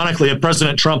supportive, ironically, of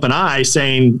President Trump and I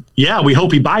saying, yeah, we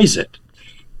hope he buys it.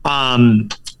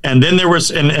 And then there was,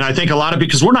 and I think a lot of,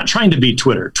 because we're not trying to be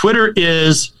Twitter. Twitter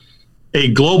is a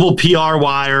global PR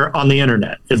wire on the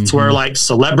internet. It's where like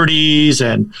celebrities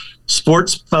and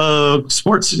sports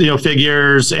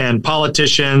figures and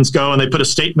politicians go and they put a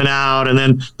statement out and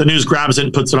then the news grabs it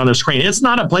and puts it on their screen. It's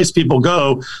not a place people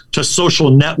go to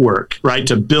social network, right?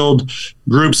 To build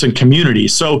groups and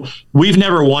communities. So we've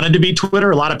never wanted to be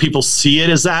Twitter. A lot of people see it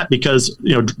as that because,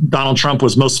 Donald Trump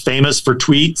was most famous for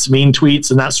tweets, mean tweets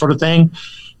and that sort of thing.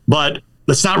 But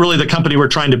that's not really the company we're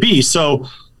trying to be. So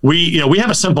we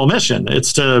have a simple mission.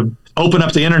 It's to open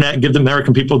up the internet and give the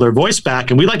American people their voice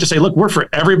back. And we like to say, look, we're for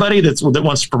everybody that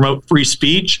wants to promote free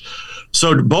speech.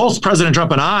 So both President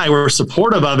Trump and I were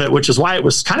supportive of it, which is why it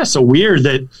was kind of so weird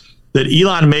that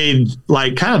Elon made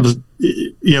like kind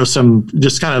of, some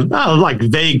just kind of like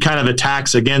vague kind of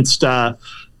attacks against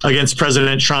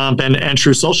President Trump and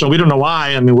True Social. We don't know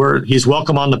why. I mean, he's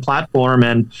welcome on the platform.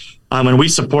 And we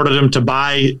supported him to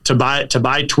buy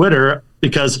Twitter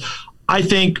because I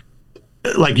think,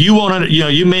 like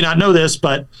you may not know this,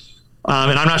 but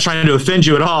and I'm not trying to offend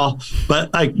you at all,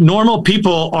 but like normal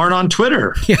people aren't on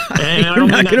Twitter. Yeah, and you're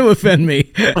not going to offend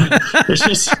me. It's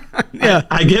just,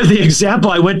 I give the example.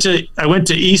 I went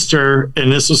to Easter,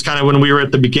 and this was kind of when we were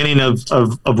at the beginning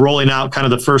of rolling out kind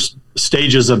of the first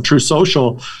stages of True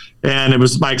Social, and it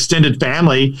was my extended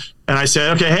family. And I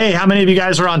said, okay, hey, how many of you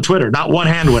guys are on Twitter? Not one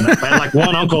hand went up. I had like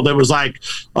one uncle that was like,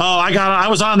 oh, I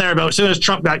was on there, but as soon as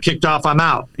Trump got kicked off, I'm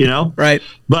out, Right.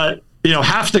 But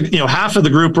half of the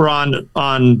group were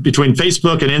on between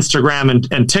Facebook and Instagram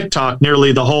and TikTok,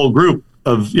 nearly the whole group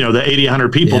of, the 80,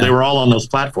 100 people, they were all on those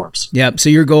platforms. Yeah. So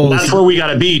your goal that's where we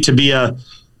got to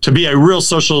be a real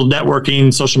social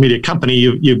networking, social media company.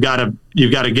 You've got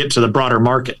to get to the broader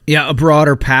market. Yeah, a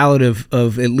broader palette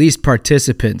of at least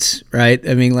participants, right?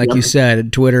 I mean, like you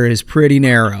said, Twitter is pretty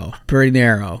narrow.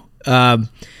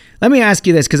 Let me ask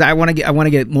you this, because I want to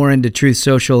get more into Truth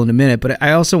Social in a minute, but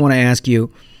I also want to ask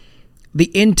you, the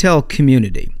Intel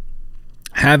community,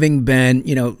 having been,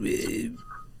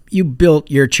 you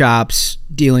built your chops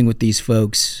dealing with these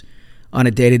folks on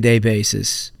a day-to-day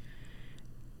basis.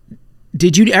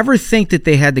 Did you ever think that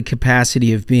they had the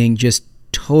capacity of being just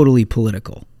totally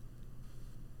political?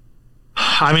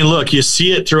 I mean, look, you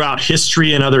see it throughout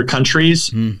history in other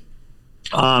countries, and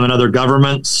other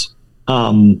governments.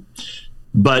 But,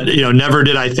 never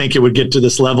did I think it would get to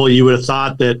this level. You would have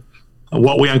thought that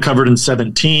what we uncovered in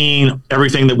 17,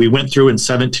 everything that we went through in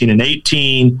 17 and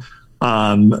 18,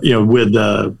 with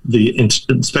the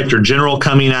Inspector General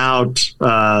coming out,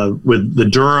 with the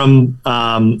Durham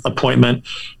appointment,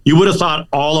 you would have thought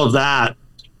all of that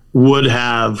would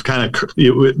have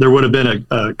there would have been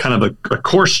a kind of a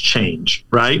course change,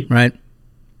 right? Right.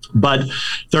 But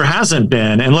there hasn't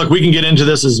been. And look, we can get into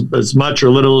this as much or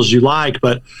little as you like,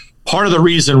 but part of the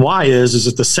reason why is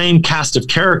that the same cast of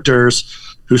characters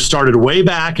who started way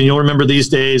back, and you'll remember these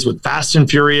days with Fast and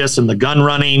Furious and the gun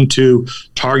running to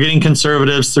targeting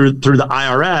conservatives through the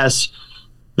IRS,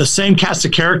 the same cast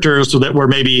of characters that were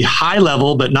maybe high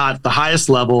level, but not the highest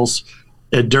levels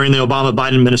during the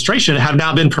Obama-Biden administration have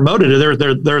now been promoted.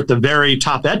 They're at the very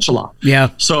top echelon.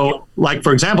 Yeah. So, like,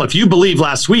 for example, if you believe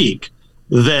last week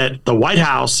that the White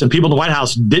House and people in the White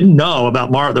House didn't know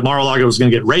about that Mar-a-Lago was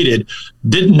going to get raided,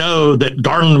 didn't know that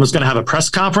Garland was going to have a press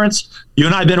conference. You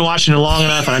and I have been in Washington long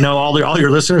enough, and I know all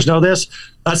your listeners know this.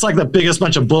 That's like the biggest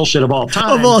bunch of bullshit of all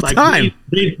time. Of all time.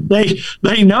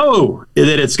 They know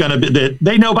that it's going to be that.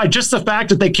 They know by just the fact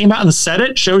that they came out and said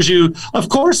it shows you, of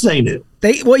course they knew.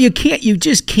 You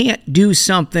just can't do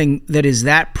something that is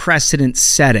that precedent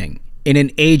setting in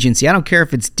an agency. I don't care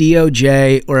if it's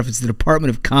DOJ or if it's the Department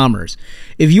of Commerce.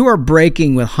 If you are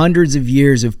breaking with hundreds of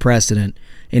years of precedent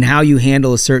in how you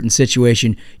handle a certain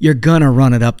situation, you're going to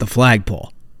run it up the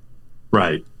flagpole.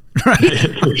 Right.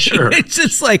 Right. For sure.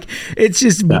 It's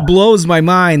just blows my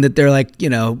mind that they're like,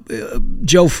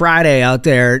 Joe Friday out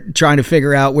there trying to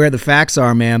figure out where the facts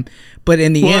are, man. But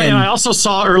in the end, and I also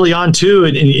saw early on too,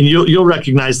 and you'll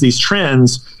recognize these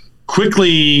trends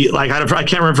quickly. Like I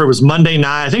can't remember if it was Monday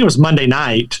night. I think it was Monday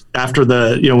night after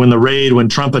when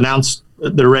Trump announced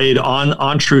the raid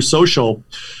on True Social.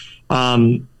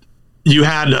 You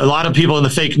had a lot of people in the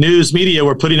fake news media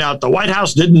were putting out the White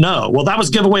House didn't know. Well, that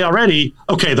was giveaway already.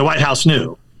 Okay, the White House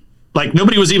knew. Like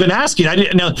nobody was even asking. I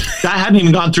didn't know. That hadn't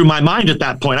even gone through my mind at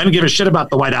that point. I didn't give a shit about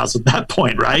the White House at that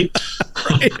point, right?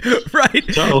 Right.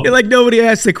 So, like nobody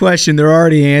asked the question. They're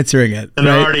already answering it. And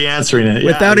they're already answering it.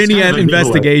 Without any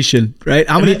investigation, right?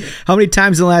 How many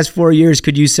times in the last 4 years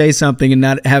could you say something and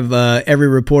not have every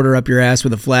reporter up your ass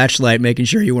with a flashlight making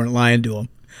sure you weren't lying to them?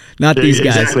 Not these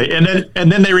guys. Exactly.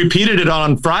 And then they repeated it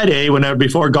on Friday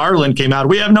before Garland came out.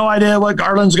 We have no idea what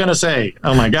Garland's going to say.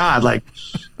 Oh my God. And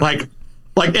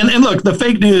look, the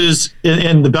fake news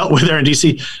in the Beltway there in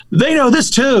DC, they know this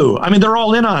too. I mean, they're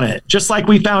all in on it. Just like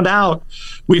we found out,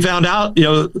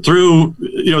 through,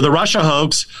 the Russia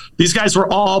hoax, these guys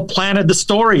were all planted the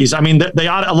stories. I mean,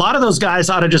 a lot of those guys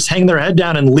ought to just hang their head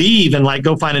down and leave and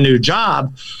go find a new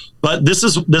job. But this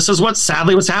is what's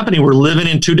happening. We're living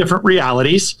in two different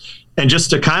realities. And just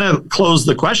to kind of close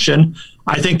the question,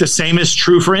 I think the same is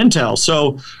true for Intel.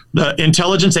 So the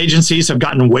intelligence agencies have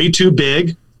gotten way too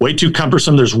big, way too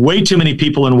cumbersome. There's way too many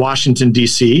people in Washington,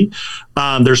 D.C.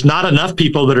 There's not enough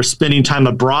people that are spending time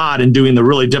abroad and doing the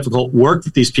really difficult work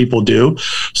that these people do.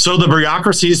 So the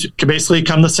bureaucracies can basically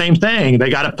become the same thing. They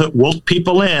got to put woke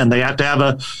people in. They have to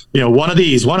have one of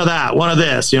these, one of that, one of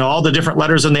this, all the different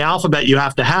letters in the alphabet you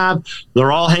have to have.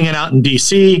 They're all hanging out in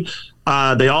D.C.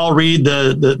 They all read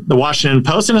the Washington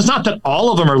Post. And it's not that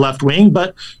all of them are left wing,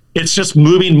 but it's just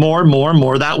moving more and more and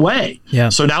more that way. Yeah.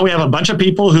 So now we have a bunch of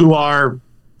people who are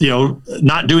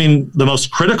not doing the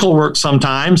most critical work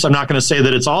sometimes. I'm not going to say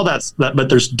that it's all that, but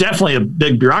there's definitely a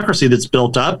big bureaucracy that's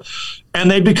built up, and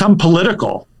they become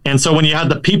political. And so when you have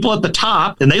the people at the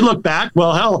top and they look back,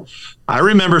 well, hell, I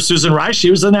remember Susan Rice.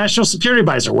 She was the national security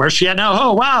advisor. Where's she at now?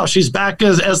 Oh, wow. She's back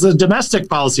as the domestic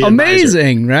policy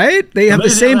Amazing, advisor. Right? They have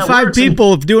the same 5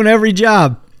 people doing every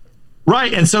job.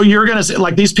 Right. And so you're going to say,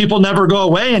 like, these people never go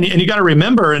away. And you got to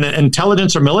remember, in an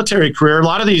intelligence or military career, a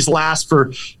lot of these last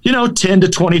for, 10 to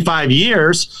 25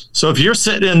 years. So if you're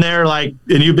sitting in there, like,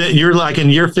 and you're like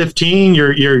in year 15,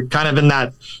 you're kind of in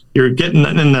that, you're getting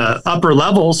in the upper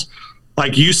levels.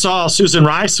 Like you saw Susan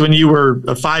Rice when you were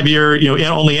a 5-year,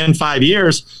 only in 5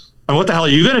 years. And what the hell are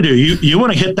you going to do? You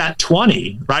want to hit that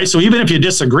 20, right? So even if you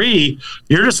disagree,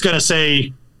 you're just going to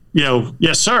say,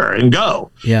 yes, sir, and go.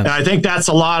 Yeah. And I think that's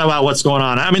a lot about what's going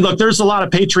on. I mean, look, there's a lot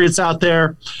of patriots out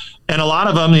there, and a lot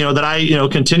of them, that I,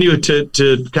 continue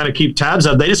to kind of keep tabs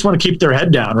of. They just want to keep their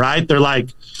head down, right? They're like,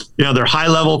 they're high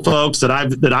level folks that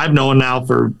I've known now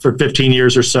for 15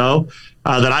 years or so.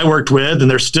 That I worked with,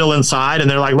 and they're still inside, and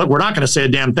they're like, look, we're not going to say a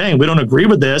damn thing. We don't agree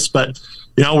with this, but,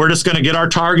 we're just going to get our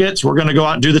targets. We're going to go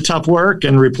out and do the tough work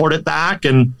and report it back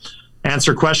and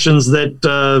answer questions that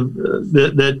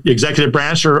that executive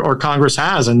branch or Congress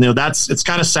has. And, it's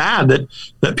kind of sad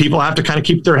that people have to kind of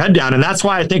keep their head down. And that's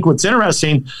why I think what's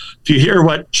interesting, if you hear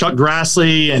what Chuck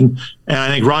Grassley and I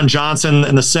think Ron Johnson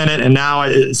in the Senate, and now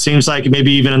it seems like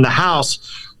maybe even in the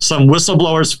House, some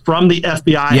whistleblowers from the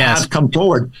FBI have come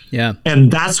forward. Yeah. And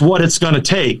that's what it's going to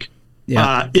take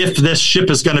if this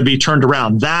ship is going to be turned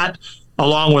around. That,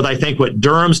 along with, I think, what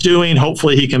Durham's doing,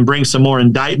 hopefully he can bring some more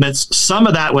indictments. Some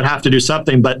of that would have to do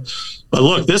something. But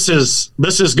look, this is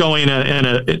going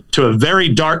to a very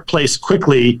dark place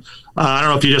quickly. I don't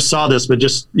know if you just saw this, but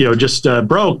just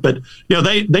broke. But,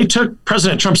 they took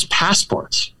President Trump's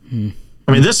passports.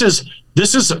 I mean, this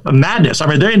is a madness. I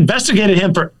mean, they investigated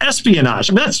him for espionage.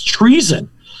 I mean, that's treason.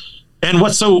 And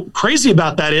what's so crazy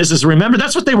about that is remember,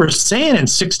 that's what they were saying in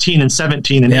 16 and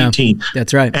 17 and 18.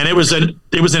 That's right. And it was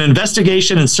an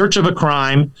investigation in search of a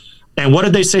crime. And what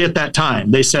did they say at that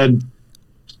time? They said,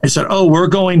 oh, we're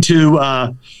going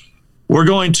to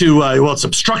it's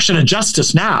obstruction of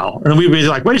justice now. And we'd be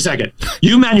like, wait a second,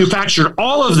 you manufactured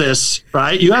all of this,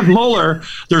 right? You have Mueller.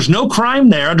 There's no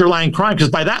crime there, underlying crime, because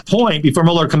by that point, before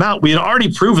Mueller come out, we had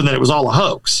already proven that it was all a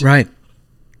hoax. Right.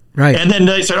 And then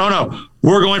they said, oh no,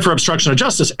 we're going for obstruction of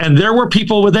justice. And there were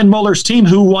people within Mueller's team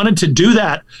who wanted to do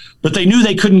that, but they knew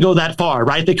they couldn't go that far,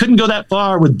 right? They couldn't go that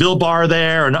far with Bill Barr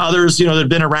there and others, that had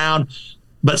been around,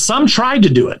 but some tried to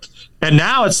do it. And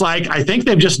now it's like, I think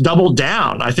they've just doubled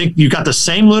down. I think you've got the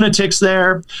same lunatics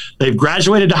there. They've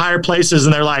graduated to higher places,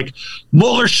 and they're like,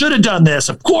 Mueller should have done this.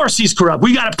 Of course he's corrupt.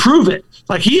 We got to prove it.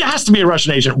 Like, he has to be a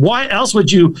Russian agent. Why else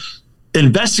would you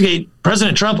investigate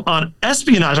President Trump on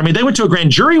espionage? I mean, they went to a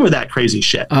grand jury with that crazy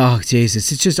shit. Oh,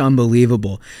 Jesus. It's just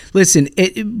unbelievable. Listen,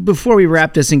 before we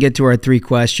wrap this and get to our 3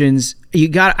 questions,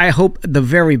 I hope the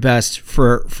very best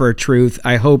for Truth.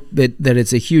 I hope that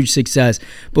it's a huge success.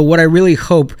 But what I really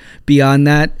hope beyond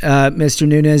that, Mr.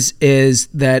 Nunes, is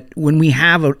that when we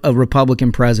have a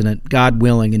Republican president, God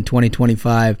willing, in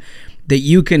 2025, that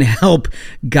you can help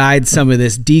guide some of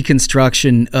this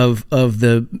deconstruction of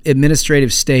the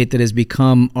administrative state that has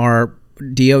become our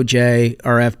DOJ,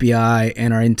 our FBI,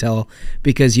 and our intel,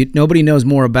 because nobody knows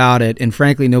more about it, and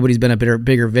frankly, nobody's been a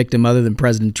bigger victim other than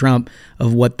President Trump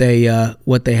of what they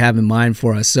have in mind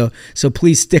for us. So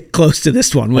please stick close to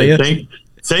this one, will you?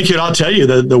 Thank you. And I'll tell you,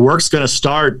 the work's going to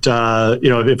start.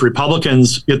 If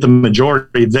Republicans get the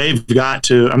majority, they've got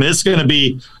to. I mean, it's going to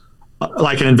be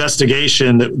like an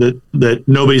investigation that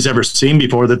nobody's ever seen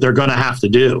before, that they're going to have to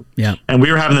do. Yeah. And we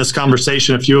were having this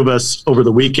conversation, a few of us over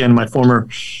the weekend, my former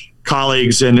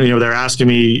colleagues, and they're asking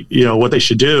me what they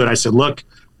should do, and I said, look,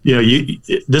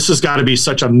 this has got to be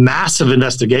such a massive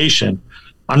investigation.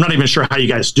 I'm not even sure how you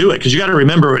guys do it, because you got to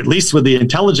remember, at least with the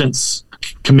Intelligence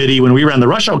Committee, when we ran the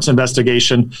Russia hoax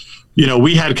investigation,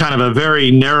 we had kind of a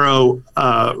very narrow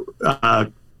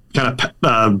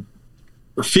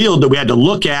field that we had to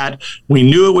look at. We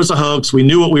knew it was a hoax. We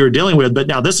knew what we were dealing with. But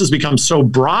now this has become so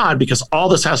broad because all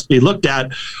this has to be looked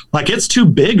at. Like, it's too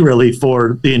big, really,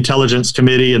 for the Intelligence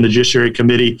Committee and the Judiciary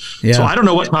Committee. Yeah. So I don't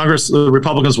know what the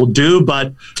Republicans will do,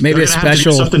 but maybe a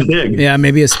special, something big. Yeah,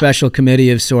 maybe a special committee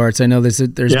of sorts. I know there's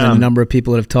been a number of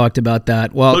people that have talked about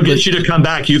that. Well, we'll get you to come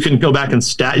back. You can go back and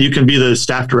you can be the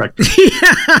staff director.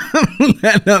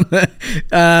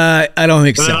 I don't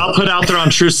think so. And I'll put out there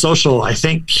on Truth Social, I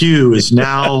think Q is now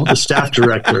now the staff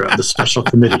director of the special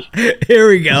committee. Here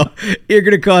we go. You're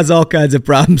going to cause all kinds of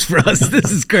problems for us.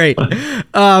 This is great.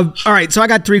 All right, so I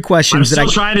got 3 questions. I'm still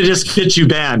trying to just get you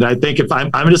banned. I think if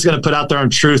I'm just going to put out there on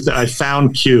truth that I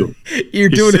found Q.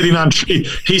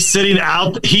 She's sitting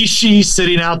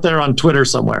out there on Twitter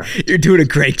somewhere. You're doing a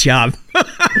great job.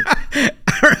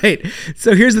 All right,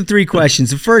 so here's the 3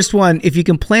 questions. The first one, if you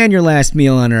can plan your last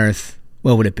meal on Earth,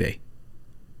 what would it be?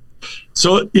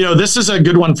 So, this is a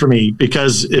good one for me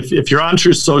because if you're on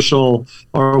Truth Social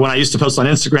or when I used to post on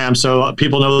Instagram, so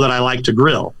people know that I like to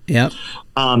grill. Yep.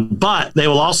 But they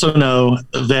will also know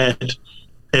that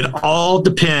it all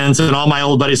depends, and all my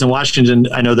old buddies in Washington,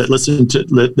 I know that listen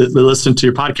to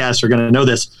your podcast are going to know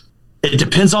this. It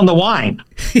depends on the wine.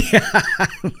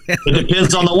 It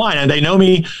depends on the wine. And they know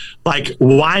me, like,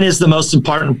 wine is the most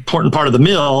important part of the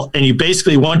meal. And you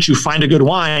basically, once you find a good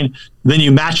wine, then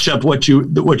you match up what you're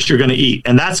going to eat.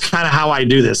 And that's kind of how I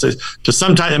do this. Because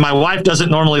sometimes, and my wife doesn't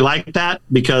normally like that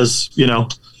because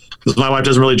my wife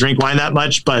doesn't really drink wine that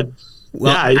much. But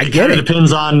it kind of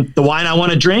depends on the wine I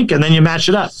want to drink, and then you match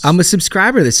it up. I'm a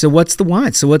subscriber to this. So what's the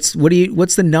wine? So what's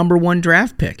the number 1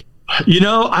 draft pick?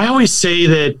 I always say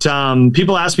that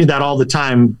people ask me that all the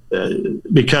time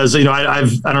because, I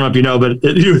don't know if you know, but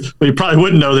you probably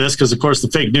wouldn't know this because, of course, the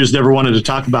fake news never wanted to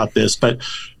talk about this. But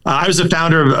I was a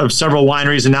founder of several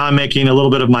wineries, and now I'm making a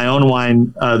little bit of my own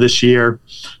wine this year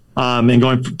and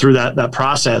going through that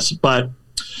process. But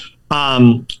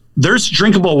there's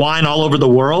drinkable wine all over the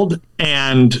world,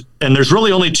 and there's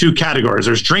really only 2 categories.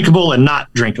 There's drinkable and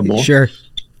not drinkable. Sure.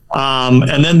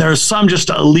 And then there's some just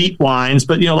elite wines,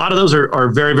 but a lot of those are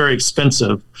very, very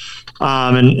expensive.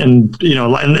 And a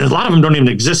lot of them don't even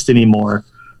exist anymore.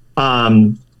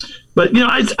 But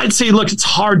I'd say, look, it's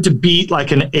hard to beat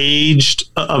like an aged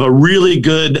of a really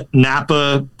good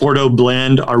Napa Bordeaux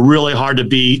blend are really hard to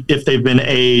beat if they've been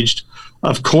aged.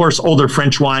 Of course, older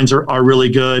French wines are really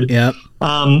good. Yep.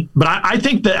 But I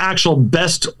think the actual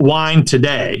best wine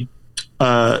today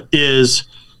is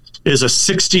a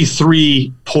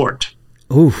 63 port.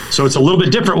 Ooh. So it's a little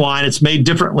bit different wine. It's made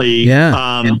differently. Yeah.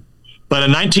 But a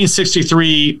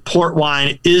 1963 port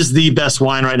wine is the best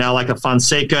wine right now, like a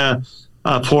Fonseca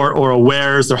port or a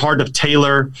Wares. They're hard to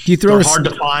tailor. They're hard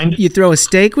to find. You throw a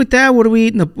steak with that? What are we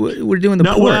eating? We're doing the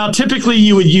port. Well, typically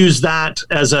you would use that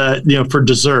as for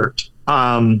dessert.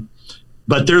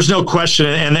 But there's no question.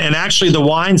 And actually the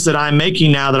wines that I'm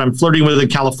making now that I'm flirting with in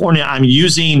California, I'm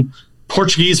using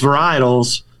Portuguese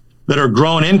varietals that are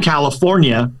grown in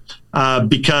California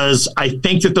because I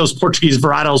think that those Portuguese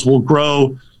varietals will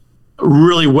grow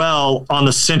really well on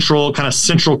the central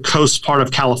coast part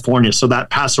of California. So that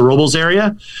Paso Robles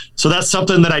area. So that's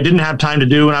something that I didn't have time to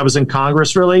do when I was in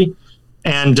Congress, really.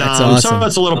 And awesome. So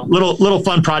it's a little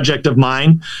fun project of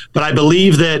mine, but I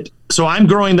believe that, so I'm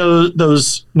growing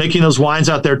making those wines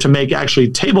out there to make actually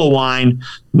table wine,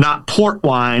 not port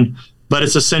wine, but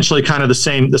it's essentially kind of the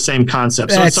same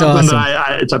concept. So That's it's something awesome.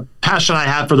 that it's a passion I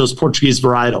have for those Portuguese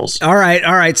varietals. All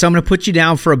right. So I'm going to put you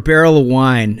down for a barrel of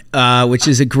wine, which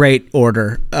is a great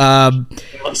order.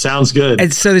 Sounds good.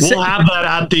 And so we'll have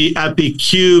that at the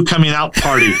Q coming out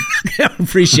party.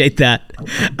 Appreciate that.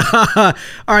 All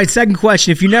right. Second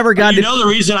question: if you never got, the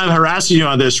reason I'm harassing you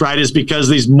on this, right, is because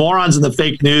these morons in the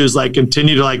fake news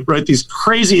continue to write these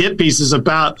crazy hit pieces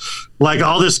about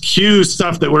all this Q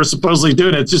stuff that we're supposedly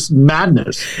doing. It's just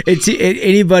madness.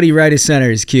 Anybody right of center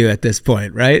is Q at this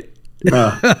point, right?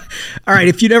 All right.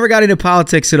 If you never got into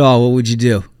politics at all, what would you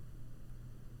do?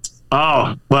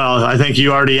 Oh, well, I think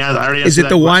you already answered. Is it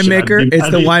the winemaker?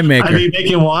 It's the winemaker. I'd be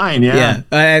making wine. Yeah.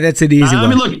 That's an easy one. I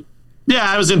mean, look. Yeah,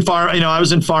 I was in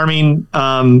farming,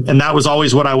 and that was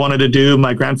always what I wanted to do.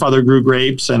 My grandfather grew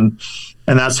grapes, and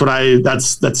that's what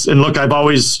and look, I've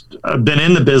always been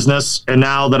in the business, and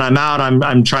now that I'm out,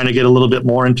 I'm trying to get a little bit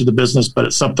more into the business, but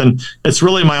it's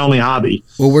really my only hobby.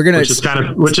 Well, which is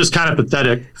kind of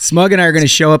pathetic. Smug and I are going to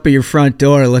show up at your front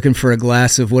door looking for a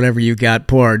glass of whatever you got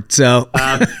poured. So,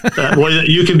 well,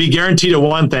 you can be guaranteed of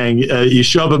one thing: you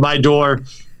show up at my door.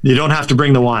 You don't have to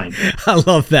bring the wine. I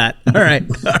love that. All right.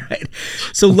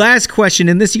 So last question,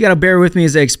 and this you got to bear with me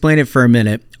as I explain it for a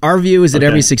minute. Our view is that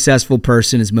every successful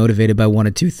person is motivated by one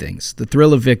of 2 things: the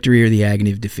thrill of victory or the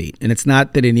agony of defeat. And it's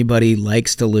not that anybody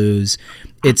likes to lose.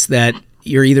 It's that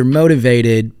you're either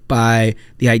motivated by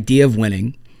the idea of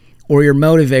winning or you're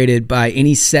motivated by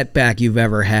any setback you've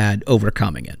ever had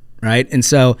overcoming it. Right. And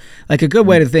so a good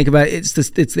way to think about it, it's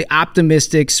the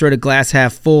optimistic sort of glass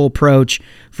half full approach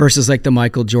versus the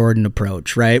Michael Jordan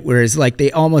approach. Right. Whereas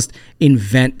they almost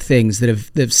invent things that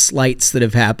have slights that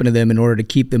have happened to them in order to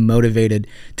keep them motivated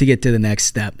to get to the next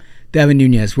step. Devin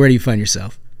Nunes, where do you find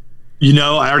yourself?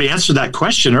 I already answered that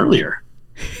question earlier.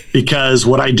 because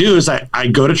what I do is I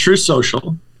go to Truth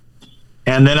Social,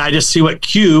 and then I just see what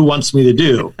Q wants me to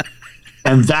do.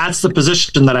 And that's the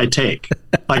position that I take.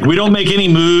 Like, we don't make any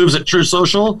moves at Truth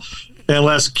Social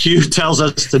unless Q tells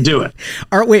us to do it.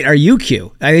 Wait, are you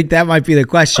Q? I think that might be the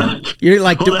question. You're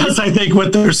like, well, that's, I think,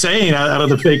 what they're saying out of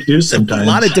the fake news sometimes. A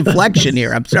lot of deflection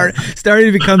here. I'm starting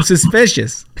to become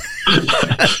suspicious. Look,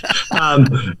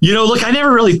 I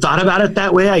never really thought about it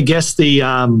that way. I guess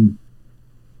I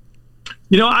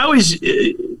always,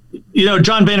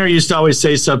 John Boehner used to always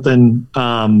say something,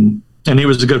 and he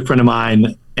was a good friend of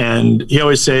mine, and he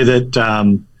always say that,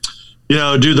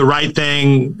 do the right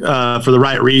thing for the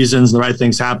right reasons, and the right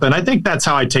things happen. I think that's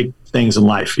how I take things in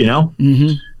life,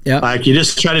 Mm-hmm. Yeah. Like, you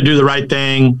just try to do the right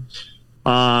thing.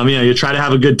 You try to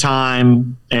have a good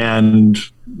time, and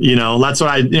that's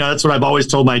what I've always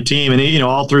told my team, and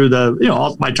all through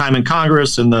all my time in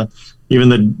Congress and even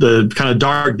the kind of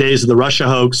dark days of the Russia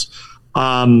hoax.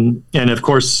 And of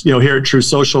course, here at Truth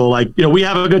Social, we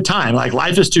have a good time. Like,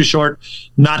 life is too short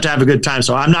not to have a good time.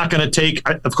 So I'm not going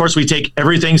to of course, we take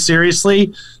everything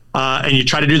seriously, and you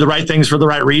try to do the right things for the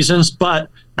right reasons. But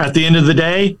at the end of the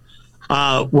day,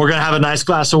 we're going to have a nice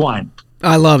glass of wine.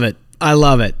 I love it.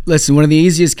 Listen, one of the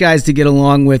easiest guys to get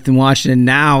along with in Washington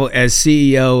now as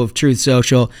CEO of Truth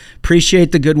Social.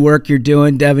 Appreciate the good work you're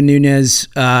doing, Devin Nunes.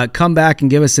 Come back and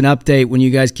give us an update when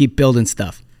you guys keep building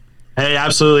stuff. Hey,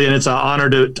 absolutely, and it's an honor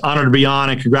to be on,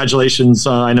 and congratulations.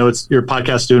 I know your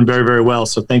podcast doing very, very well,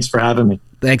 so thanks for having me.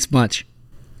 Thanks much.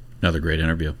 Another great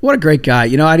interview. What a great guy.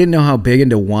 I didn't know how big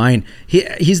into wine.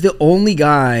 He's the only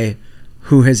guy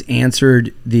who has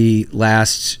answered the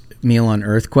last meal on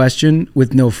Earth question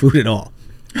with no food at all.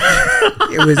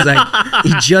 It was like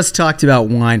he just talked about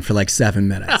wine for like 7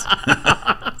 minutes.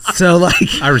 So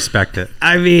I respect it.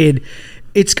 I mean,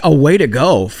 it's a way to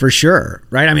go for sure,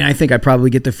 right? I mean, I think I probably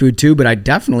get the food too, but I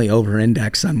definitely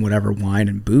over-index on whatever wine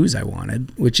and booze I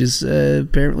wanted, which is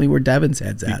apparently where Devin's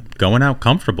head's at. Going out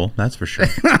comfortable, that's for sure.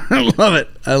 I love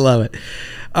it.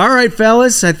 All right,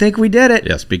 fellas, I think we did it.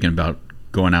 Yeah, speaking about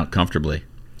going out comfortably.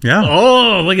 Yeah.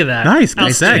 Oh, look at that. Nice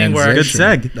seg. Good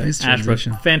seg. Nice Ashbrook,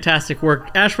 fantastic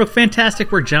work.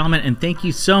 Fantastic work, gentlemen, and thank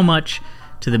you so much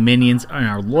to the Minions and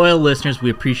our loyal listeners.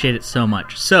 We appreciate it so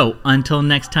much. So, until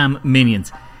next time,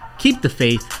 Minions, keep the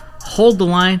faith, hold the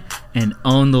line, and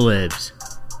own the libs.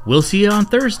 We'll see you on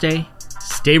Thursday.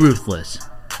 Stay ruthless.